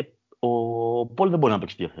 Ο Πολ δεν μπορεί να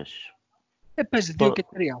παίξει 2 θέσεις. Παίζει 2 και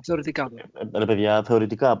 3, θεωρητικά. Ρε παιδιά,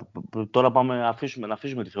 θεωρητικά. Τώρα να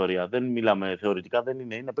αφήσουμε τη θεωρία. Δεν μιλάμε θεωρητικά, δεν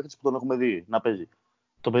είναι. Είναι παίκτης που τον έχουμε δει να παίζει.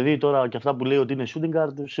 Το παιδί τώρα και αυτά που λέει ότι είναι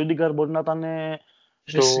shooting guard μπορεί να ήταν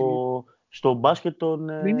στο μπάσκετ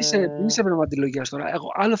των... Μην είσαι πνευματιλογίας τώρα.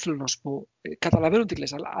 Εγώ άλλο θέλω να σου πω. Καταλαβαίνω τι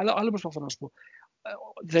λες, αλλά άλλο προσπαθώ να σου πω.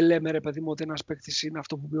 Δεν λέμε, ρε παιδί μου, ότι ένας παίκτης είναι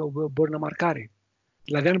αυτό που μπορεί να μαρκάρει.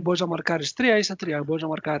 Δηλαδή, αν μπορείς να μαρκάρεις 3, είσαι 3. Αν μπορείς να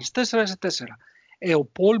μαρκάρεις 4, είσαι 4. Ο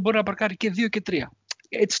Πολ μπορεί να μαρκάρει και 2 και 3.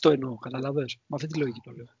 Έτσι το εννοώ, καταλαβαίνεις. Με αυτή τη λογική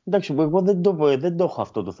το λέω. Εντάξει, εγώ δεν το έχω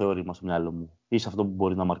αυτό το θεώρημα στο μυαλό μου. Είσαι αυτό που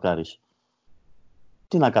μπορεί να μαρκάρεις.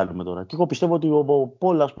 Τι να κάνουμε τώρα? Και εγώ πιστεύω ότι ο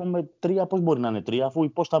Πολ, ας πούμε, 3, πώς μπορεί να είναι 3, αφού η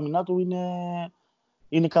ποσταμινά του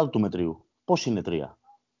είναι κάτω του μετρίου. Πώς είναι 3?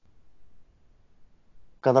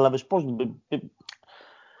 Καταλάβες πώς?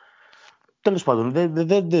 Τέλος πάντων,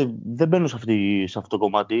 δεν μπαίνω σε αυτό το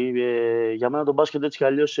κομμάτι. Για μένα το μπάσκετ έτσι κι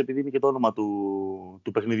αλλιώς, επειδή είναι και το όνομα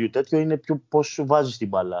του παιχνιδιού τέτοιο, είναι πιο πώς βάζεις την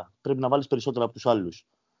μπάλα. Πρέπει να βάλεις περισσότερα από τους άλλους.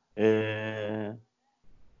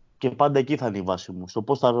 Και πάντα εκεί θα είναι η βάση μου. Στο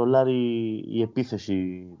πώς θα ρολάρει η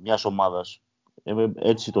επίθεση μιας ομάδας.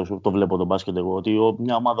 Έτσι το βλέπω το μπάσκετ εγώ. Ότι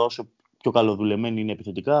μια ομάδα όσο πιο καλοδουλεμένη είναι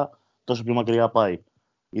επιθετικά, τόσο πιο μακριά πάει.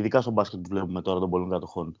 Ειδικά στο μπάσκετ που βλέπουμε τώρα των πολλών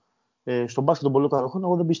κατοχών. Στον μπάσκετ των πολλών κατοχών,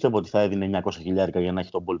 εγώ δεν πιστεύω ότι θα έδινε 900 χιλιάρικα για να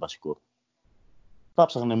έχει τον μπολ βασικό. Θα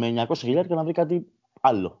ψάχνε με 900 χιλιάρικα να βρει κάτι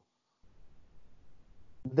άλλο.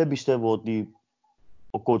 Δεν πιστεύω ότι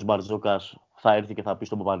ο coach Μπαρτζόκας θα έρθει και θα πει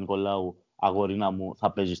στον Παπα-Νικολάου, αγορίνα μου,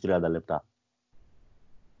 θα παίζεις 30 λεπτά.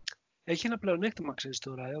 Έχει ένα πλεονέκτημα, ξέρεις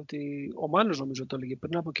τώρα, ότι ο Μάνος νομίζω το έλεγε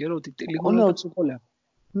πριν από καιρό, ότι λίγο είναι συμβόλαια.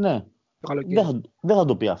 Ναι, δεν θα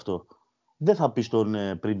το πει αυτό. Δεν θα πει στον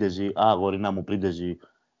Πρίντεζη, αγορίνα μου Πρίντεζη,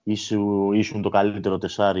 ήσουν το καλύτερο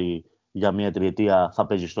τεσάρι για μια τριετία, θα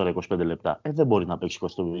παίζεις τώρα 25 λεπτά. Δεν μπορεί να παίξει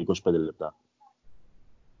 25 λεπτά.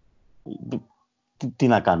 Τι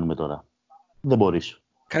να κάνουμε τώρα? Δεν μπορείς.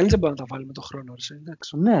 Κανείς δεν μπορεί να τα βάλει με το χρόνο,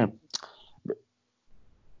 εντάξει. Ναι.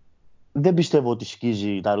 Δεν πιστεύω ότι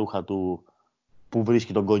σκίζει τα ρούχα του που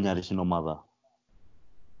βρίσκει τον Κόνιαρη στην ομάδα.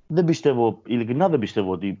 Ειλικρινά δεν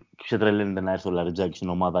πιστεύω ότι ξετρελαίνεται να έρθει ο Λαρετζάκης στην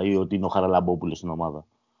ομάδα ή ότι είναι ο Χαραλαμπόπουλος στην ομάδα.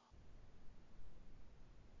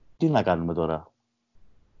 Τι να κάνουμε τώρα.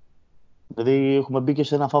 Δηλαδή έχουμε μπει και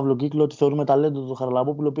σε ένα φαύλο κύκλο ότι θεωρούμε ταλέντο τον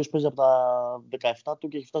Χαραλαμπόπουλο, ο οποίος παίζει από τα 17 του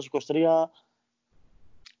και έχει φτάσει 23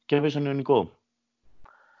 και παίζει στον Ιωνικό.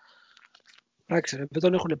 Εντάξει, δεν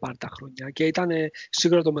τον έχουν πάρει τα χρόνια και ήταν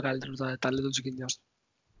σίγουρα το μεγαλύτερο ταλέντο της γενιάς του.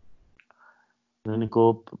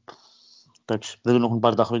 Ιωνικό, εντάξει, δεν τον έχουν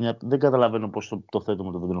πάρει τα χρόνια. Δεν καταλαβαίνω πώς το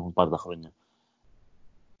θέτουμε το δεν τον έχουν πάρει τα χρόνια.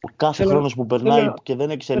 Ο κάθε χρόνος που περνάει και δεν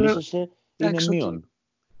εξελίσσεσαι είναι μείον.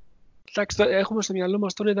 Εντάξει, έχουμε στο μυαλό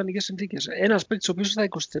μας τώρα ιδανικές συνθήκες. Ένας παίκτης ο οποίος στα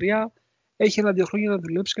 23 έχει 1-2 χρόνια να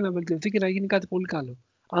δουλέψει και να βελτιωθεί και να γίνει κάτι πολύ καλό.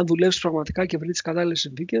 Αν δουλέψει πραγματικά και βρει τις κατάλληλες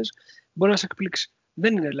συνθήκες, μπορεί να σε εκπλήξει.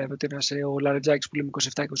 Δεν είναι δηλαδή ότι είναι ο Λαρετζάκης που λέμε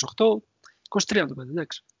 27-28, 23 το παιδί,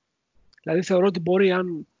 εντάξει. Δηλαδή θεωρώ ότι μπορεί,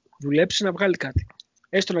 αν δουλέψει, να βγάλει κάτι.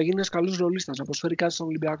 Έστω να γίνει ένας καλός ρολίστας, να προσφέρει κάτι στον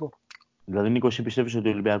Ολυμπιακό. Δηλαδή, Νίκο, εσύ πιστεύεις ότι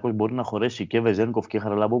ο Ολυμπιακός μπορεί να χωρέσει και Βεζένκοφ και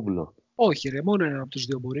Χαραλαμπόπουλο? Όχι, ρε, μόνο έναν από τους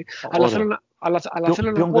δύο μπορεί.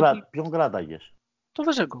 Ποιον κράταγες? Το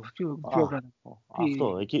Βεζένκοφ. Ποιο κράταγε?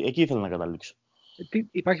 Αυτό, εκεί ήθελα να καταλήξω.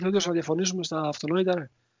 Υπάρχει περίπτωση να διαφωνήσουμε στα αυτονόητα, ρε?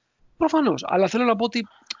 Προφανώς. Αλλά θέλω να πω ότι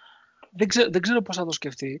δεν ξέρω πώς θα το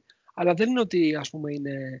σκεφτεί, αλλά δεν είναι ότι, ας πούμε,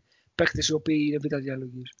 είναι παίκτες οι οποίοι είναι β'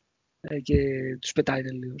 διαλογής και τους πετάει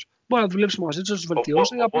τελείως. Μπορεί να δουλέψει μαζί τους, να τους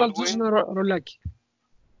βελτιώσει, απλά να τους δώσει ένα ρολάκι.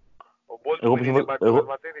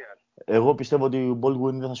 Εγώ πιστεύω ότι ο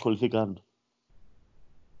Baldwin δεν θα ασχοληθεί καν.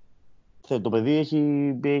 Το παιδί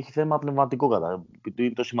έχει θέμα πνευματικό κατά.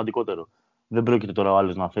 Είναι το σημαντικότερο. Δεν πρόκειται τώρα ο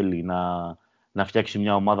άλλος να θέλει να φτιάξει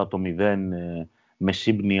μια ομάδα από το 0 με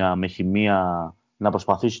σύμπνοια, με χημεία, να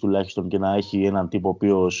προσπαθήσει τουλάχιστον και να έχει έναν τύπο ο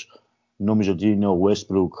οποίος νόμιζε ότι είναι ο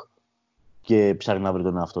Westbrook και ψάχνει να βρει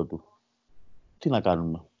τον εαυτό του. Τι να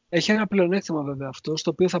κάνουμε. Έχει ένα πλεονέκτημα βέβαια αυτό,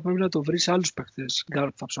 στο οποίο θα πρέπει να το βρει σε άλλους παίκτες γκάρ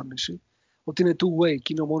που θα ψωνίσει. Ότι είναι two-way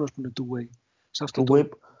και είναι ο μόνος που είναι two-way. Σε αυτό two-way,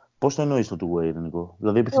 πώς το εννοείς το two-way, Νικό?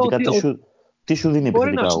 Δηλαδή επιθετικά τι σου δίνει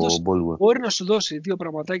επιθετικά ο Baldwin? Μπορεί να σου δώσει 2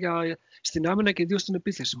 πραγματάκια στην άμυνα και 2 στην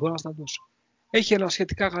επίθεση. Μπορεί να στα δώσει. Έχει ένα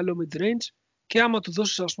σχετικά καλό mid-range και άμα του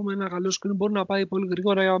δώσει, ας πούμε, ένα καλό screen, μπορεί να πάει πολύ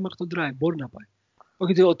γρήγορα μέχρι τον drive. Μπορεί να πάει.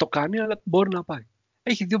 Όχι ότι το κάνει, αλλά μπορεί να πάει.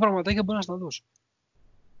 Έχει 2 πραγματάκια που μπορεί να στα δώσει.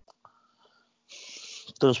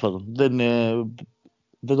 Τέλος πάντων,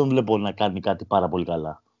 δεν τον βλέπω να κάνει κάτι πάρα πολύ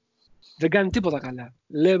καλά. Δεν κάνει τίποτα καλά.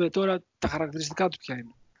 Λέμε τώρα τα χαρακτηριστικά του ποια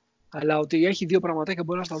είναι. Αλλά ότι έχει 2 πραγματάκια που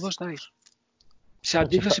μπορεί να στα δώσει, τα έχει. Σε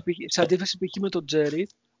αντίθεση π.χ. με τον Τζέρι,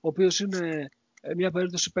 ο οποίος είναι μια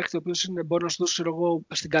περίπτωση παίκτη, ο οποίος μπορεί να σου δώσει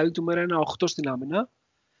στην καλή του μέρα ένα 8 στην άμυνα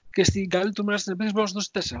και στην καλή του μέρα στην επίθεση μπορεί να σου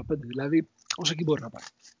δώσει 4-5. Δηλαδή, όσο εκεί μπορεί να πάει.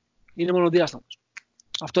 Είναι μονοδιάστατος.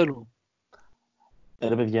 Αυτό εννοώ.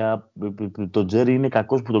 Ρε παιδιά, το Τζέρι είναι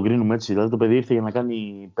κακός που τον κρίνουμε έτσι. Δηλαδή το παιδί ήρθε για να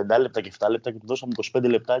κάνει 5 λεπτά και 7 λεπτά και του δώσαμε 25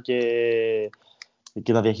 λεπτά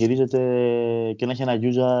και να διαχειρίζεται και να έχει ένα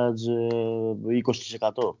usage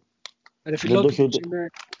 20%. Ρε φιλότιμος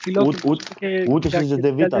είναι ούτε στη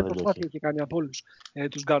Ζεντεβίτα δεν έχει. Και κάνει από όλους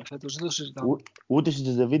τους γκάρτ φέτος, δεν το συζητάμε. Ούτε στη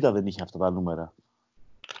Ζεντεβίτα δεν είχε αυτά τα νούμερα.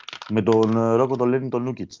 Με τον Ρόκο το Λένι τον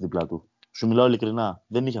Νούκιτς δίπλα του. Σου μιλάω ειλικρινά,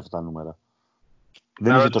 δεν είχε αυτά τα νούμερα.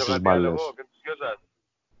 Δεν είχε τόσες μπάλες.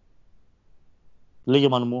 Λέγε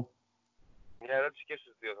Μανου μου. Μια ερώτηση και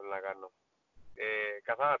στους δύο θέλω να κάνω.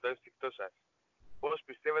 Καθαρά το ένστικτό σας. Πώς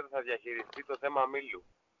πιστεύετε θα διαχειριστεί το θέμα Μίλου?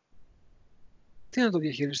 Τι να το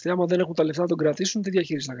διαχειριστεί? Άμα δεν έχουν τα λεφτά να τον κρατήσουν, τι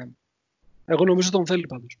διαχείριση θα κάνει? Εγώ νομίζω τον θέλει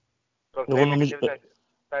πάντως.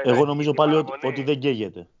 Εγώ νομίζω πάλι ότι δεν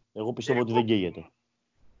καίγεται. Εγώ πιστεύω ότι δεν καίγεται.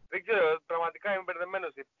 Δεν ξέρω, πραγματικά είμαι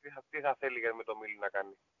μπερδεμένος τι θα θέλει με το Μίλου να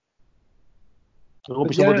κάνει. Εγώ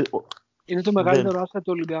πιστεύω ότι... Είναι το μεγαλύτερο άστα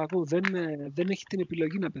του Ολυμπιακού. Δεν έχει την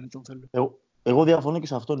επιλογή να πει τον θέλει. Εγώ διαφωνώ και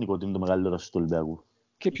σε αυτό, Νίκο, ότι είναι το μεγαλύτερο άστα του Ολυμπιακού.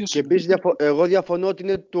 Και επίσης εγώ διαφωνώ ότι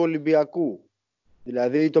είναι του Ολυμπιακού.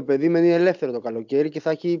 Δηλαδή το παιδί μένει ελεύθερο το καλοκαίρι και θα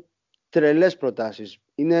έχει τρελές προτάσεις.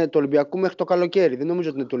 Είναι του Ολυμπιακού μέχρι το καλοκαίρι. Δεν νομίζω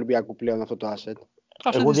ότι είναι του Ολυμπιακού πλέον αυτό το asset.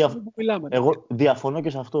 Εγώ διαφωνώ και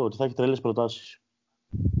σε αυτό, ότι θα έχει τρελές προτάσεις.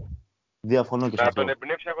 Διαφωνώ και σε αυτό. Να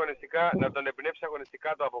τον εμπνεύσει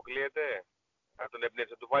αγωνιστικά το αποκλείεται? Να τον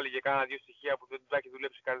εμπνεύσει, να του βάλει και κάνα 2 στοιχεία που δεν του έχει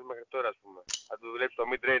δουλέψει κανείς μέχρι τώρα, ας πούμε. Να του δουλέψει το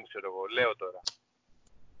mid-range, ξέρω εγώ, λέω τώρα.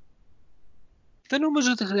 Δεν νομίζω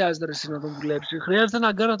ότι χρειάζεται να τον δουλέψει. Χρειάζεται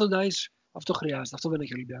έναν γκάρ να τον ταΐσει. Αυτό χρειάζεται. Αυτό δεν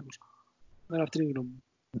έχει ο Ολυμπιακός. Είναι αυτή η γνώμη μου.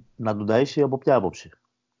 Να τον ταΐσει από ποια άποψη?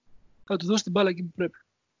 Να του δώσει την μπάλα εκεί που πρέπει.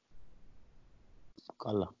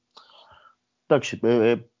 Καλά. Εντάξει.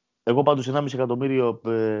 Εγώ πάντως 1,5 εκατομμύριο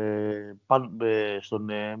στον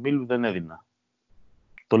Μίλου δεν έδινα.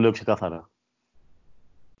 Το λέω ξεκάθαρα.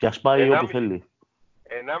 Και ας πάει όπου θέλει.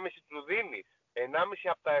 1,5 του δίνεις. 1,5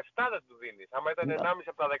 από τα 7 δεν του δίνεις. Άμα ήταν 1,5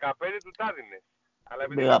 από τα 15 του τα δίνεις. Αλλά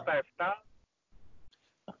επειδή είναι Ναι. από τα 7...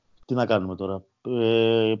 Τι να κάνουμε τώρα.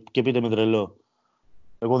 Και πείτε με τρελό.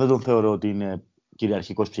 Εγώ δεν τον θεωρώ ότι είναι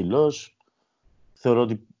κυριαρχικός ψηλός. Θεωρώ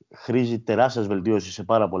ότι χρήζει τεράστιας βελτίωσης σε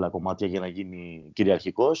πάρα πολλά κομμάτια για να γίνει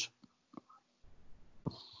κυριαρχικός.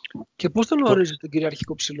 Και πώς τον ορίζεις τον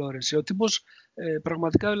κυριαρχικό ψηλό, ρε? Ο τύπος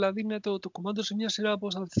πραγματικά δηλαδή είναι το κομμάτι σε μια σειρά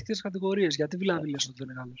από στατιστικές κατηγορίες. Γιατί δηλαδή λες ότι δεν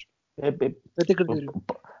είναι Γάλλος? Με τι κριτήριο?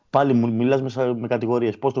 Πάλι μιλάς με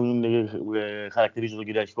κατηγορίες. Πώς τον χαρακτηρίζω τον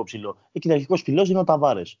κυριαρχικό ψηλό? Κυριαρχικός ψηλός είναι ο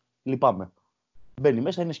Ταβάρες. Λυπάμαι. Μπαίνει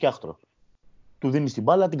μέσα, είναι σκιάχτρο. Του δίνει την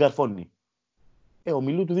μπάλα, την καρφώνει. Ο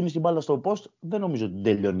Μιλού του δίνει την μπάλα στο post, δεν νομίζω ότι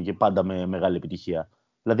τελειώνει και πάντα με μεγάλη επιτυχία.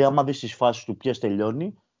 Δηλαδή, άμα δεις τις φάσεις του ποιες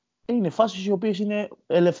τελειώνει, είναι φάσεις οι οποίες είναι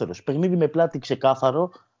ελεύθερος. Παιχνίδι με πλάτη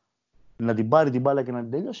ξεκάθαρο, να την πάρει την μπάλα και να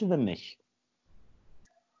την τελειώσει, δεν έχει.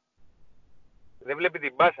 Δεν βλέπει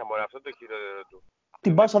την μπάσα, μωρέ, αυτό το χειρότερο του.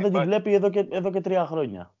 Την μπάσα δεν τη βλέπει εδώ και 3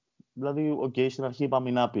 χρόνια. Δηλαδή, στην αρχή είπαμε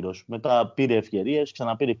είναι άπειρος. Μετά πήρε ευκαιρίες,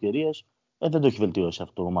 ξαναπήρε ευκαιρίες. Δεν το έχει βελτιώσει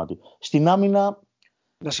αυτό το κομμάτι. Στην άμυνα.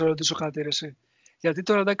 Να σε ρωτήσω κάτι, ρε, εσύ. Γιατί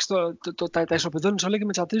τώρα εντάξει, τα ισοπεδώνεις όλα και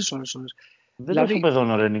με τσατίζεις ώρες. Δεν το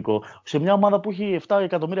ισοπεδώνω, ρε Νικό. Σε μια ομάδα που έχει 7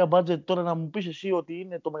 εκατομμύρια budget, τώρα να μου πεις εσύ ότι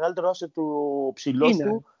είναι το μεγαλύτερο asset του ψηλός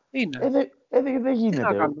του. Είναι. Δεν γίνεται. Τι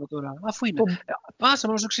να κάνουμε τώρα, αφού είναι. Πάσε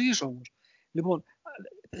να σου εξηγήσω όμως. Λοιπόν,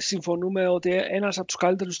 συμφωνούμε ότι ένας από τους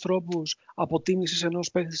καλύτερους τρόπους αποτίμησης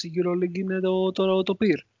ενός παίκτη στην EuroLeague είναι το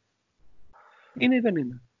peer. Είναι ή δεν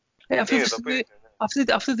είναι?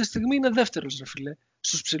 Αυτή τη στιγμή είναι δεύτερος, ρε φίλε,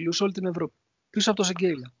 στους ψηλούς σε όλη την Ευρώπη. Πίσω από το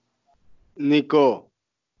Σεγγέιλα. Νικό,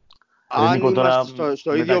 αν είμαστε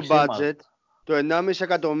στο ίδιο budget, το 1,5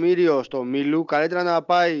 εκατομμύριο στο Μίλου, καλύτερα να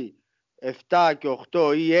πάει 7 και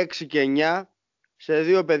 8 ή 6 και 9 σε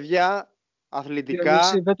 2 παιδιά αθλητικά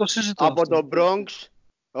από το Bronx,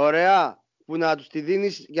 ωραία, που να τους τη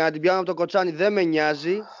δίνεις για να την πιάνουν από το κοτσάνι. Δεν με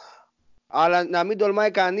νοιάζει, αλλά να μην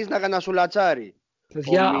τολμάει κανείς να κανασουλατσάρει.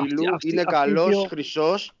 Ο Μίλου είναι καλός,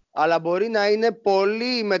 χρυσός, αλλά μπορεί να είναι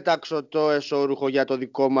πολύ μεταξωτό εσώρουχο για το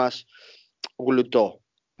δικό μας γλουτό.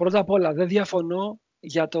 Πρώτα απ' όλα, δεν διαφωνώ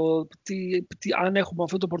για το αν έχουμε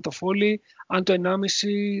αυτό το πορτοφόλι, αν το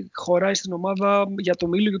 1,5 χωράει στην ομάδα για το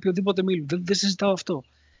Μίλου ή οποιοδήποτε Μίλου. Δεν συζητάω αυτό.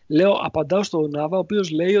 Απαντάω στον Νάβα, ο οποίος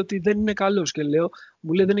λέει ότι δεν είναι καλός και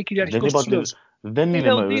μου λέει δεν είναι κυριαρχικός ψηλός. Δεν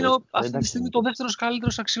είναι. Ότι είναι αυτή τη στιγμή το δεύτερος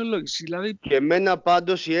καλύτερος αξιολόγηση. Δηλαδή... Και εμένα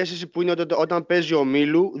πάντως η αίσθηση που είναι ότι όταν παίζει ο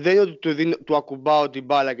Μίλου δεν είναι ότι του ακουμπάω την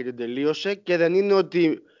μπάλα και την τελείωσε, και δεν είναι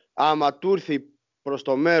ότι άμα του έρθει προς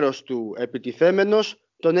το μέρος του επιτιθέμενος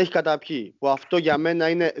τον έχει καταπιεί. Που αυτό για μένα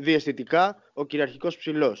είναι διαισθητικά ο κυριαρχικός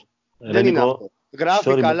ψηλός. Δεν είναι αυτό.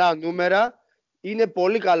 Γράφει καλά νούμερα, είναι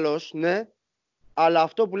πολύ καλός, ναι, αλλά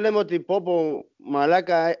αυτό που λέμε ότι πω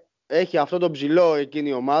μαλάκα έχει αυτό το ψηλό εκείνη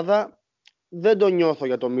η ομάδα, δεν το νιώθω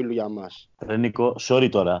για το Μίλου για μας. Ρε Νίκο,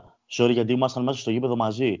 sorry γιατί ήμασταν μέσα στο γήπεδο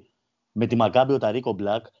μαζί. Με τη Μακάμπη ο Ταρίκο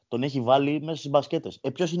Μπλακ τον έχει βάλει μέσα στις μπασκέτες.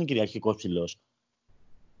 Ποιος είναι κυριαρχικός ψηλός?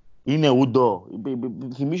 Είναι Ούντο.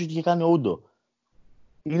 Θυμήσου τι είχε κάνει ο Ούντο.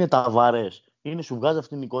 Είναι Ταβάρες. Σου βγάζει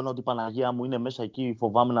αυτήν την εικόνα ότι Παναγία μου είναι μέσα εκεί,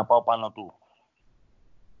 φοβάμαι να πάω πάνω του.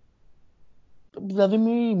 Δηλαδή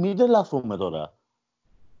μην τρελαθούμε τώρα.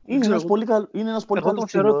 Είναι ένας πολύ καλός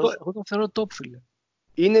ψηλός. Εγώ τον θεωρώ top, φίλε.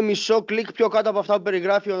 Είναι μισό κλικ πιο κάτω από αυτά που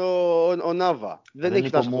περιγράφει ο Νάβα. Δεν έχει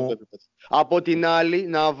φτάσει αυτό το επίπεδο. Από την άλλη,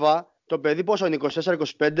 Νάβα, το παιδί πόσο είναι,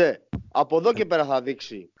 24-25. Από εδώ και πέρα θα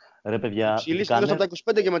δείξει. Ρε παιδιά, ψηλοί από τα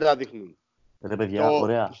 25 και μετά δείχνουν. Ρε παιδιά,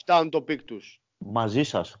 ωραία. Φτάνουν το πικ τους. Μαζί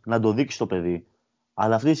σας, να το δείξει το παιδί.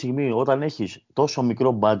 Αλλά αυτή τη στιγμή, όταν έχεις τόσο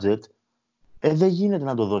μικρό budget, δεν γίνεται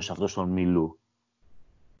να το δώσεις αυτό στον Μιλού.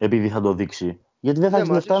 Επειδή θα το δείξει. Γιατί δεν θα έχεις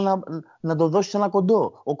λεφτά να το δώσεις ένα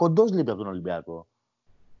κοντό. Ο κοντός λείπει από τον Ολυμπιακό.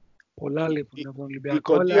 Πολλά λείπουν από τον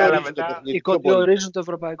Ολυμπιακό. Οι κοντοί ορίζουν το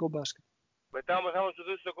ευρωπαϊκό μπάσκετ. Μετά όμως,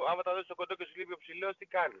 άμα τα δώσεις το κοντό και σου λείπει ο ψηλός, τι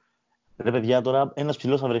κάνεις? Ρε παιδιά, τώρα ένας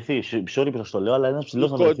ψηλός θα βρεθεί. Sorry που σας το λέω, αλλά ένας ψηλός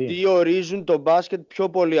θα βρεθεί. Οι κοντοί ορίζουν το μπάσκετ πιο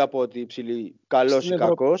πολύ από ότι οι ψηλοί. Καλός ή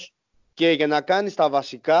κακός. Και για να κάνεις τα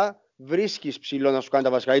βασικά, βρίσκεις ψηλό να σου κάνει τα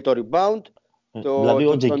βασικά ή το rebound,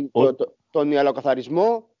 τον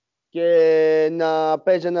ιαλοκαθαρισμό και να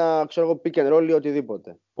παίζει ένα pick and roll ή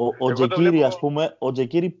οτιδήποτε. Ο Τζεκίρι, ας πούμε,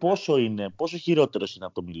 πόσο χειρότερος είναι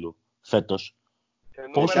από τον Μιλού φέτος?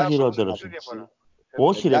 Πόσο χειρότερος είναι?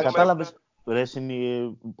 Όχι ρε, κατάλαβες. Ρε,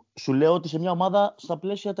 σου λέω ότι σε μια ομάδα στα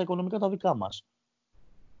πλαίσια τα οικονομικά τα δικά μας,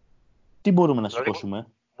 τι μπορούμε να σηκώσουμε?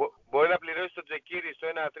 Μπορεί να πληρώσει το Τζεκίρι στο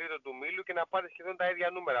 1 τρίτο του Μίλου και να πάρει σχεδόν τα ίδια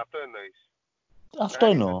νούμερα. Αυτό εννοείς? Αυτό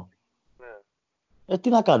εννοώ. Ναι. Τι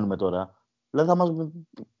να κάνουμε τώρα? Δηλαδή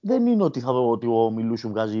δεν είναι ότι ο Μιλού σου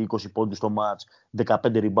βγάζει 20 πόντους στο μάτς, 15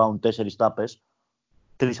 rebound, 4 τάπες,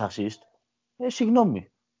 3 assist.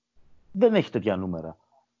 Συγγνώμη. Δεν έχει τέτοια νούμερα.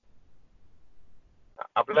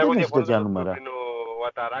 Απλά εγώ διαφωνώ με αυτό που είπε ο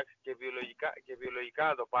Αταράξ και βιολογικά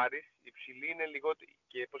να το πάρεις, οι ψηλοί είναι λιγότεροι,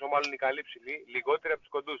 και πόσο μάλλον οι καλοί ψηλοί, λιγότεροι από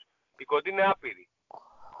τους κοντούς. Οι κοντοί είναι άπειροι.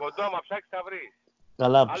 Κοντό, άμα ψάξεις, θα βρεις.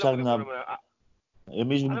 Καλά,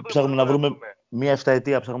 εμείς ψάχνουμε να βρούμε μία 7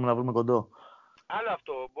 ετία, ψάχνουμε να βρούμε κοντό. Άλλο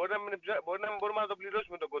αυτό. Μπορεί να μην μπορούμε να το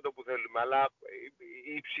πληρώσουμε τον κοντό που θέλουμε, αλλά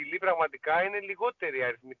οι ψηλοί πραγματικά είναι λιγότεροι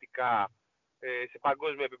αριθμητικά σε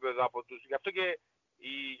παγκόσμιο επίπεδο από τους.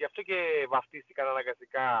 Γι' αυτό και βαφτίστηκαν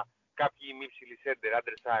αναγκαστικά κάποιοι μη ψηλοί center,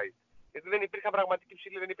 undersized. Γιατί δεν υπήρχαν πραγματικοί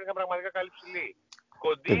ψηλοί, δεν υπήρχαν πραγματικά καλοί ψηλοί.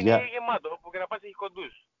 Κοντή είναι γεμάτο, όπου και να πας έχει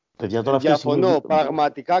κοντούς. Διαφωνώ.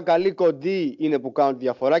 Πραγματικά καλοί κοντοί είναι που κάνουν τη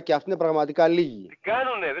διαφορά και αυτοί είναι πραγματικά λίγοι. Την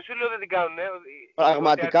κάνουνε, δεν σου λέω δεν την κάνουνε.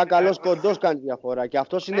 Πραγματικά καλός κοντός κάνει τη διαφορά και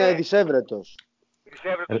αυτός είναι δισεύρετος.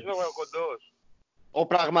 Δισεύρετος είναι ο κοντός. Ο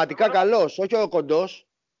πραγματικά καλός, όχι ο κοντός.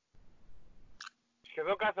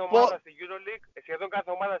 Σχεδόν κάθε ομάδα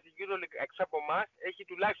στη EuroLeague έξω από εμάς έχει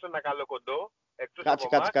τουλάχιστον ένα καλό κοντό.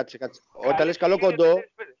 Κάτσε. Όταν λες καλό κοντό,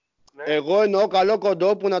 εγώ εννοώ καλό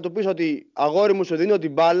κοντό που να του πεις ότι αγόρι μου σου δίνω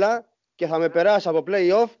την μπάλα και θα με περάσει από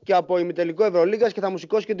play-off και από ημιτελικό Ευρωλίγκας και θα μου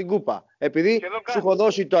σηκώσει και την κούπα. Επειδή σου έχω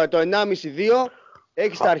δώσει το 1,5-2,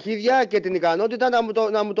 έχεις τα αρχίδια και την ικανότητα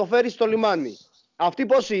να μου το φέρεις στο λιμάνι. Αυτοί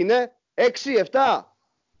πόσοι είναι, 6-7.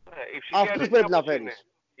 Αυτούς πρέπει να φέρεις.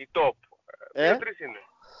 Η top. Είναι.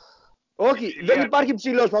 Όχι, δεν υπάρχει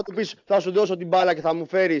ψηλός που θα του πεις θα σου δώσω την μπάλα και θα μου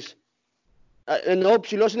φέρεις. Εννοώ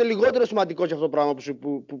ψηλός είναι λιγότερο σημαντικό για αυτό το πράγμα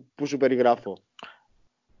που σου περιγράφω.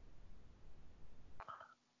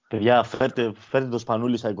 Παιδιά, φέρτε το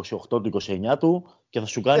Σπανούλη στα 28 του 29 του και θα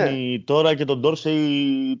σου κάνει τώρα και τον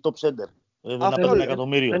Ντόρσεϊ top center. Να παίρνει $1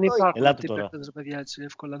 εκατομμύριο. Δεν υπάρχουν. Ελάτε τώρα. Παιδιά, έτσι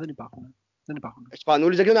εύκολα δεν υπάρχουν.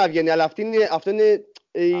 Σπανούλης δεν ξέρω να βγαίνει, αλλά αυτό είναι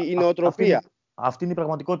η νοοτροπία. Αυτή είναι η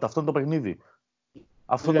πραγματικότητα, αυτό είναι το παιχνίδι.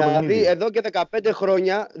 Δηλαδή, εδώ και 15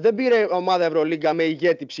 χρόνια δεν πήρε ομάδα Ευρωλίγκα με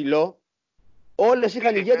ηγέτη ψηλό. Όλες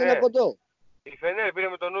είχαν ηγέτη ένα κοντό. Η Φενέρ πήρε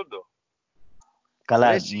με τον Ούντο.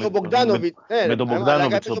 Καλά, με τον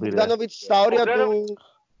Μπογκδάνοβιτς το πήρε. Στα όρια του...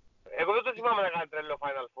 Εγώ δεν το θυμάμαι να κάνει τρελό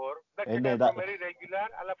Final Four. Εντάξει, έκανε τρομερή regular,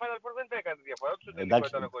 αλλά Final Four δεν έκανε τη διαφορά. Του τελικό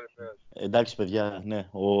ήταν ο κορυφαίος. Εντάξει, παιδιά, ναι.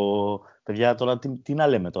 Παιδιά, τώρα τι να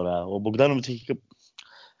λέμε τώρα. Ο Μπογκδάνοβιτς έχει...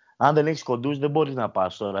 Αν δεν έχεις κοντούς, δεν μπορείς να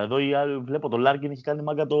πας τώρα. Εδώ βλέπω τον Λάρκιν έχει κάνει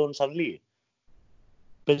μάγκα τον Σαβλή.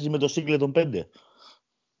 Παίζει με το Σίγκλε των 5.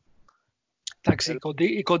 Εντάξει,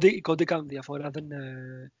 οι κοντοί κάνουν διαφορά.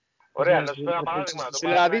 Ωραία, να σου πω ένα παράδειγμα.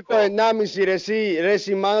 Δηλαδή το 1,5 ρε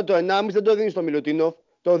Σιμάνο, το 1,5 δεν το δίνεις στο Μιλουτίνοφ.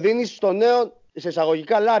 Το δίνεις στο νέο, σε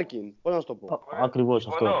εισαγωγικά Λάρκιν. Πώς να σου το πω. Ακριβώς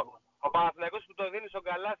αυτό. Ο Παναθηναϊκός που το δίνει στον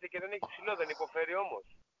Καλάθι και δεν έχει ψηλό, δεν υποφέρει όμως.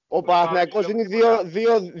 Ο Παναθηναϊκός δίνει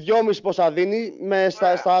 2,5 πόσα δίνει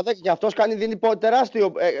στα 10 και αυτός δίνει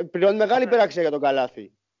τεράστιο, πληρώνει μεγάλη υπεραξία για τον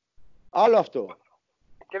Καλάθι. Άλλο αυτό.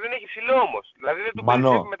 Και δεν έχει ψηλό όμως. Δηλαδή δεν του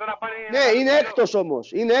περισσεύει μετά να πάρει... Ναι, είναι έκτος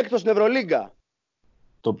όμως. Είναι έκτος στην Ευρωλίγκα.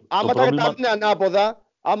 Άμα τα έδινε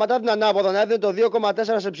ανάποδα, να έδινε το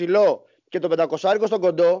 2,4 σε ψηλό και το 500 στον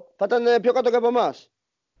κοντό, θα ήταν πιο κάτω και από εμάς.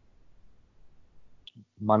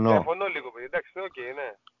 Μανώ. Διαφωνώ λίγο, παιδί. Εντάξει, okay,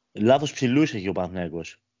 ναι. Λάθος ψηλούς έχει ο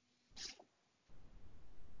Παναθηναϊκός.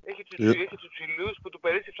 Έχει τους ψηλούς που του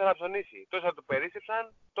περίσσεψαν να ψωνίσει. Τόσο θα του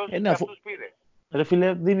περίσσεψαν, τόσο και αυτούς πήρε. Ρε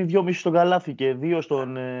φίλε, δίνει 2,5 στον Καλάθι και 2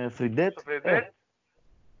 στον Φριντέτ.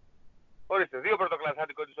 Ορίστε, 2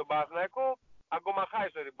 πρωτοκλασσάτικο στον Παναθηναϊκό, ακόμα χάει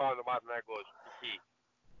στο rebound ο Παναθηναϊκός.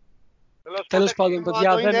 Τέλος πάντων,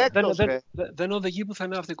 παιδιά, δεν οδηγεί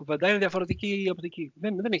πουθενά αυτή η κουβέντα. Είναι διαφορετική η οπτική.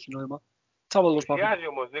 Δεν έχει νόημα. Πλησιάζει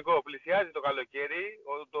όμως, Νικό, πλησιάζει το καλοκαίρι.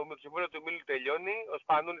 Το συμβόλαιο του Μίλου τελειώνει. Ο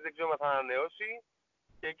Σπανούλης δεν ξέρουμε αν θα ανανεώσει.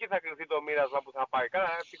 Και εκεί θα κρυφτεί το μοίρασμα που θα πάει. Καλά,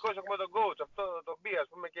 ευτυχώς έχουμε τον coach, αυτό τον πει, ας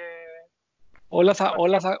πούμε και...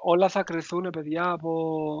 Όλα θα κρυθούν, παιδιά,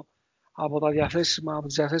 από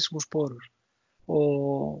τους διαθέσιμους πόρους.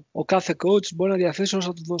 Ο κάθε coach μπορεί να διαθέσει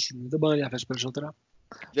όσα του δώσουν. Δεν μπορεί να διαθέσει περισσότερα.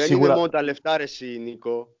 Δεν είναι μόνο τα λεφτά, ρε εσύ,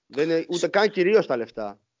 Νίκο. Δεν είναι ούτε καν κυρίως τα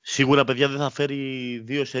λεφτά. Σίγουρα, παιδιά, δεν θα φέρει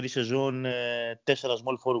 2 σερί σεζόν 4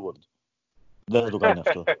 small forward. Δεν θα το κάνει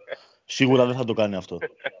αυτό. Σίγουρα δεν θα το κάνει αυτό.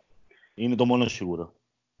 Είναι το μόνο σίγουρο.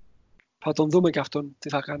 Θα τον δούμε και αυτόν τι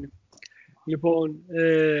θα κάνει. Λοιπόν,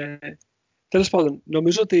 τέλος πάντων,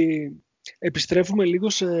 νομίζω ότι επιστρέφουμε λίγο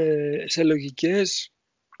σε λογικές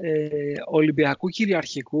Ολυμπιακού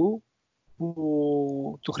κυριαρχικού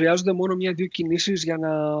που του χρειάζονται μόνο 1-2 κινήσεις για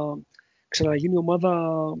να ξαναγίνει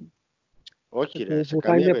ομάδα. Όχι, ρε,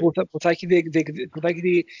 που θα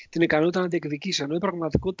έχει την ικανότητα να διεκδικήσει. Ενώ η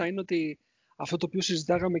πραγματικότητα είναι ότι αυτό το οποίο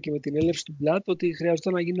συζητάγαμε και με την έλευση του Μπλατ, ότι χρειάζεται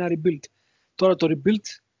να γίνει ένα rebuild. Τώρα το rebuild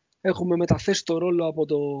έχουμε μεταθέσει το ρόλο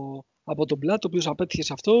από τον Πλάτ, ο οποίος απέτυχε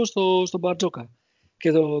σε αυτό, στον Μπαρτζόκα.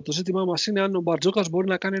 Και το ζήτημά μας είναι αν ο Μπαρτζόκας μπορεί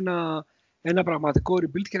να κάνει ένα πραγματικό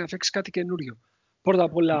rebuild και να φτιάξει κάτι καινούριο. Πρώτα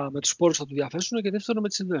απ' όλα με τους πόρους θα του διαθέσουν και δεύτερον με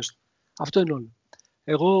τις ιδέες του. Αυτό είναι όλο.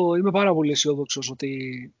 Εγώ είμαι πάρα πολύ αισιόδοξος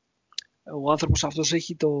ότι ο άνθρωπος αυτός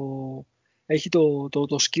έχει το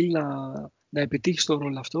skill να επιτύχει στον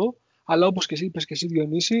ρόλο αυτό, αλλά όπως και εσύ είπες και εσύ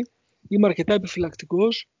Διονύση, είμαι αρκετά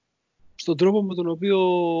επιφυλακτικός στον τρόπο με τον οποίο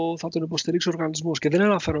θα τον υποστηρίξει ο οργανισμός. Και δεν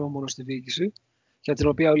αναφέρομαι μόνο στη διοίκηση, για την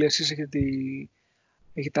οποία όλοι εσείς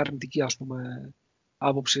έχετε αρνητική, ας πούμε,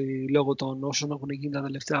 άποψη λόγω των όσων έχουν γίνει το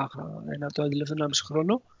τελευταίο 1,5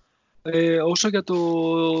 χρόνο, όσο για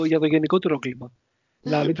το γενικότερο κλίμα.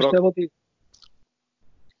 Δηλαδή πιστεύω ότι...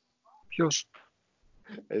 Ποιος?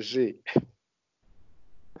 Εσύ.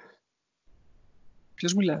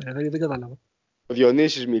 Ποιος μιλάει, δεν κατάλαβα. Ο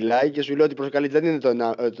Διονύσης μιλάει και σου λέει ότι η προκαλή δεν είναι το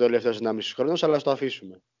τελευταίο 1,5 χρόνο, αλλά στο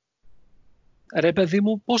αφήσουμε. Ρε παιδί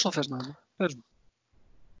μου, πόσο θες να είναι, πες μου.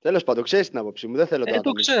 Τέλος πάντων, ξέρεις την άποψή μου, δεν θέλω τώρα.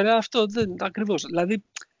 Το ξέρω, αυτό δεν ακριβώς. Δηλαδή,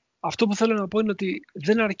 αυτό που θέλω να πω είναι ότι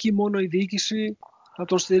δεν αρκεί μόνο η διοίκηση να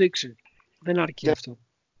τον στηρίξει. Δεν αρκεί αυτό.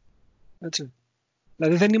 Έτσι.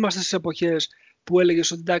 Δηλαδή, δεν είμαστε στις εποχές που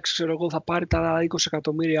έλεγες ότι εντάξει, ξέρω εγώ, θα πάρει τα 20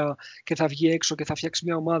 εκατομμύρια και θα βγει έξω και θα φτιάξει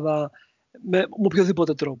μια ομάδα με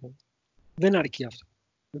οποιοδήποτε τρόπο. Δεν αρκεί αυτό.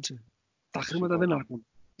 Έτσι. Τα χρήματα δεν αρκούν.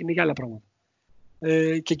 Είναι για άλλα πράγματα.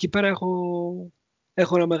 Και εκεί πέρα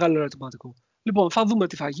έχω ένα μεγάλο ερωτηματικό. Λοιπόν, θα δούμε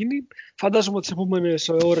τι θα γίνει. Φαντάζομαι ότι τις επόμενες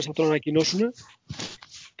ώρες θα το ανακοινώσουν.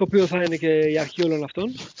 Το οποίο θα είναι και η αρχή όλων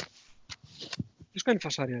αυτών. Ποιος κάνει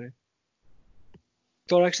φασάρια, ρε?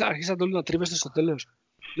 Τώρα αρχίσατε όλοι να τρίβεστε στο τέλος.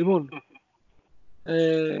 Λοιπόν,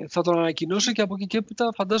 θα τον ανακοινώσει και από εκεί και έπειτα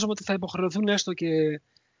φαντάζομαι ότι θα υποχρεωθούν έστω και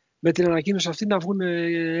με την ανακοίνωση αυτή να βγουν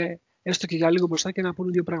έστω και για λίγο μπροστά και να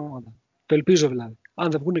πούνε δύο πράγματα. Το ελπίζω δηλαδή.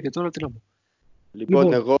 Αν δεν βγουν και τώρα, τι να πω.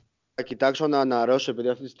 Λοιπόν, εγώ θα κοιτάξω να αναρρώσω, επειδή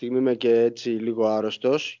αυτή τη στιγμή είμαι και έτσι λίγο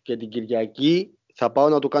άρρωστος, και την Κυριακή θα πάω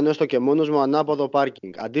να του κάνω έστω και μόνος μου ανάποδο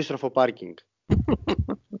πάρκινγκ, αντίστροφο πάρκινγκ.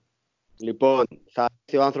 Λοιπόν, θα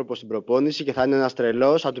έρθει ο άνθρωπος στην προπόνηση και θα είναι ένας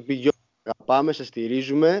τρελός, θα του πει Γιώργο, αγαπάμε, σε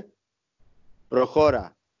στηρίζουμε,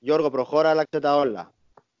 προχώρα. Γιώργο, προχώρα, άλλαξε τα όλα.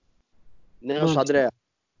 Νέος Αντρέα.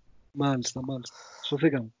 Μάλιστα.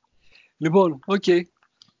 Σωθήκαμε. Λοιπόν, οκ.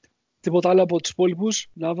 Τίποτα άλλο από τους υπόλοιπους?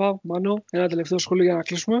 Νάβα, Μάνο, ένα τελευταίο σχόλιο για να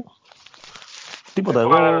κλείσουμε. Τίποτα.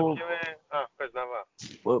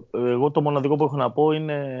 Εγώ το μοναδικό που έχω να πω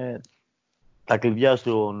είναι τα κλειδιά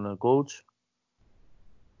στον coach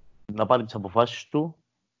να πάρει τις αποφάσεις του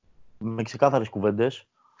με ξεκάθαρες κουβέντες.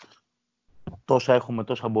 Τόσα έχουμε,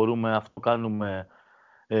 τόσα μπορούμε, αυτό κάνουμε,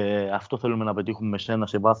 αυτό θέλουμε να πετύχουμε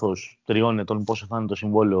σε βάθος 3 ετών, πόσο θα είναι το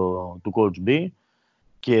συμβόλαιο του coach B,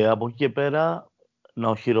 και από εκεί και πέρα να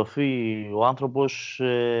οχυρωθεί ο άνθρωπος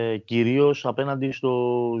κυρίως απέναντι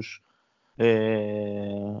στους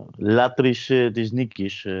λάτρεις της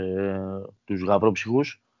νίκης, τους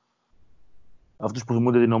γαβρόψυχους, αυτούς που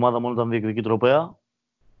θυμούνται την ομάδα μόνο όταν διεκδικεί τροπέα.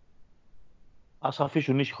 Ας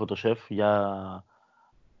αφήσουν ήσυχο το σεφ για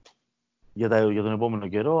τον επόμενο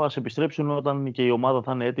καιρό. Ας επιστρέψουν όταν και η ομάδα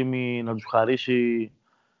θα είναι έτοιμη να τους χαρίσει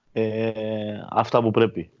αυτά που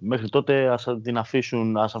πρέπει. Μέχρι τότε ας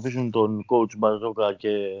αφήσουν τον coach Μπαζόκα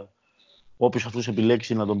και όποιος αυτούς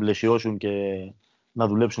επιλέξει να τον πλαισιώσουν και να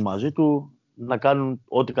δουλέψουν μαζί του, να κάνουν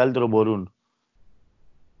ό,τι καλύτερο μπορούν.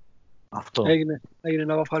 Αυτό. Έγινε,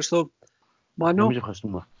 να ευχαριστώ. Μάνο, Εμείς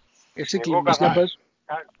ευχαριστούμε. Εσύ κλείνεις, για πες.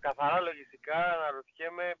 Καθαρά λογιστικά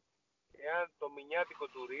αναρωτιέμαι εάν το μηνιάτικο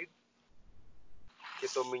του Ριτ και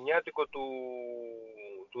το μηνιάτικο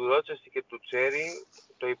του Ρότσεστη και του Τσέρι,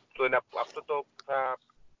 αυτό το που θα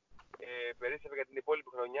περίσσευε για την υπόλοιπη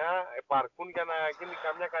χρονιά, επαρκούν για να γίνει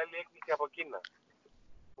καμιά καλή έκπληξη από Κίνα.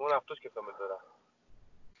 Μόνο αυτό σκεφτόμαι τώρα.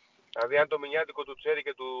 Δηλαδή αν το μηνιάτικο του Τσέρι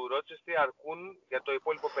και του Ρότσεστη αρκούν για το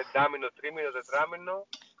υπόλοιπο 5μηνο, 3μηνο, 4μηνο,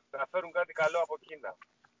 να φέρουν κάτι καλό από Κίνα.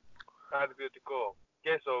 Κάτι ποιοτικό.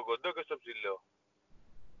 Και στο κοντό και στο ψηλό.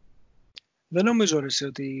 Δεν νομίζω ρε,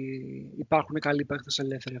 ότι υπάρχουν καλοί παίκτες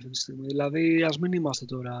ελεύθεροι αυτή τη στιγμή. Δηλαδή, ας μην είμαστε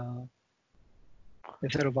τώρα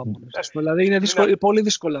εθεροβάμονες. Δηλαδή, είναι πολύ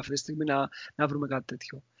δύσκολο αυτή τη στιγμή να βρούμε κάτι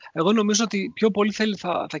τέτοιο. Εγώ νομίζω ότι πιο πολύ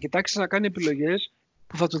θα κοιτάξει να κάνει επιλογές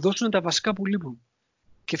που θα του δώσουν τα βασικά που λείπουν.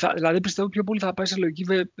 Και δηλαδή, πιστεύω πιο πολύ θα πάει σε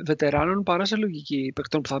λογική βετεράνων παρά σε λογική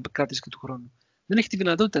παικτών που θα κρατήσει και του χρόνου. Δεν έχει τη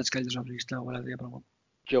δυνατότητα της καλύτερης να βρει στην αγορά τέτοια πράγματα.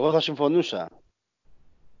 Και εγώ θα συμφωνούσα.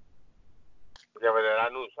 Για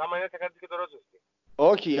βετεράνους, άμα είναι θα κάτι και το Ρότσεστη.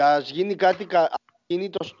 Όχι, ας γίνει κάτι, γίνει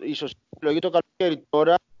η σωστή επιλογή το καλοκαίρι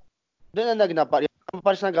τώρα. Δεν είναι ανάγκη να πάρει. Αν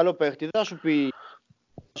πάρεις έναν καλό παίχτη, δεν θα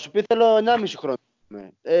σου πει θέλω 1,5 χρόνο.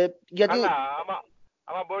 Γιατί... Καλά,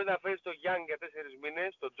 άμα μπορεί να φέρει το Young για 4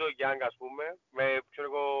 μήνες, τον Joe Young ας πούμε, με ξέρω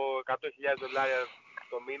εγώ $100,000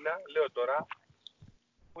 το μήνα, λέω τώρα,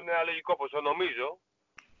 που είναι ένα λογικό ποσό, νομίζω,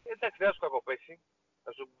 εντάξει, δεν θα σου κακοπέσει,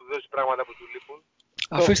 θα σου δώσει πράγματα που του λείπουν.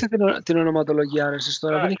 Αφήστε την ονοματολογία ρε εσείς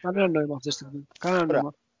τώρα, δεν έχει κανένα νόημα αυτή τη στιγμή. Κανένα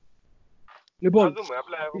νόημα. Λοιπόν, δούμε,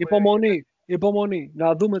 απλά υπομονή.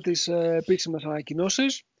 Να δούμε τις επίσημες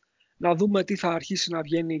ανακοινώσεις, να δούμε τι θα αρχίσει να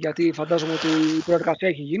βγαίνει, γιατί φαντάζομαι ότι η προεργασία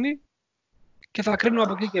έχει γίνει και θα κρίνουμε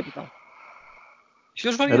από εκεί και έπειτα.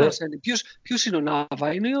 Ποιος βαριά να σένει, ποιος είναι ο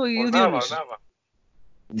Νάβα, είναι ο Διονύσης.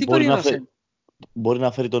 Τι μπορεί να σένει. Μπορεί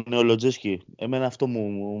να φέρει τον νέο Λοτζέσκι. Εμένα αυτό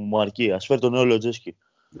μου αρκεί. Ας φέρει τον νέο Λοτζέσκι.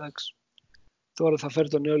 Εντάξει. Τώρα θα φέρει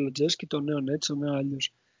τον νέο Λοτζέσκι, τον νέο έτσι, τον νέο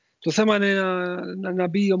αλλιώς. Το θέμα είναι να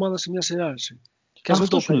μπει η ομάδα σε μια σειράρηση. Και ας μην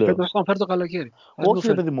το φέρει το καλοκαίρι. Όχι,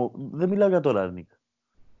 ρε παιδί μου, δεν μιλάω για τώρα, Νίκ.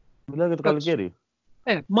 Μιλάω για το καλοκαίρι.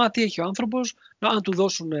 Μα τι έχει ο άνθρωπος, αν του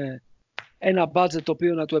δώσουν ένα budget το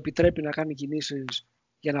οποίο να του επιτρέπει να κάνει κινήσεις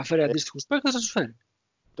για να φέρει αντίστοιχους παίκτες, θα τους φέρει.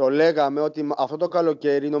 Το λέγαμε ότι αυτό το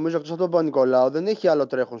καλοκαίρι, νομίζω εκτός από τον Παπα-Νικολάου, δεν έχει άλλο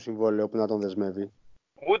τρέχον συμβόλαιο που να τον δεσμεύει.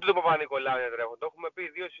 Ούτε το Παπα-Νικολάου είναι τρέχον. Το έχουμε πει,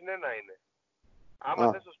 2-1 είναι.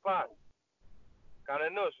 Άμα θες το σπάς.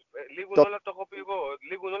 Κανενός. Λήγουν όλα, το έχω πει εγώ.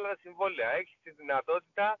 Λήγουν όλα τα συμβόλαια. Έχεις τη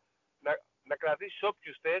δυνατότητα να κρατήσεις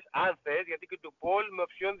όποιους θες, αν θες, γιατί και του Πολ με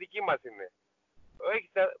οψιόν δική μας είναι.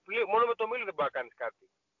 Μόνο με το Μίλο δεν μπορεί να κάνεις κάτι.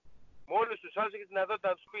 Με όλους τους άλλους έχεις τη δυνατότητα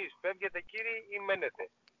να τους πεις φεύγετε κύριοι ή μένετε.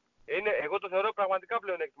 Εγώ το θεωρώ πραγματικά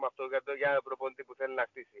πλεονέκτημα αυτό για έναν προπονητή που θέλει να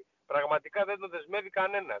χτίσει. Πραγματικά δεν τον δεσμεύει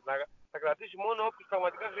κανένας. Θα κρατήσει μόνο όποιους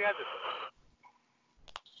πραγματικά χρειάζεται.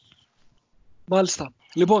 Μάλιστα.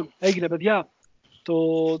 Λοιπόν, έγινε παιδιά.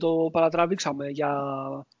 Το παρατραβήξαμε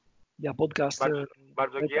για podcast.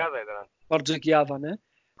 Μπαρτζοκιάδα ήταν. Μπαρτζοκιάδα, ναι.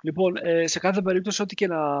 Λοιπόν, σε κάθε περίπτωση ό,τι και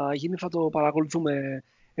να γίνει θα το παρακολουθούμε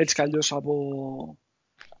έτσι κι αλλιώς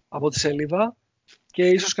από τη σελίδα και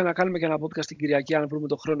ίσως και να κάνουμε και ένα podcast την Κυριακή αν βρούμε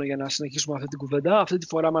τον χρόνο για να συνεχίσουμε αυτή την κουβέντα. Αυτή τη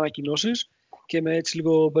φορά με ανακοινώσεις και με έτσι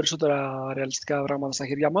λίγο περισσότερα ρεαλιστικά πράγματα στα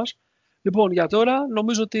χέρια μας. Λοιπόν, για τώρα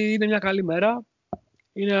νομίζω ότι είναι μια καλή μέρα.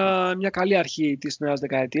 Είναι μια καλή αρχή της νέας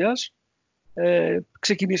δεκαετίας.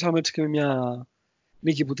 Ξεκινήσαμε έτσι και με μια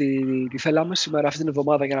νίκη που τη θέλαμε σήμερα αυτή την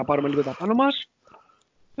εβδομάδα για να πάρουμε λίγο τα πάνω μας.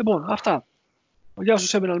 Λοιπόν, αυτά. Για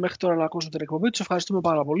όσους έμειναν μέχρι τώρα να ακούσουν την εκπομπή τους, ευχαριστούμε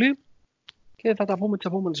πάρα πολύ και θα τα πούμε τις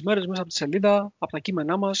επόμενες μέρες μέσα από τη σελίδα, από τα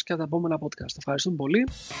κείμενά μας και από τα επόμενα podcast. Ευχαριστούμε πολύ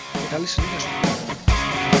και καλή συνέχεια.